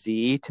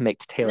TMZ to make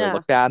Taylor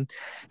look bad.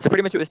 So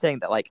pretty much it was saying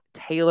that like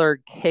Taylor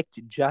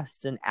kicked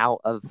Justin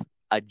out of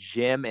a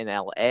gym in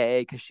LA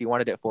because she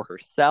wanted it for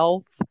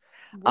herself.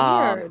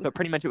 But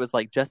pretty much it was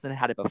like Justin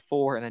had it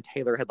before, and then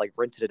Taylor had like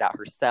rented it out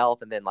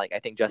herself, and then like I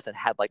think Justin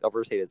had like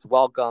overstayed his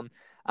welcome,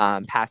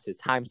 past his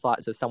time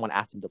slot, so someone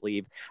asked him to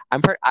leave.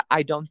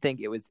 I don't think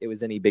it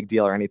was any big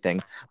deal or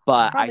anything,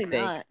 but I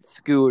think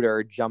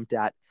Scooter jumped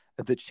at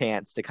the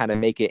chance to kind of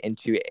make it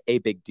into a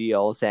big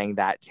deal, saying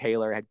that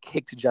Taylor had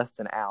kicked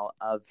Justin out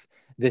of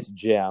this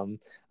gym,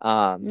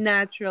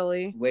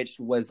 naturally, which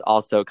was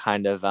also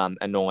kind of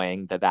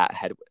annoying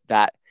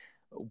that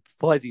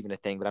was even a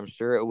thing, but I'm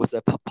sure it was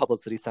a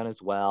publicity stunt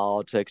as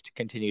well to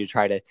continue to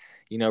try to,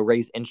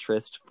 raise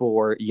interest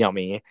for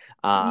Yummy.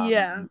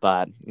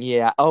 But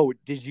yeah. Oh,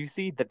 did you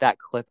see that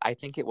clip? I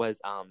think it was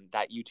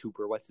that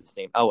YouTuber. What's his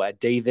name? Oh,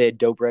 David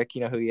Dobrik.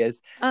 You know who he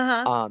is?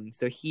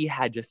 So he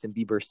had Justin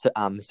Bieber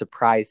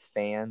surprise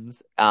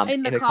fans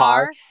in a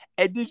car.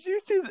 And did you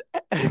see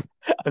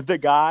the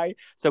guy?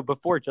 So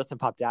before Justin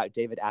popped out,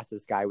 David asked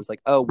this guy, was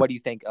like, "Oh, what do you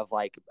think of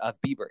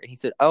Bieber?" And he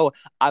said, "Oh,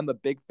 I'm a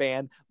big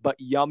fan, but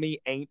Yummy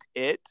ain't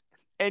it."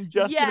 And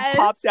Justin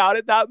popped out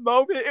at that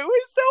moment. It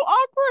was so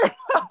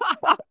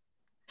awkward.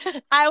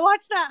 I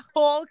watched that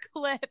whole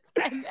clip.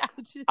 And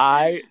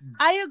I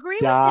agree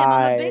with him.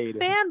 I'm a big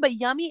fan, but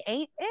Yummy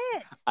ain't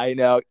it. I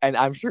know. And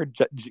I'm sure,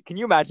 can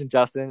you imagine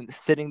Justin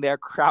sitting there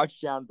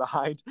crouched down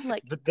behind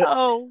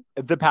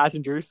the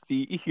passenger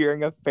seat,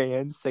 hearing a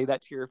fan say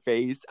that to your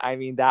face? I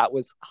mean, that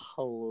was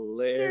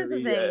hilarious. Here's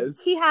the thing.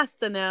 He has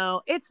to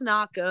know. It's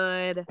not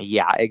good.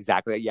 Yeah,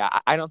 exactly. Yeah,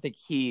 I don't think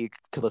he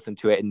could listen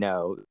to it and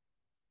know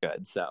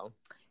good. So,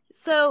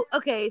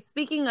 okay,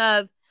 speaking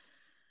of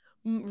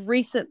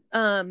recent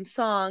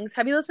songs.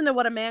 Have you listened to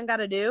What a Man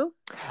Gotta Do?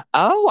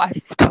 Oh, I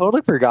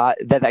totally forgot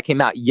that that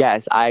came out.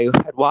 Yes, I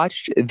had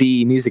watched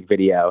the music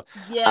video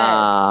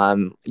Yes.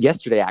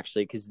 yesterday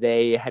actually because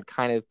they had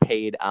kind of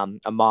paid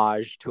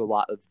homage to a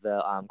lot of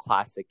the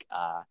classic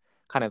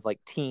kind of like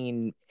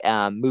teen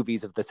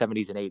movies of the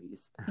 70s and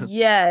 80s.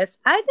 Yes.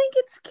 I think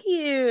it's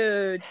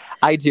cute.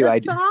 I do, The I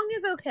do. song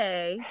is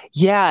okay.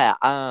 Yeah,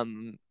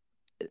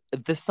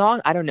 the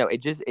song, I don't know,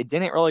 it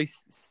didn't really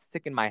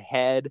stick in my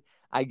head,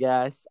 I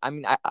guess. I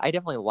mean, I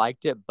definitely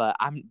liked it, but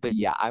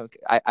yeah,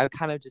 I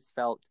kind of just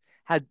felt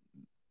had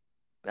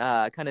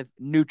kind of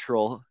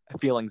neutral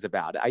feelings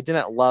about it. I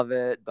didn't love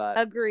it, but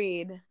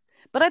Agreed.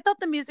 But I thought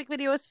the music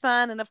video was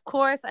fun. And of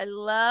course, I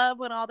love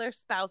when all their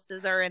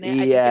spouses are in it. I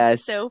think it's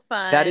yes, so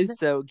that fun. is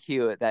so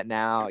cute that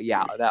now,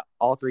 yeah, that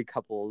all three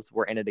couples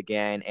were in it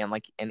again, and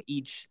like, and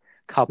each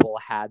couple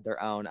had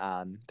their own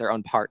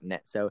part in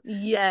it. So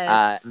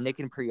Yes. Nick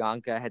and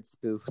Priyanka had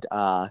spoofed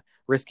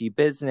Risky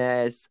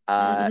Business.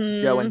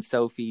 Joe Hmm. and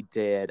Sophie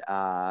did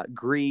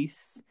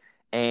Grease.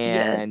 Yes.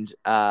 And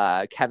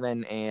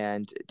Kevin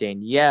and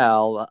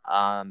Danielle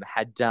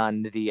had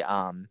done the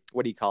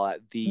what do you call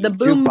it? The The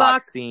jukebox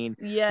boombox. scene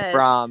Yes.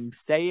 from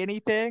Say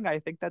Anything. I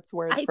think that's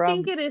where it's I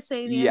think from. it is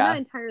saying, I'm not Yeah.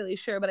 entirely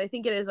sure, but I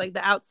think it is like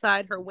the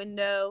outside her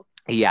window.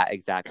 Yeah,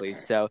 exactly.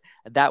 So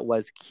that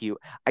was cute.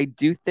 I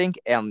do think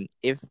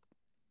if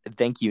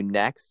Thank You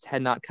Next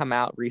had not come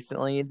out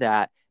recently,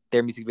 that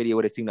their music video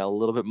would have seemed a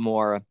little bit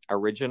more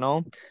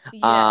original.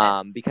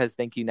 Yes. Because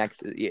Thank You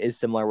Next is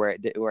similar, where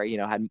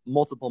had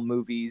multiple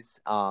movies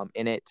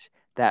in it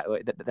that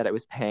it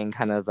was paying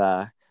kind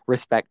of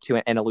respect to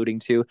and alluding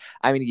to.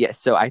 I mean, yes.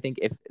 So I think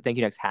if Thank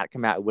You Next had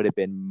come out, it would have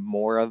been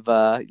more of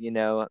a Like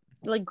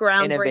innovative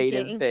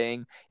groundbreaking.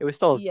 thing. It was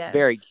still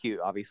very Yes. cute,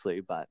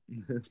 obviously, but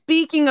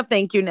Speaking of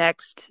Thank You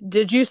Next,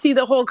 did you see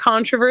the whole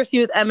controversy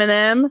with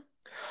Eminem?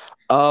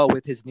 oh,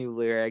 with his new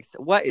lyrics.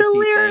 What The is he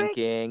lyrics.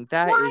 thinking?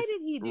 That Why is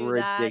did he do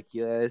that?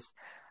 ridiculous.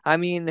 I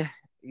mean,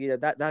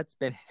 that's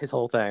been his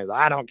whole thing.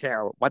 I don't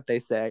care what they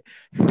say.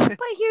 But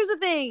here's the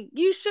thing,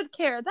 you should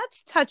care.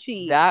 That's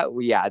touchy. That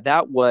yeah,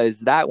 that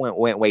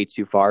went way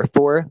too far.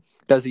 For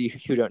those of you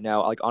who don't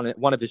know, like on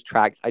one of his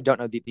tracks, I don't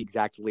know the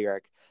exact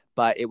lyric,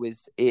 but it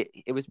was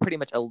pretty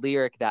much a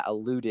lyric that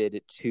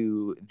alluded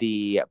to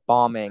the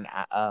bombing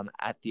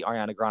at the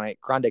Ariana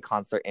Grande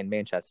concert in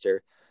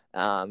Manchester,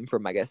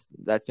 from, I guess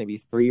that's maybe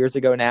 3 years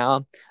ago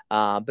now.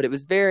 But it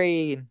was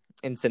very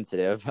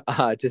insensitive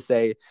to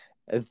say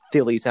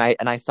the least.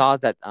 And I saw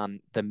that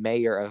the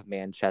mayor of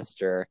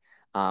Manchester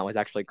was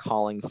actually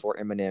calling for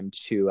Eminem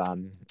to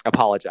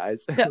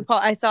apologize. So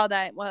I saw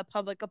that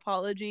public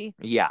apology.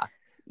 Yeah.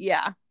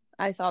 Yeah,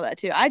 I saw that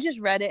too. I just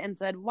read it and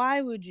said,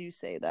 why would you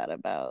say that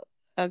about?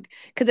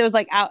 Because it was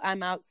like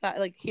I'm outside,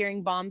 like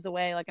hearing bombs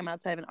away, like I'm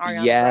outside of an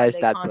Ariana Yes,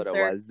 Grande that's what it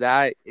concert. was.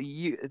 That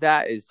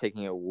is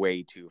taking it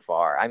way too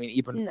far. I mean,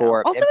 even No.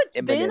 for Also, it's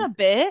been a Eminem's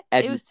bit.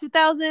 It ed- was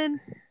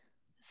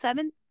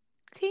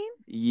 2017.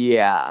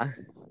 yeah,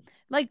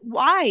 Like,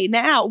 why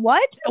now?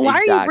 What? Why are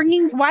you exactly.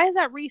 bringing? Why is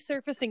that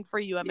resurfacing for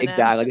you, Eminem?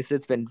 Exactly.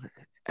 It's been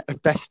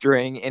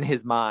festering in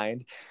his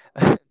mind.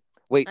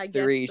 Wait, I guess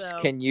Sarish, so.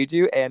 can you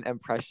do an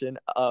impression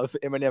of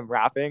Eminem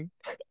rapping?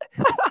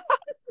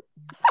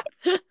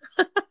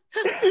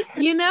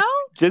 You know,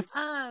 Just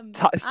I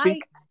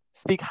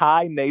speak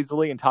high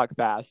nasally and talk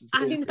fast.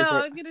 I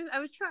know. I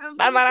was trying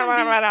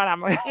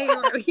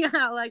to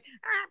yeah, like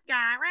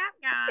rap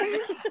god.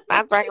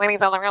 That's right,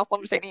 ladies, on the real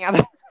Slim Shady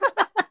other.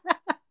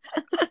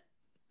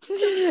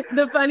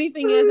 The funny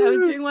thing is, I was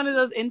doing one of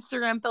those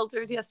Instagram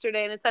filters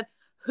yesterday, and it said,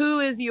 "Who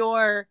is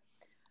your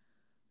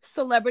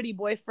celebrity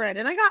boyfriend?"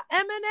 And I got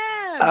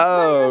Eminem.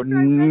 Oh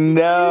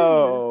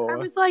no! I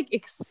was like,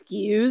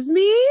 "Excuse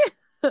me."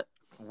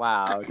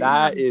 Wow,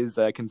 that is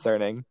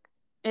concerning.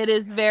 It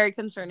is very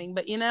concerning,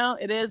 but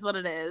it is what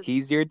it is.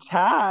 He's your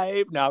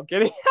type. No, I'm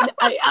kidding.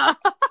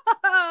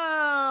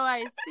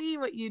 I see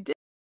what you did.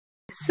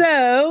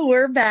 So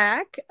we're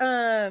back.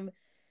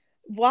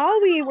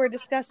 While we were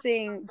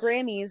discussing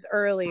Grammys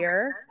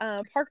earlier,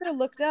 Parker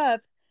looked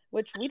up,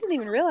 which we didn't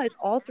even realize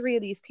all three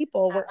of these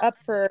people were up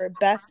for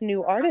Best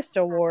New Artist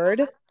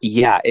Award.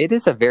 Yeah, it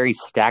is a very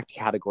stacked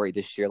category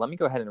this year. Let me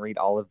go ahead and read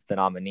all of the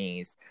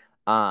nominees.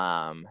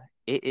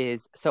 It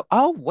is so.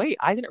 Oh wait,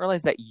 I didn't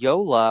realize that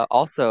Yola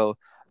also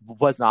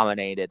was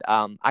nominated.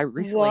 I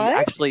recently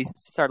actually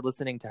started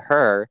listening to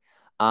her.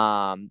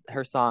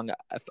 Her song,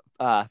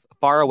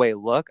 "Far Away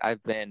Look."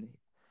 I've been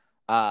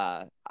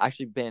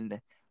actually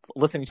been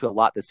listening to a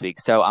lot this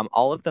week. So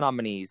all of the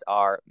nominees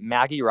are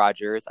Maggie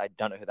Rogers. I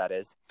don't know who that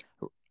is.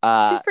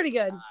 She's pretty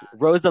good.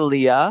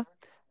 Rosalia,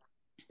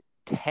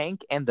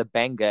 Tank and the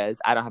Bangas.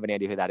 I don't have any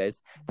idea who that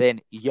is. Then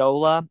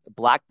Yola,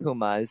 Black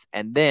Pumas,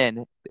 and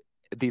then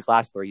these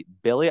last three: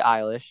 Billie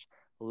Eilish,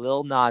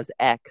 Lil Nas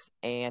X,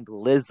 and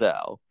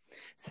Lizzo.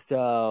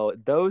 So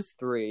those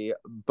three,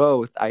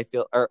 both I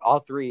feel, or all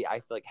three, I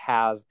feel like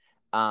have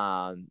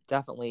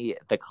definitely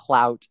the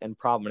clout and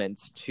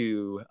prominence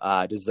to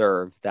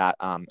deserve that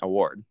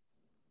award.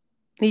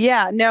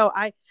 Yeah, no,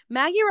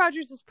 Maggie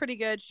Rogers is pretty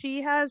good.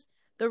 She has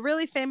the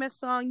really famous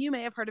song, you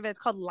may have heard of it. It's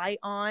called Light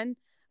On.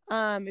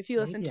 If you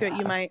listen to it,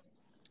 you might.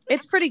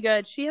 It's pretty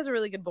good. She has a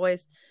really good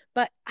voice.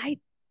 But I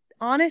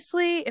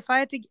honestly, if I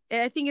had to,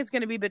 I think it's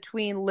going to be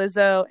between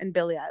Lizzo and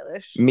Billie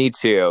Eilish. Me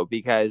too,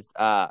 because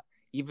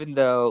even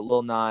though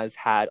Lil Nas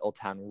had Old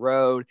Town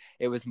Road,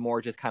 it was more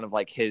just kind of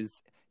like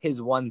his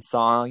one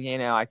song. You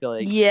know, I feel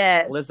like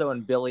Lizzo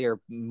and Billie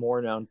are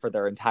more known for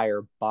their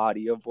entire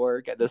body of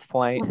work at this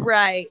point.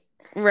 Right,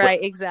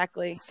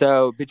 exactly.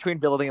 So between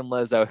Billie and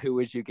Lizzo, who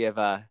would you give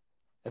the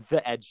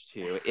edge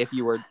to if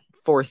you were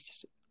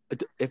forced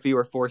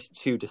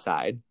to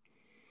decide?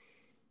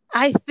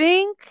 I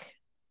think.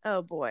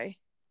 Oh boy.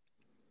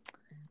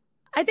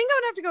 I think I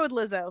would have to go with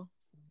Lizzo.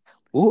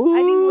 Ooh, I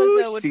think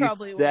Lizzo would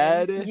probably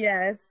win.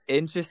 Yes.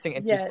 Interesting.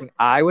 Yes.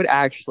 I would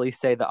actually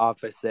say the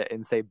opposite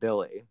and say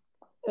Billie.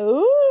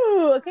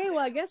 Ooh, okay. Well,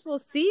 I guess we'll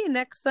see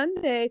next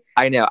Sunday.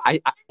 I know. I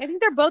think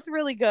they're both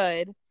really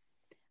good.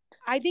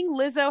 I think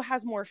Lizzo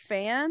has more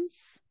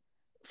fans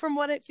from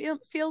what it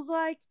feels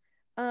like.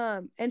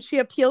 And she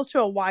appeals to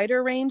a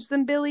wider range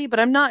than Billie, but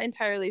I'm not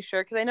entirely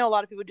sure because I know a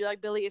lot of people do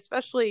like Billie,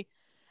 especially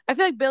I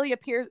feel like Billie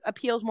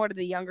appeals more to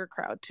the younger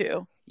crowd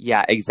too.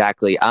 Yeah,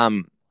 exactly.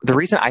 The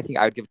reason I think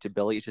I would give it to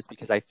Billie is just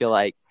because I feel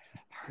like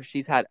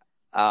she's had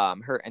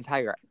her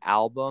entire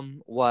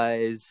album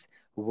was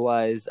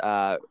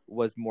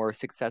more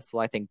successful,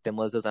 I think, than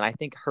Lizzo's, and I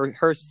think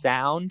her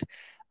sound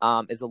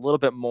is a little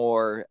bit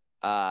more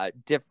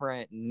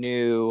different,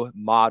 new,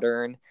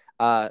 modern.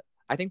 I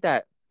think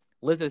that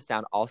Lizzo's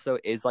sound also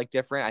is like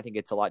different. I think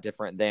it's a lot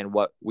different than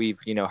what we've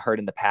heard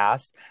in the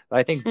past. But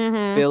I think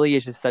Billie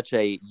is just such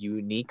a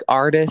unique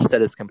artist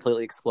that has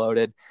completely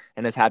exploded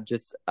and has had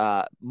just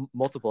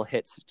multiple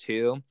hits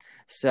too.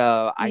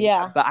 So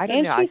but I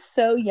don't know. And she's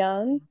so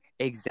young.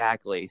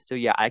 Exactly. So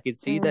yeah, I could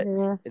see that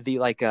the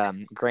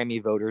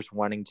Grammy voters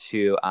wanting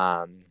to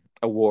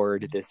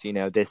award this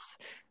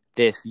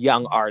this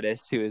young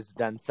artist who has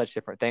done such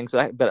different things,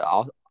 but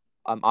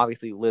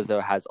obviously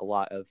Lizzo has a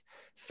lot of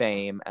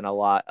fame and a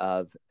lot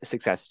of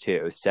success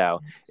too,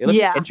 so it'll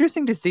be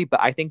interesting to see.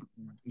 But I think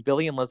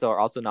Billie and Lizzo are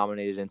also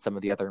nominated in some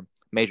of the other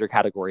major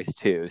categories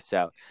too,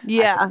 so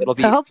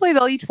hopefully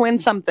they'll each win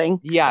something.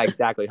 Yeah,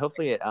 exactly.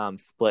 Hopefully it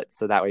splits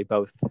so that way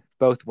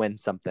both win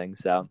something.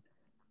 So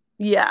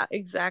yeah,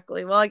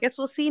 exactly. Well, I guess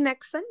we'll see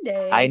next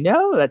Sunday. I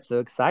know, that's so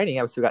exciting.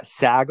 So we got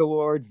SAG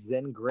Awards,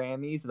 then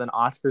Grammys, and then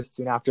Oscars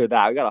soon after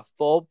that. We got a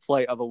full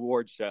plate of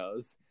award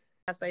shows.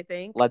 I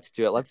think. Let's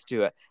do it.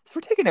 So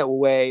we're taking it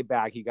way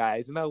back, you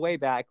guys. And by way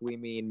back, we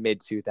mean mid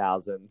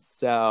 2000s.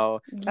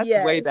 So that's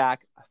way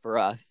back for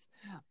us.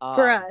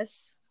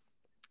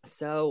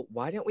 So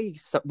why don't we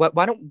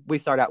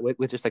start out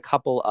with just a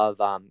couple of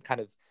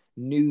kind of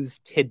news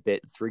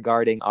tidbits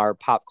regarding our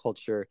pop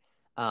culture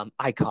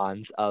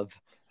icons of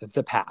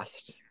the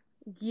past.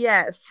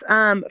 Yes.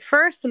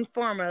 First and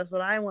foremost,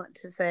 what I want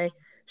to say,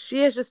 she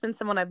has just been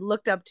someone I've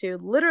looked up to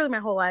literally my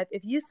whole life.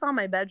 If you saw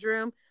my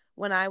bedroom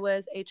when I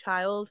was a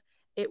child,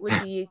 it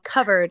would be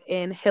covered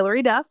in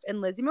Hilary Duff and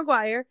Lizzie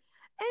McGuire,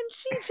 and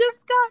she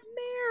just got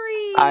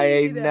married.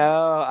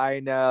 I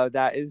know.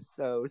 That is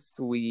so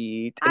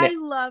sweet. I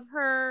love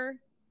her.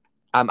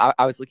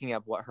 I was looking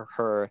up what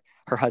her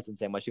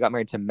husband's name was. She got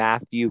married to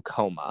Matthew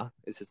Coma,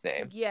 is his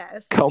name.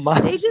 Yes. Coma.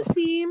 They just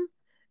seem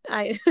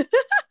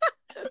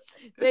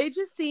they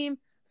just seem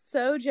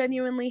so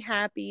genuinely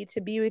happy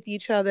to be with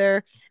each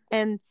other,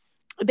 and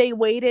they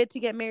waited to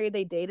get married.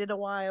 They dated a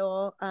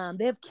while.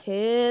 They have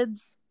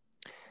kids.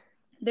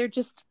 They're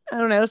just, I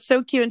don't know,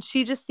 so cute. And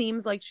she just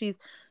seems like she's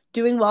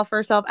doing well for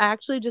herself. I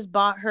actually just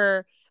bought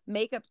her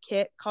makeup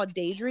kit called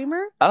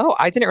Daydreamer. Oh,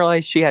 I didn't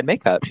realize she had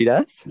makeup. She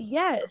does?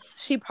 Yes.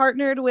 She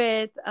partnered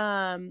with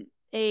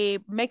a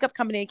makeup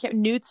company,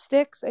 Nude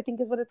Sticks, I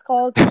think is what it's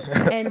called.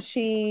 And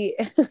she,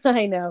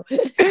 I know.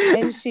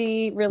 And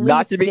she released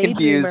Not to be Daydreamer.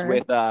 Confused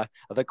with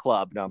the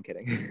club. No, I'm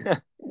kidding.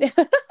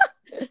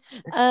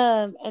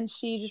 And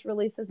she just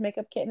released this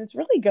makeup kit, and it's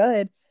really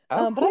good.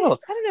 Oh, but cool.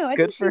 I don't know. I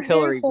good think for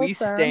Hilary. We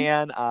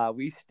stand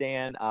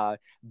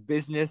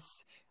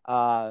business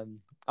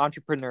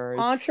entrepreneurs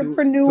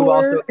who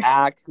also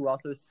act, who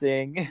also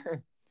sing,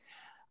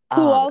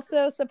 who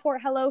also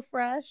support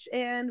HelloFresh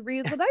and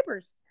reuse the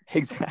diapers.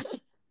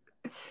 Exactly.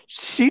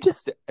 She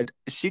just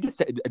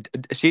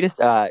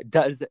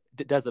does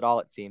it all,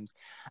 it seems.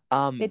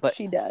 But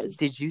she does.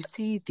 Did you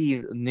see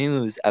the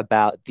news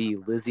about the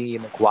Lizzie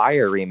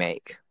McGuire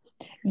remake?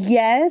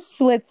 Yes,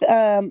 with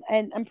and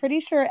I'm pretty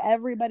sure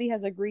everybody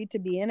has agreed to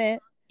be in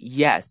it.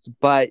 Yes,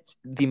 but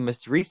the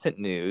most recent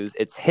news,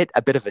 it's hit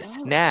a bit of a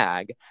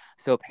snag.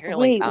 So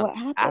apparently,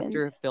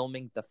 after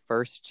filming the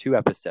first 2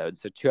 episodes,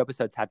 so 2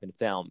 episodes have been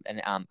filmed,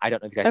 and I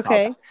don't know if you guys saw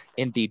that.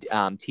 In the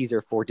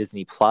teaser for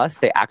Disney Plus,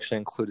 they actually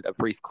included a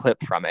brief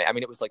clip from it. I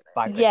mean, it was like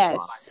 5 minutes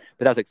long,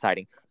 but that was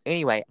exciting.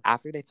 Anyway,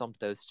 after they filmed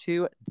those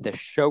 2, the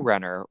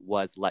showrunner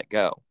was let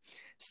go.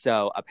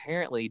 So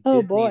apparently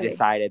Disney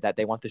decided that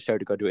they want the show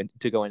to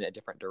go in a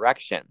different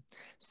direction.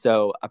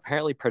 So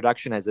apparently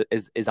production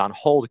is on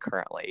hold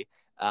currently.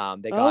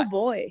 They got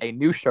a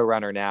new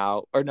showrunner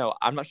now, or no,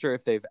 I'm not sure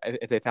if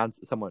they found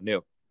someone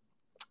new.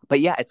 But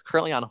yeah, it's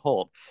currently on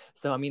hold.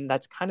 So I mean,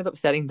 that's kind of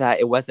upsetting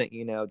that it wasn't,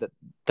 that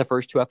the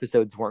first two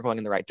episodes weren't going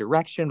in the right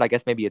direction. But I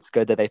guess maybe it's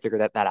good that they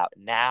figured that out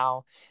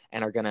now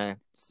and are gonna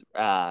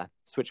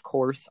switch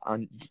course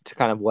on to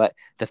kind of what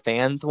the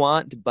fans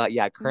want. But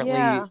yeah,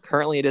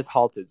 currently it is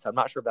halted. So I'm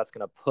not sure if that's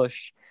gonna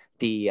push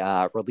the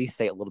release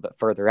date a little bit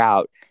further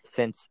out,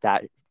 since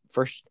that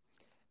first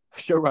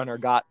showrunner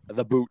got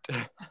the boot.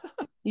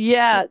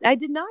 Yeah, I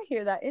did not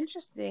hear that.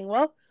 Interesting.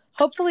 Well,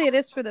 hopefully it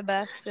is for the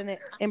best and it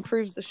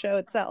improves the show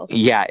itself.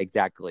 Yeah,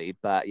 exactly.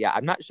 But yeah,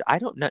 I'm not sure.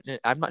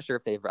 I'm not sure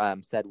if they've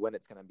said when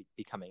it's going to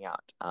be coming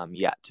out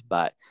yet.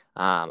 But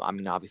I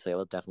mean, obviously, I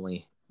will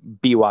definitely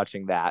be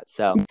watching that.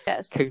 So,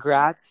 yes,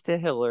 congrats to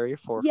Hillary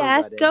for her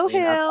wedding. Go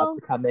Hill.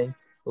 Upcoming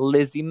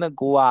Lizzie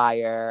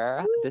McGuire.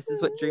 Woo-hoo. This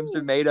is what dreams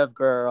are made of,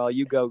 girl.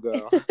 You go,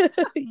 girl.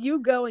 You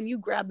go and you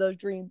grab those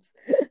dreams.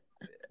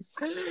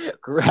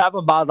 Grab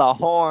them by the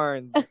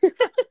horns.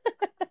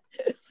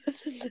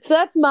 So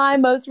that's my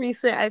most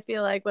recent, I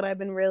feel like, what I've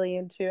been really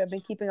into. I've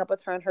been keeping up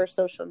with her on her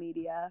social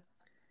media.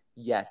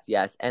 Yes.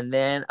 And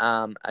then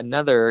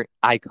another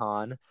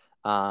icon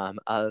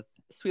of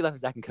Sweet Life of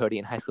Zack and Cody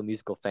and High School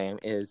Musical fame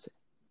is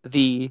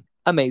the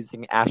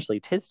amazing Ashley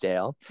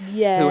Tisdale,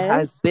 who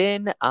has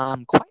been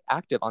quite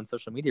active on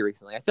social media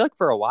recently. I feel like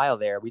for a while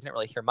there, we didn't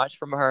really hear much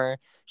from her.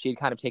 She had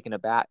kind of taken a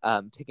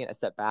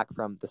step back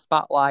from the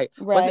spotlight.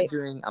 Right. Wasn't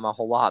doing a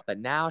whole lot, but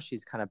now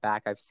she's kind of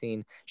back. I've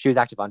seen she was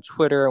active on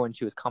Twitter when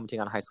she was commenting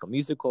on High School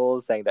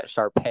Musicals, saying that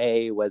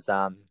Sharpay was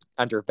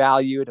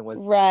undervalued and was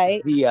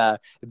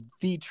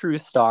the true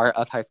star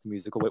of High School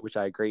Musical, which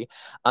I agree.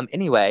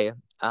 Anyway,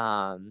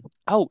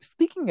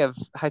 speaking of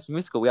High School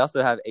Musical, we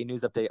also have a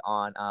news update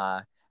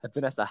on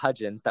Vanessa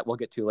Hudgens that we'll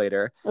get to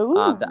later,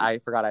 that I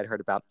forgot I'd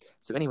heard about.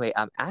 So anyway,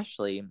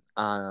 Ashley,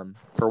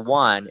 for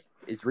one,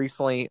 is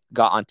recently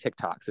got on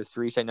TikTok. So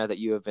Sarish, I know that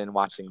you have been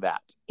watching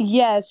that.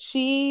 Yes,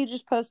 she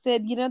just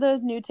posted,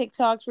 those new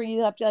TikToks where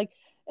you have to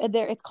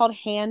it's called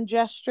hand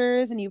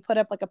gestures, and you put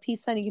up like a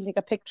peace sign, you can take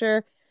a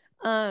picture.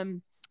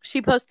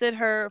 She posted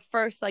her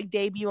first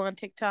debut on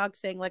TikTok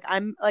saying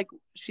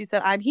she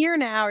said, "I'm here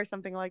now," or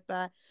something like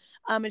that.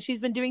 And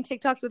she's been doing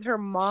TikToks with her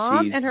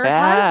mom and her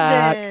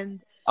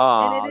husband.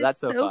 Oh, and it is that's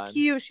so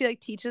cute. She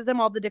teaches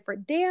them all the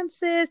different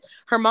dances.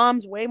 Her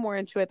mom's way more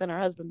into it than her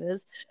husband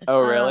is.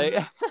 Oh, really?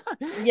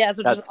 Yes,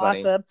 which is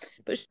funny. Awesome.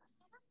 But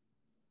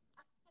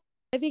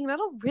I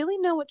don't really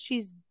know what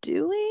she's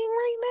doing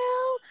right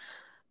now,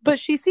 but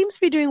she seems to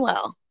be doing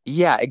well.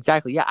 Yeah,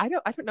 exactly. Yeah, I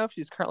don't know if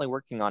she's currently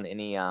working on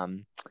any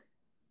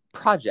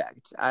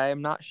project.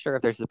 I'm not sure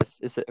if there's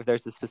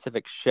a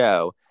specific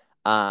show.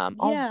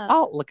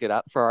 I'll look it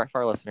up for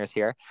our listeners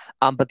here.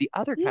 But the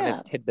other kind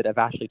of tidbit of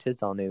Ashley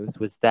Tisdale news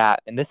was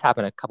that, and this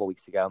happened a couple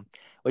weeks ago,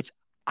 which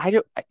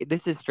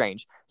this is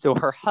strange. So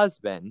her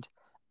husband,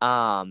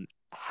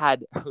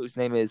 whose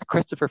name is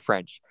Christopher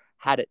French,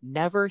 had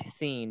never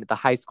seen the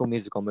High School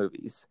Musical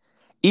movies,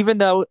 even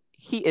though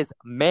he is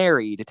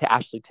married to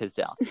Ashley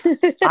Tisdale.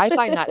 I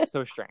find that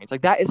so strange.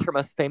 That is her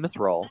most famous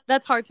role.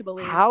 That's hard to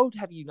believe. How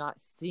have you not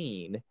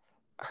seen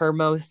her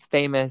most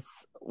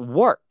famous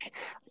work?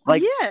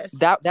 Yes.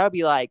 That would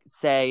be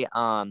say,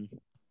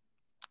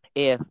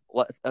 if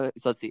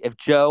let's see, if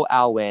Joe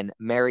Alwyn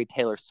married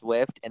Taylor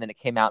Swift and then it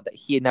came out that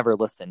he had never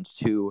listened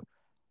to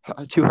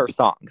her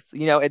songs.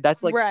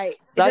 That's right.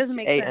 Such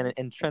an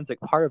intrinsic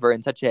part of her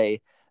and such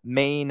a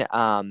main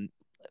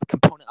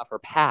component of her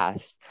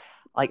past.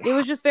 It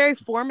was just very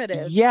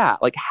formative. Yeah,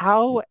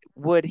 how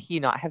would he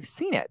not have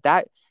seen it?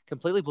 That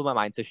completely blew my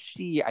mind. So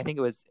she, I think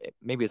it was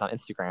on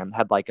Instagram,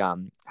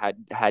 had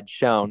had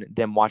shown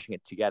them watching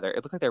it together. It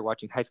looked like they were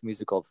watching High School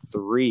Musical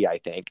 3, I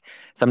think.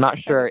 So I'm not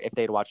sure if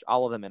they'd watched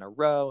all of them in a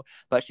row,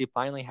 but she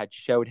finally had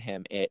showed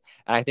him it.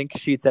 And I think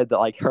she said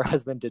that her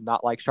husband did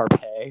not like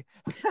Sharpay.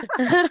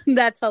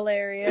 That's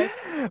hilarious.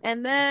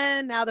 And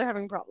then now they're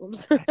having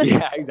problems.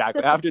 Yeah,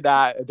 exactly. After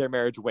that, their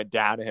marriage went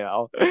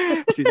downhill.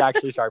 She's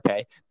actually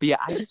Sharpay. But yeah,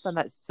 I just found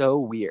that so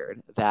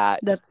weird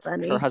that that's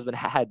funny. Her husband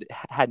had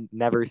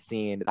never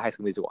seen the High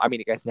School Musical. I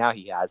mean, I guess now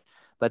he has,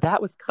 but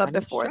that was kind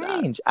of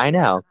strange. That. I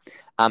know.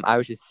 I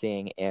was just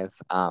seeing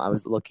if I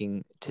was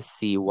looking to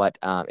see what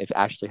if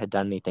Ashley had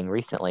done anything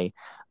recently.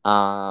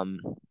 I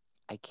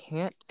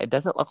can't. It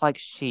doesn't look like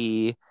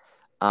she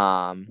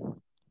has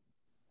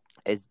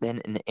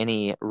been in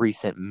any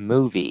recent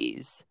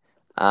movies.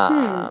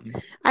 I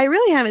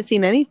really haven't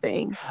seen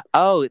anything.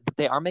 Oh,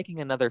 they are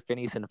making another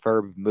Phineas and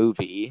Ferb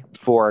movie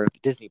for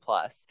Disney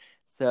Plus.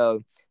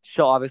 So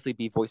she'll obviously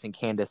be voicing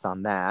Candace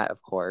on that,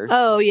 of course.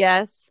 Oh,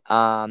 yes.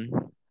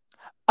 Oh,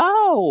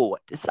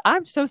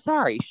 I'm so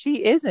sorry.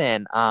 She is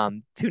in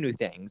Two New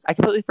Things. I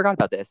completely forgot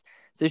about this.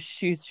 So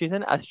she's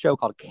in a show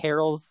called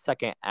Carol's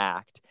Second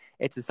Act.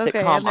 It's a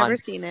sitcom on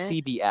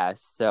CBS.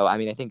 So I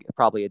mean, I think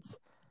probably its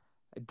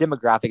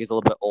demographic is a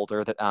little bit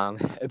older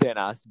than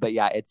us. But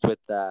yeah, it's with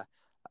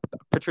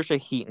Patricia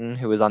Heaton,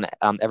 who was on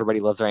Everybody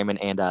Loves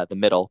Raymond and The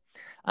Middle.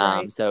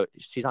 Right. So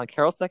she's on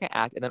Carol's Second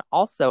Act, and then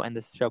also in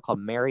this show called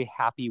Merry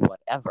Happy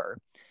Whatever,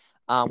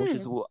 which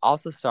is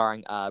also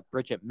starring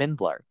Bridget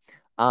Mendler.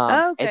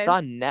 Oh, It's okay.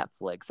 on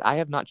Netflix. I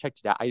have not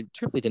checked it out. I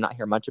truthfully did not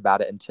hear much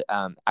about it until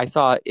I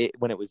saw it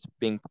when it was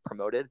being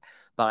promoted,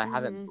 but I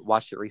haven't Hmm.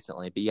 watched it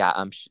recently. But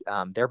yeah,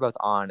 they're both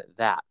on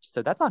that.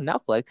 So that's on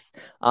Netflix.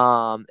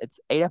 It's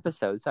 8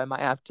 episodes, so I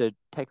might have to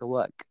take a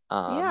look.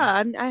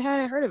 Yeah, I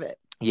hadn't heard of it.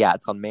 Yeah,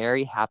 it's called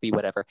Merry Happy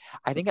Whatever.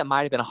 I think it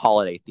might have been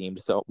holiday themed,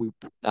 so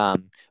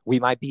we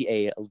might be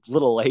a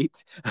little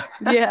late.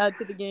 Yeah,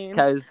 to the game.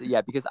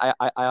 Because I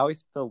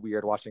always feel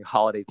weird watching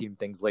holiday themed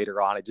things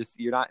later on. It just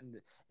you're not in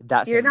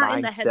that You're same not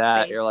in the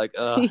mindset. You're headspace. like,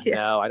 oh Yeah.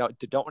 no, I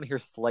don't want to hear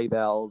sleigh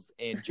bells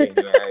in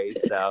January.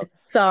 So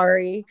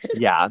Sorry.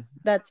 yeah.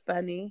 That's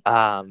funny.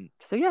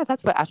 So yeah,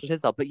 that's what Ashley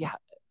Tisdale. But yeah,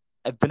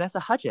 Vanessa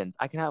Hudgens.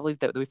 I cannot believe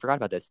that we forgot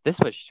about this. This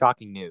was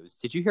shocking news.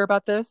 Did you hear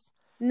about this?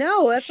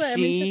 No, that's why I'm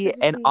She interested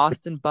to and see.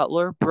 Austin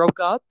Butler broke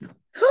up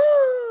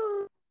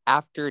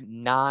after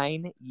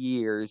 9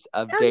 years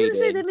of I was gonna say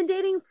dating. they've been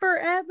dating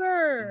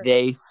forever.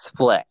 They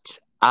split.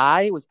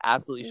 I was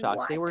absolutely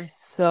shocked. They What? were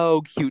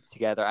so cute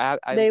together.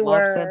 I They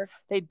loved them. were.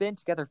 They'd been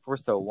together for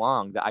so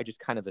long that I just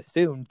kind of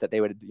assumed that they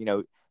would,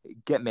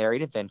 get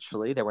married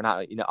eventually. They were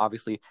not,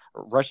 obviously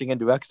rushing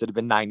into it because it had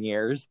been 9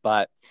 years,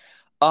 but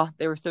oh,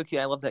 they were so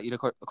cute. I love that. Of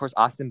course,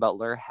 Austin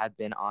Butler had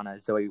been on a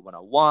Zoe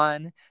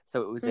 101,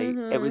 so it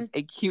was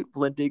a cute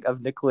blending of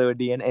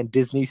Nickelodeon and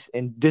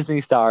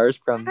Disney stars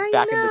from I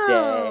back in the day.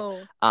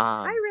 know.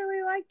 I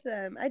really liked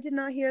them. I did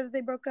not hear that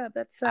they broke up.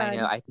 That's I sad.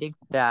 know. I think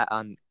that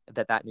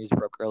that news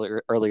broke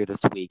earlier this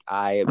week.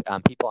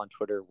 People on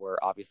Twitter were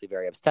obviously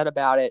very upset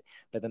about it,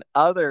 but then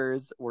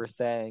others were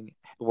saying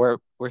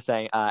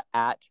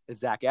at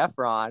Zac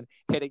Efron,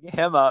 hitting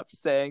him up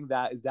saying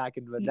that Zac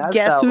and Guess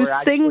Vanessa who's were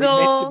actually meant to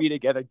single? be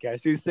together.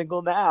 Guess who's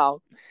single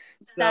now?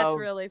 That's So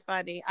really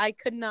funny. I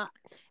could not.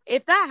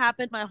 If that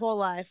happened, my whole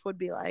life would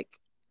be like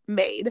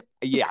made.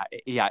 yeah,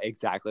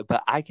 exactly.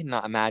 But I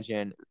cannot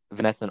imagine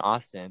Vanessa and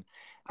Austin.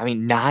 I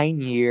mean,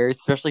 9 years,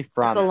 especially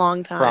That's a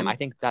long time. I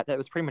think that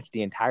was pretty much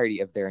the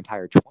entirety of their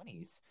entire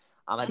 20s.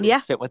 I think Yeah.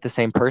 spent with the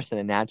same person,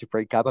 and now to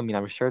break up. I mean,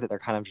 I'm sure that they're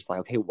kind of just like,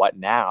 okay, what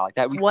now? Like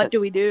that. What do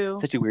we do?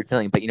 Such a weird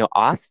feeling. But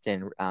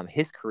Austin,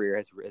 his career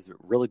has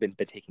really been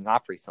taking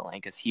off recently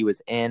because he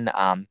was in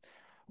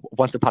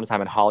Once Upon a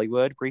Time in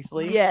Hollywood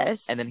briefly.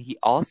 Yes. And then he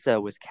also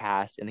was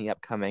cast in the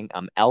upcoming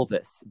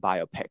Elvis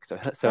biopic.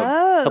 So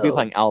Oh. he'll be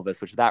playing Elvis,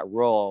 which that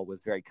role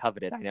was very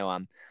coveted. I know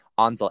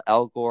Ansel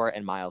Elgort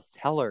and Miles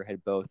Teller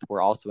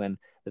were also in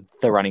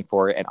the running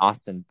for it, and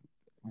Austin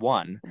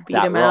won Beat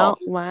that him role. out.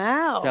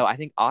 Wow. So I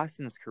think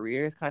Austin's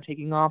career is kind of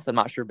taking off. So I'm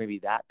not sure maybe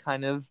that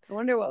kind of I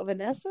wonder what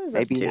Vanessa is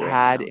maybe up to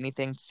had right now.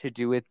 anything to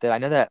do with it. I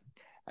know that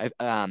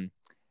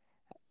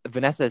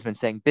Vanessa has been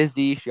staying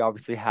busy. She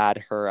obviously had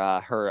her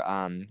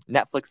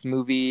Netflix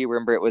movie.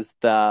 Remember, it was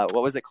what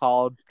was it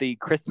called? The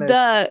Christmas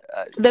the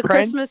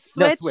Prince? Christmas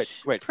Switch. No,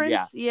 Switch.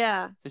 Prince,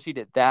 yeah. So she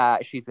did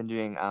that. She's been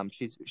doing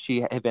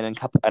she had been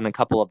in a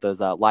couple of those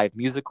live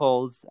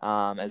musicals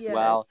as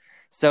well.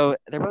 So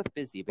they're both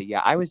busy. But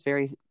yeah, I was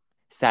very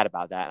sad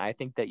about that, and I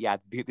think that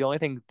the only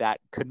thing that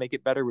could make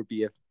it better would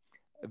be if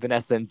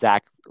Vanessa and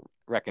Zac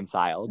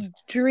reconciled.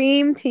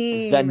 Dream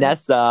team.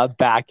 Vanessa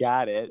back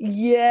at it.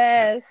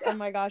 Yes. Oh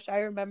my gosh, I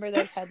remember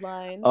those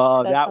headlines.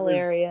 Oh, that's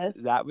hilarious.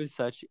 That was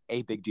such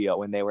a big deal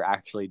when they were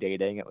actually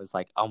dating. It was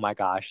like, oh my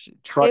gosh,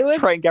 Troy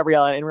and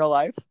Gabriella in real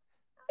life.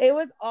 It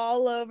was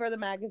all over the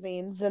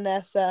magazines,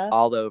 Vanessa.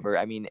 All over.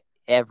 I mean,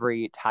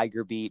 every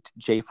Tiger Beat,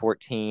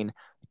 J14,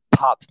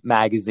 Pop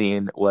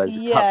magazine was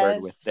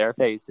covered with their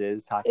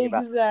faces talking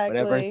about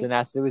whatever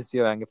Vanessa was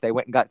doing. If they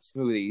went and got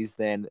smoothies,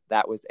 then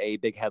that was a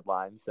big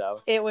headline.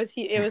 So it was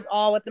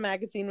all what the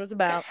magazine was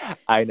about.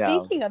 I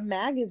know. Speaking of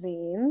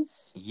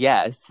magazines,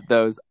 yes,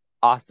 those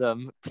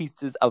awesome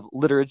pieces of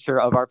literature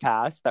of our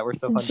past that were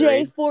so fun to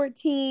read.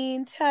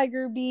 J14,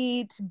 Tiger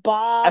Beat,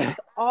 Bob,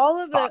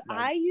 all of those.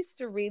 I used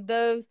to read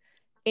those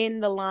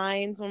in the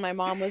lines when my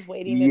mom was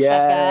waiting to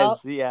check out.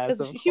 Yes,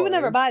 she would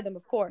never buy them,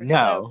 of course. No,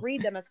 I would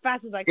read them as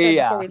fast as I could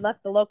before we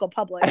left the local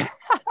Publix.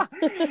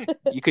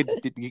 you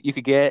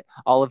could get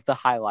all of the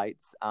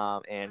highlights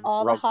and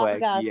all real the hot quick,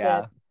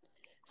 gossip.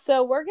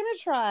 So we're gonna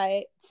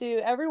try to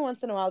every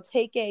once in a while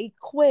take a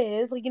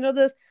quiz, like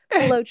those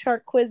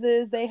flowchart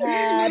quizzes they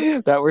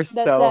had that were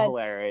so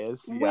hilarious.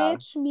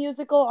 Which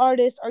musical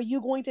artist are you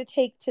going to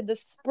take to the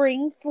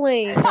spring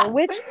fling? Or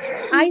which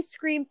ice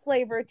cream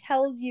flavor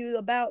tells you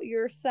about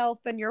yourself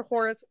and your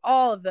horse?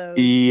 All of those.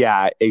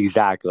 Yeah,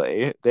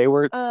 exactly. They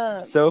were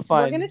so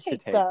fun. We're gonna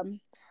take some.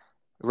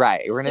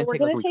 Right. We're gonna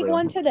take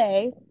one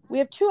today. We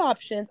have two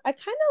options. I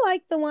kind of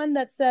like the one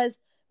that says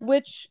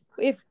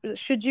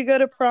should you go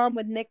to prom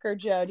with Nick or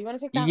Joe? Do you want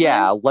to take that one?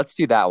 Yeah, let's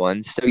do that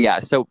one.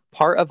 So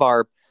part of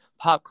our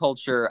pop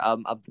culture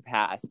of the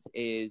past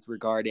is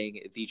regarding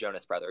the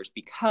Jonas Brothers,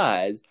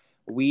 because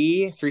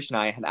Srish and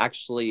I had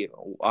actually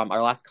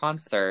our last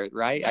concert,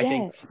 right? Yes. I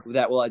think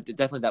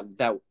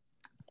that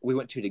we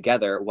went to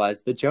together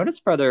was the Jonas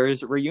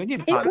Brothers reunion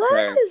concert.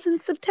 It was in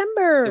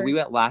September. So we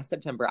went last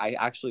September. I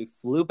actually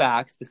flew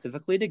back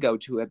specifically to go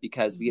to it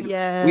because we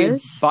had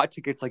bought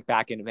tickets like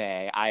back in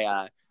May.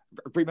 I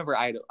remember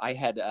I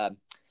had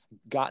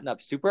gotten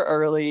up super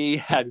early,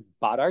 had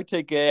bought our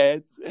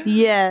tickets.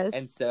 Yes.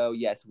 And so,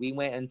 yes, we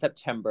went in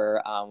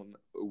September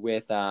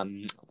with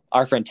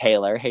our friend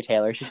Taylor. Hey,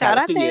 Taylor. Shout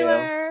out to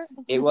Taylor.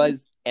 You. It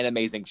was an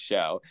amazing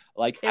show.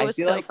 Like, It I was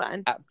feel so like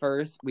fun. at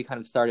first we kind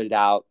of started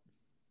out,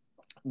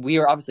 we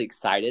were obviously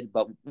excited,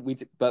 but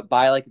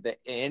by like the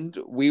end,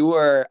 we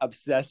were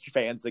obsessed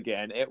fans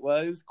again. It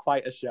was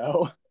quite a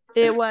show.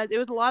 It was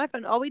a lot of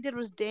fun. All we did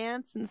was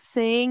dance and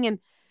sing, and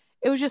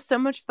it was just so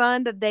much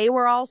fun that they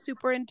were all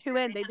super into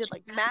it. And they did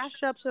like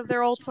mashups of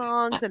their old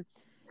songs, and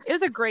it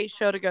was a great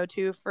show to go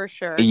to for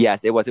sure.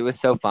 Yes, it was. It was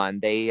so fun.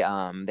 They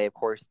of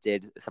course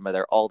did some of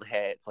their old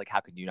hits, like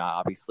How Could You Not,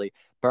 obviously,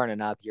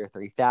 Burning Up, Year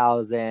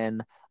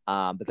 3000,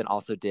 but then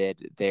also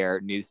did their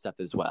new stuff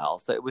as well.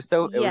 So it was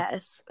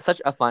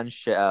such a fun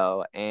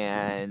show,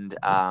 and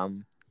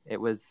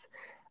it was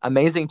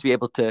amazing to be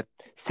able to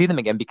see them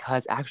again,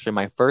 because actually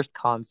my first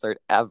concert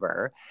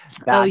ever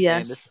back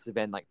in, this has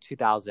been like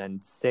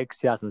 2006,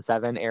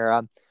 2007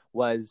 era,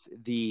 was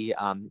the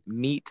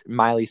Meet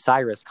Miley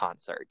Cyrus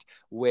concert,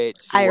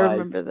 which I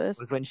remember this.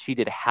 Was when she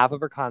did half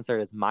of her concert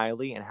as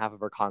Miley and half of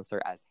her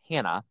concert as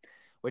Hannah,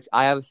 which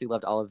I obviously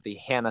loved all of the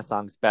Hannah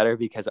songs better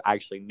because I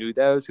actually knew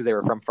those because they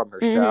were from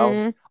her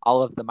show.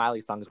 All of the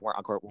Miley songs weren't,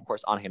 of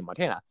course, on Hannah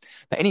Montana.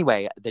 But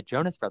anyway, the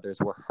Jonas Brothers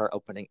were her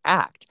opening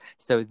act.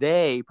 So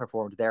they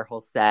performed their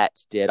whole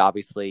set, did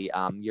obviously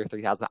Year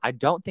 3000. I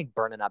don't think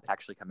Burnin' Up had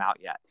actually come out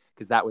yet,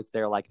 because that was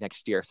their like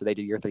next year. So they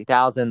did Year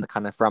 3000,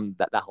 kind of from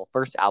that whole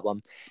first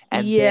album,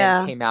 and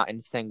then came out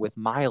and sang with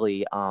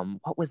Miley.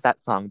 What was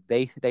that song?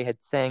 They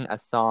had sang a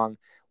song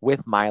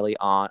with Miley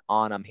on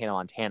Hannah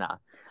Montana.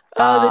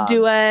 Oh, the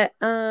duet.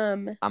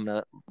 I'm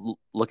gonna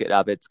look it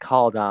up. It's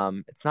called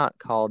it's not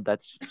called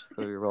That's Just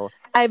the Roll.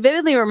 I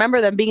vividly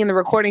remember them being in the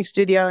recording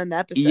studio in the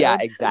episode. Yeah,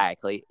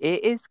 exactly.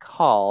 It is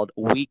called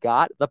We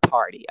Got the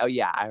Party. Oh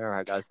yeah, I remember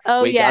how it goes.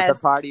 Oh, We got the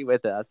party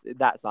with us.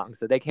 That song.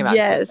 So they came out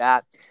and did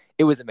that.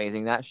 It was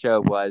amazing. That show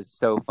was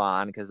so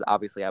fun because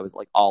obviously I was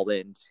like all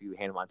into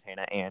Hannah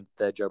Montana and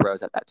the Joe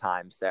Bros at that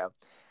time. So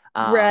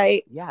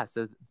right. Yeah,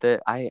 so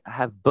I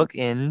have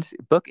bookended.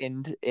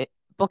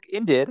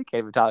 I can't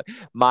even talk.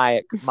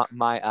 My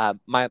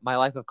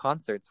life of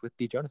concerts with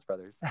the Jonas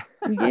Brothers.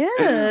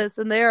 Yes,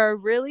 and they are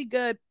really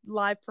good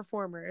live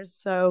performers,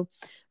 so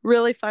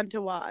really fun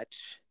to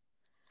watch.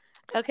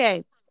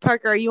 Okay,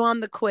 Parker, are you on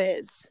the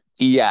quiz?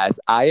 Yes,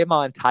 I am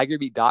on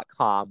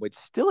tigerbeat.com, which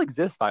still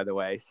exists, by the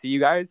way. So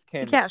you guys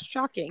can... Yeah,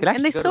 shocking.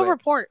 And they still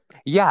report.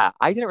 Yeah,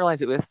 I didn't realize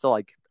it was still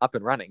like up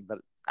and running, but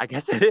I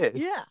guess it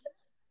is. Yeah.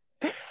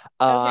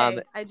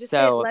 Okay, I just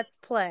hit let's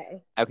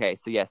play. Okay,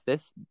 so yes,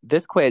 this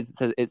quiz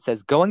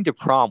says going to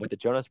prom with the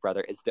Jonas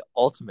Brother is the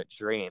ultimate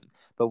dream,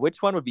 but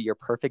which one would be your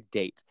perfect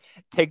date?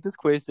 Take this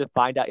quiz to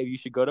find out if you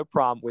should go to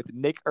prom with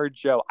Nick or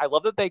Joe. I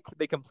love that they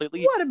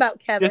completely what about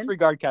Kevin?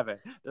 Disregard Kevin.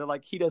 They're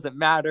like, he doesn't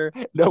matter.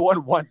 No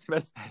one wants him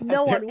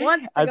no one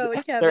wants to go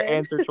with Kevin. Their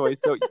answer choice.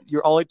 So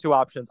your only two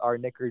options are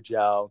Nick or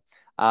Joe.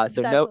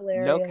 So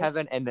no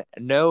Kevin and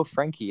no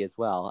Frankie as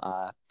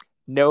well.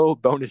 No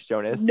bonus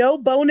Jonas. No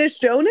bonus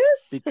Jonas?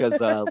 Because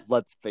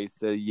let's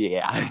face it,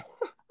 yeah.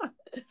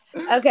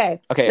 Okay.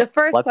 The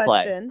first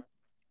question.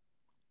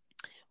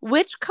 Play.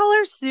 Which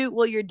color suit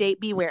will your date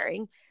be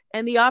wearing?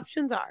 And the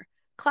options are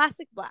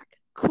classic black,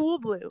 cool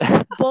blue,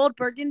 bold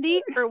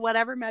burgundy, or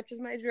whatever matches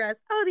my dress.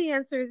 Oh, the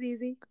answer is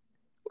easy.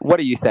 What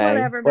are you saying?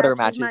 Whatever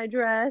matches my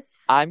dress.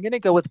 I'm going to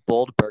go with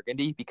bold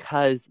burgundy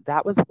because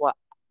that was what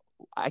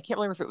I can't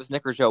remember if it was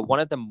Nick or Joe. One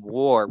of them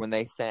wore when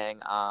they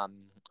sang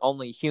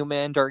Only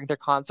Human during their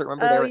concert.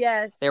 Remember?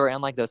 They were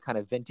in like those kind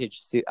of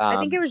vintage suits. I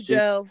think it was suits.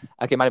 Joe.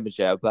 Okay, it might have been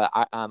Joe, but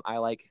I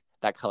like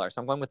that color.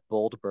 So I'm going with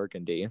bold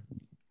burgundy.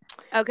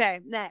 Okay,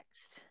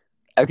 next.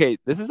 Okay,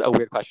 this is a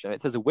weird question.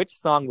 It says, which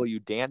song will you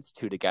dance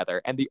to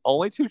together? And the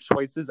only two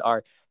choices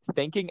are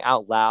Thinking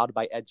Out Loud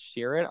by Ed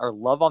Sheeran or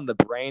Love on the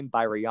Brain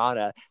by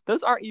Rihanna.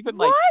 Those aren't even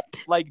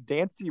like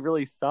dancey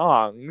really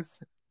songs.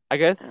 I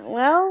guess.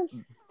 Well,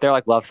 they're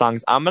like love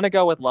songs. I'm going to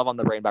go with Love on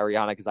the Brain by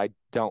Rihanna because I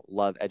don't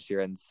love Ed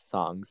Sheeran's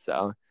songs.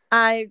 So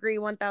I agree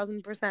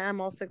 1000%. I'm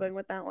also going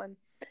with that one.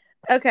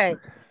 Okay.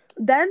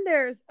 Then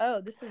there's,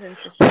 this is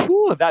interesting.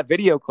 Ooh, that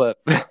video clip.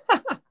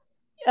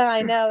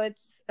 I know.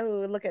 It's,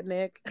 look at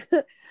Nick.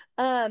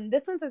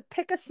 This one says,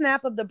 pick a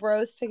snap of the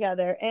bros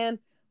together. And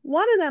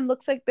one of them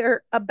looks like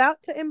they're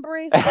about to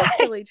embrace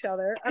each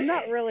other. I'm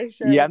not really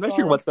sure. Yeah, I'm not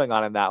sure what's going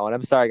on in that one.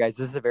 I'm sorry, guys.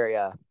 This is a very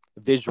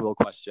visual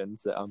question.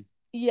 So.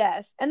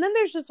 Yes. And then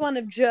there's just one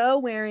of Joe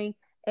wearing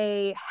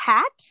a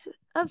hat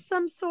of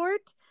some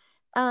sort,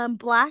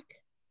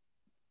 black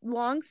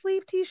long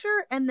sleeve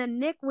t-shirt, and then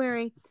Nick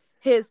wearing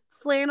his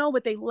flannel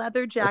with a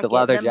leather jacket. With a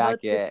leather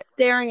jacket. Just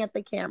staring at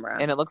the camera.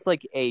 And it looks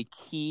like a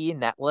key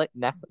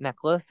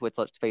necklace, which,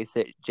 let's face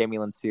it, Jamie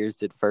Lynn Spears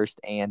did first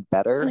and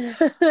better.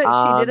 She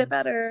did it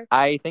better.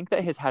 I think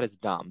that his hat is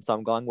dumb, so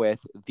I'm going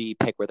with the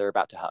pic where they're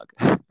about to hug.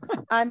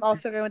 I'm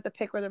also going with the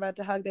pic where they're about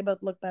to hug. They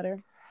both look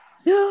better.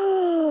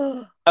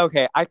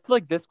 Okay, I feel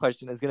like this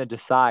question is going to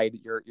decide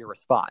your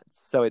response.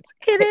 So it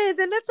is,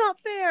 and that's not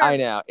fair. I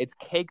know. It's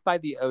Cake by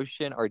the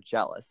Ocean or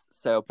Jealous.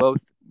 So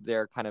both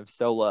their kind of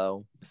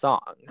solo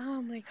songs.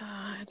 Oh my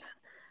god.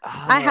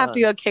 I have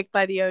to go Kicked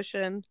by the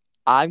Ocean.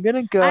 I'm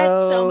gonna go. I had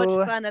so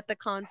much fun at the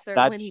concert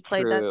That's when he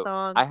played that true.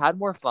 song. I had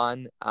more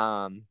fun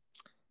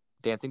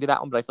dancing to that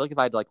one, but I feel like if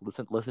I had to like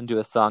listen to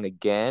a song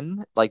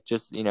again, like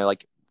just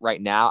like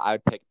right now, I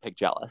would pick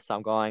Jealous. So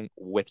I'm going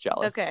with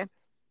Jealous. Okay.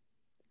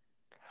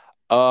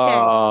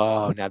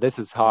 Oh, now this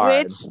is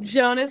hard. Which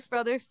Jonas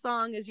Brothers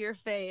song is your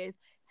fave?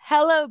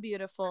 Hello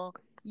Beautiful,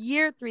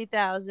 Year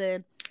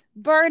 3000,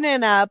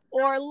 Burnin' Up,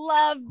 or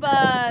Love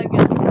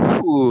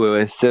Bug?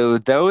 Ooh, so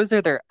those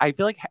are their. I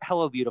feel like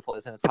Hello Beautiful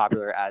isn't as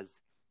popular as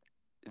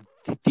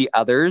the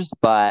others,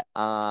 but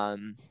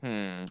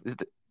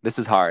this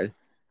is hard.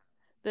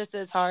 This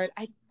is hard.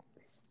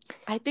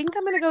 I think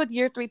I'm gonna go with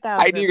Year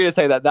 3000. I knew you were gonna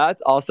say that.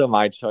 That's also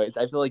my choice.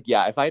 I feel like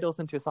if I had to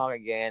listen to a song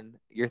again,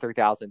 Year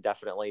 3000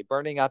 definitely.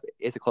 Burning Up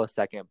is a close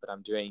second, but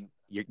I'm doing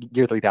Year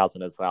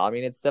 3000 as well. I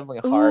mean, it's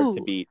definitely hard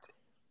to beat.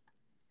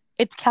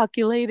 It's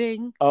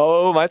calculating.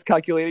 Oh, mine's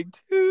calculating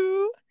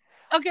too.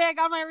 Okay, I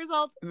got my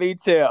results. Me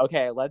too.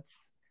 Okay, let's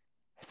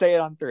say it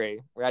on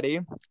 3. Ready?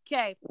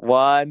 Okay.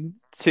 1,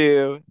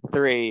 2,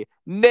 3.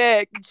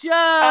 Nick.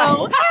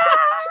 Joe.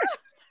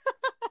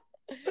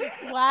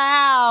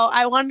 Wow.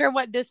 I wonder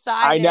what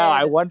decided. I know.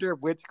 I wonder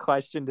which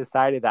question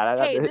decided that.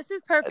 Hey, this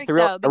is perfect a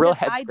real because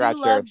head I scratcher.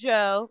 do love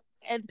Joe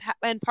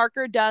and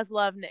Parker does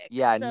love Nick.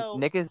 Yeah, so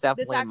Nick is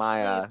definitely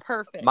my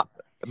perfect.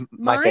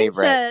 My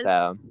favorite. Says,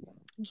 so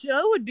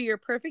Joe would be your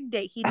perfect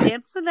date. He'd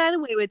dance the night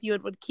away with you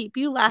and would keep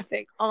you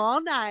laughing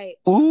all night.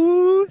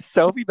 Ooh,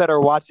 Sophie better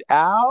watch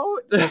out.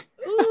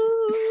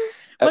 Ooh.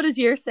 What does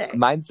yours say?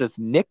 Mine says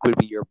Nick would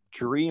be your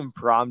dream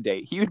prom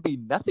date. He would be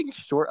nothing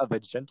short of a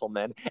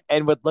gentleman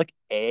and would look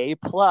A+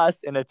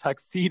 in a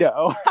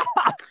tuxedo.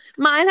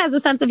 Mine has a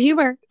sense of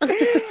humor.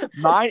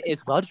 Mine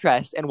is well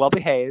dressed and well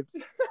behaved.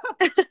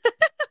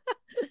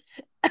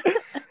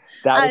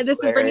 This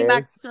is bringing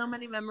back so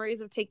many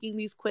memories of taking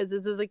these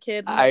quizzes as a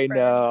kid. I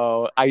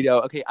know.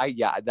 Okay,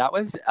 that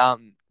was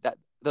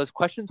those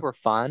questions were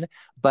fun,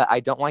 but I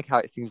don't like how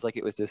it seems like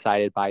it was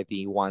decided by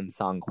the one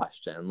song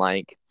question.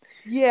 Like,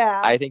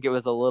 yeah, I think it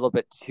was a little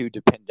bit too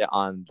dependent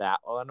on that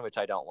one, which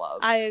I don't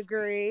love. I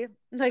agree.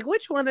 Like,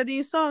 which one of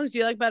these songs do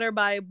you like better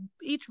by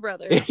each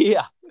brother?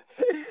 Yeah,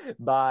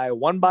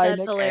 one by That's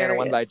Nick hilarious. and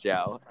one by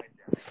Joe.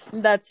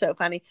 That's so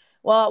funny.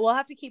 Well, we'll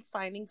have to keep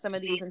finding some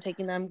of these and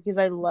taking them because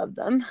I love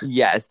them.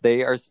 Yes,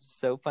 they are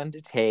so fun to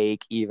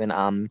take, even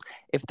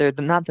if they're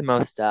not the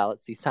most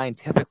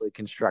scientifically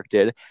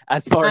constructed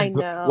as far as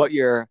what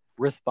your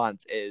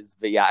response is.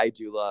 But yeah, I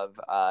do love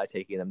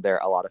taking them. They're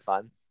a lot of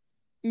fun.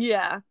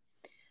 Yeah.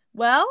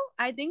 Well,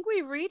 I think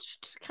we've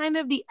reached kind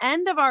of the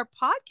end of our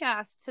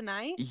podcast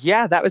tonight.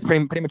 Yeah, that was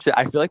pretty much it.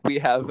 I feel like we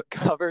have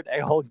covered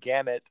a whole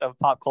gamut of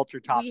pop culture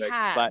topics,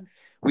 but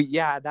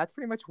that's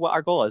pretty much what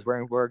our goal is.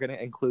 We're going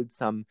to include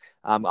some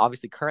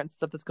obviously current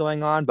stuff that's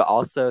going on, but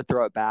also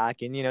throw it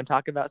back and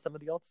talk about some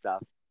of the old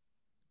stuff.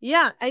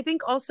 Yeah, I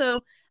think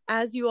also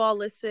as you all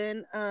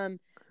listen,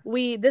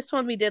 we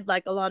did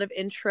like a lot of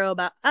intro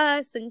about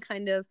us and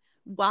kind of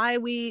why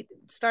we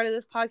started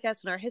this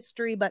podcast and our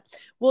history, but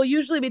we'll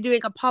usually be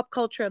doing a pop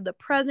culture of the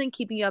present,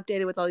 keeping you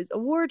updated with all these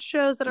award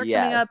shows that are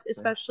coming up,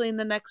 especially in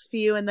the next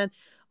few, and then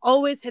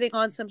always hitting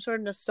on some sort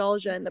of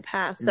nostalgia in the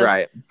past.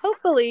 So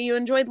hopefully you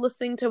enjoyed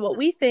listening to what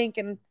we think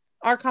and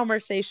our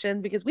conversation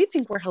because we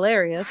think we're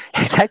hilarious.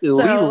 Exactly. So,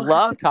 we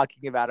love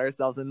talking about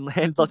ourselves and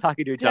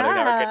talking to each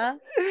other.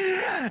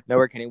 No,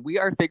 we're kidding. We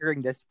are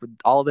figuring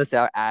all this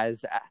out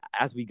as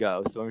we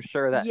go. So I'm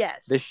sure that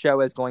this show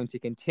is going to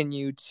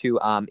continue to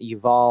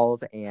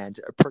evolve and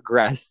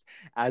progress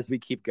as we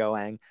keep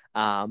going.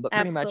 But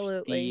pretty much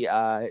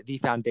the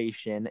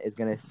foundation is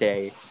going to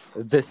stay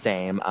the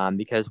same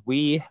because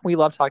we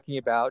love talking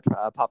about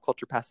pop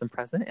culture past and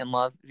present and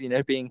love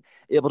being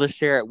able to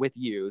share it with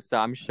you. So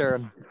I'm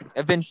sure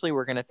eventually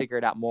we're going to figure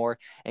it out more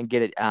and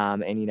get it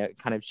and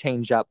kind of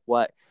change up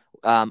what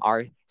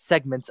our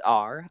segments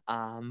are.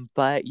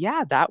 But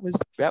yeah, that was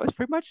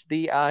pretty much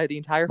the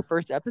entire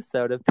first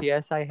episode of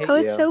PS I Hate You. That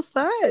was so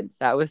fun.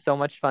 That was so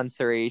much fun,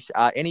 Suresh.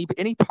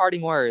 Any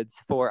parting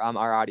words for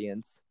our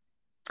audience?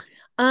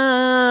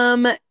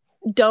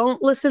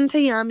 Don't listen to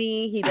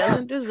Yummy. He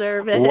doesn't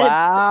deserve it.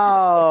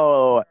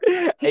 Wow.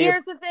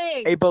 Here's the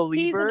thing. A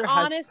believer He's an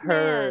honest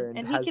man,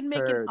 and he can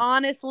make an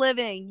honest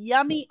living.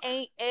 Yummy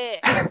ain't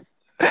it.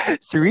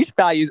 Suresh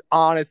values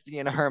honesty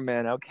in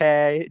Herman,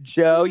 okay?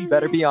 Joe, you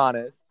better be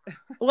honest.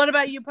 What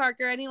about you,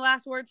 Parker? Any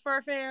last words for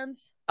our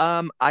fans?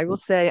 I will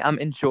say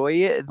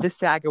enjoy the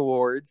SAG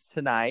Awards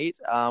tonight.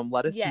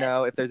 Let us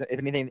know if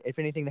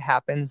anything that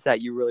happens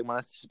that you really want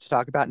us to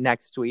talk about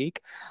next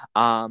week.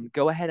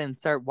 Go ahead and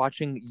start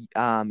watching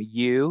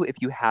You if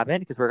you haven't,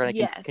 because we're going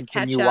to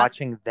continue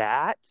watching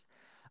that.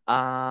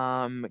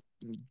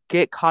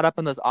 Get caught up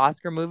on those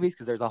Oscar movies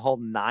because there's a whole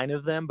 9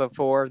 of them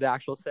before the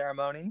actual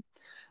ceremony.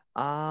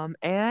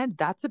 And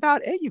that's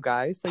about it, you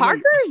guys. So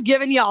Parker's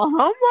giving y'all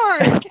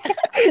homework.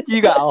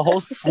 You got a whole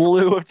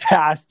slew of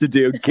tasks to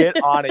do.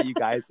 Get on it, you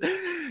guys.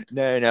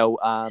 No.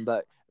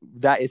 But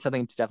that is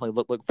something to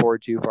definitely look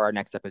forward to for our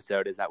next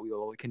episode, is that we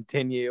will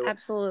continue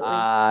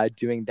Absolutely.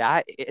 doing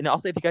that. And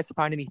also, if you guys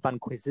find any fun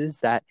quizzes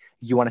that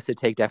you want us to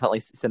take, definitely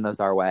send those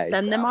our way.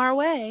 Send them our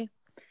way.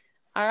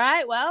 All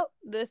right. Well,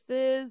 this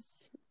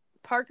is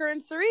Parker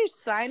and Sarish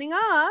signing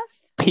off.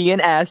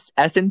 P&S,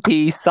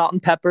 S&P, salt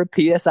and pepper,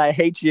 P.S. I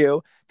hate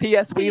you.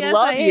 P.S. we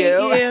love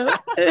you.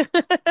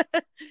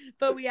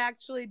 But we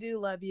actually do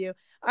love you.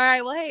 All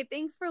right. Well, hey,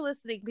 thanks for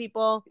listening,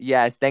 people.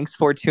 Yes, thanks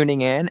for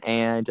tuning in,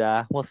 and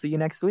we'll see you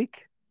next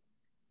week.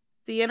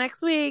 See you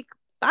next week.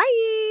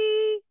 Bye.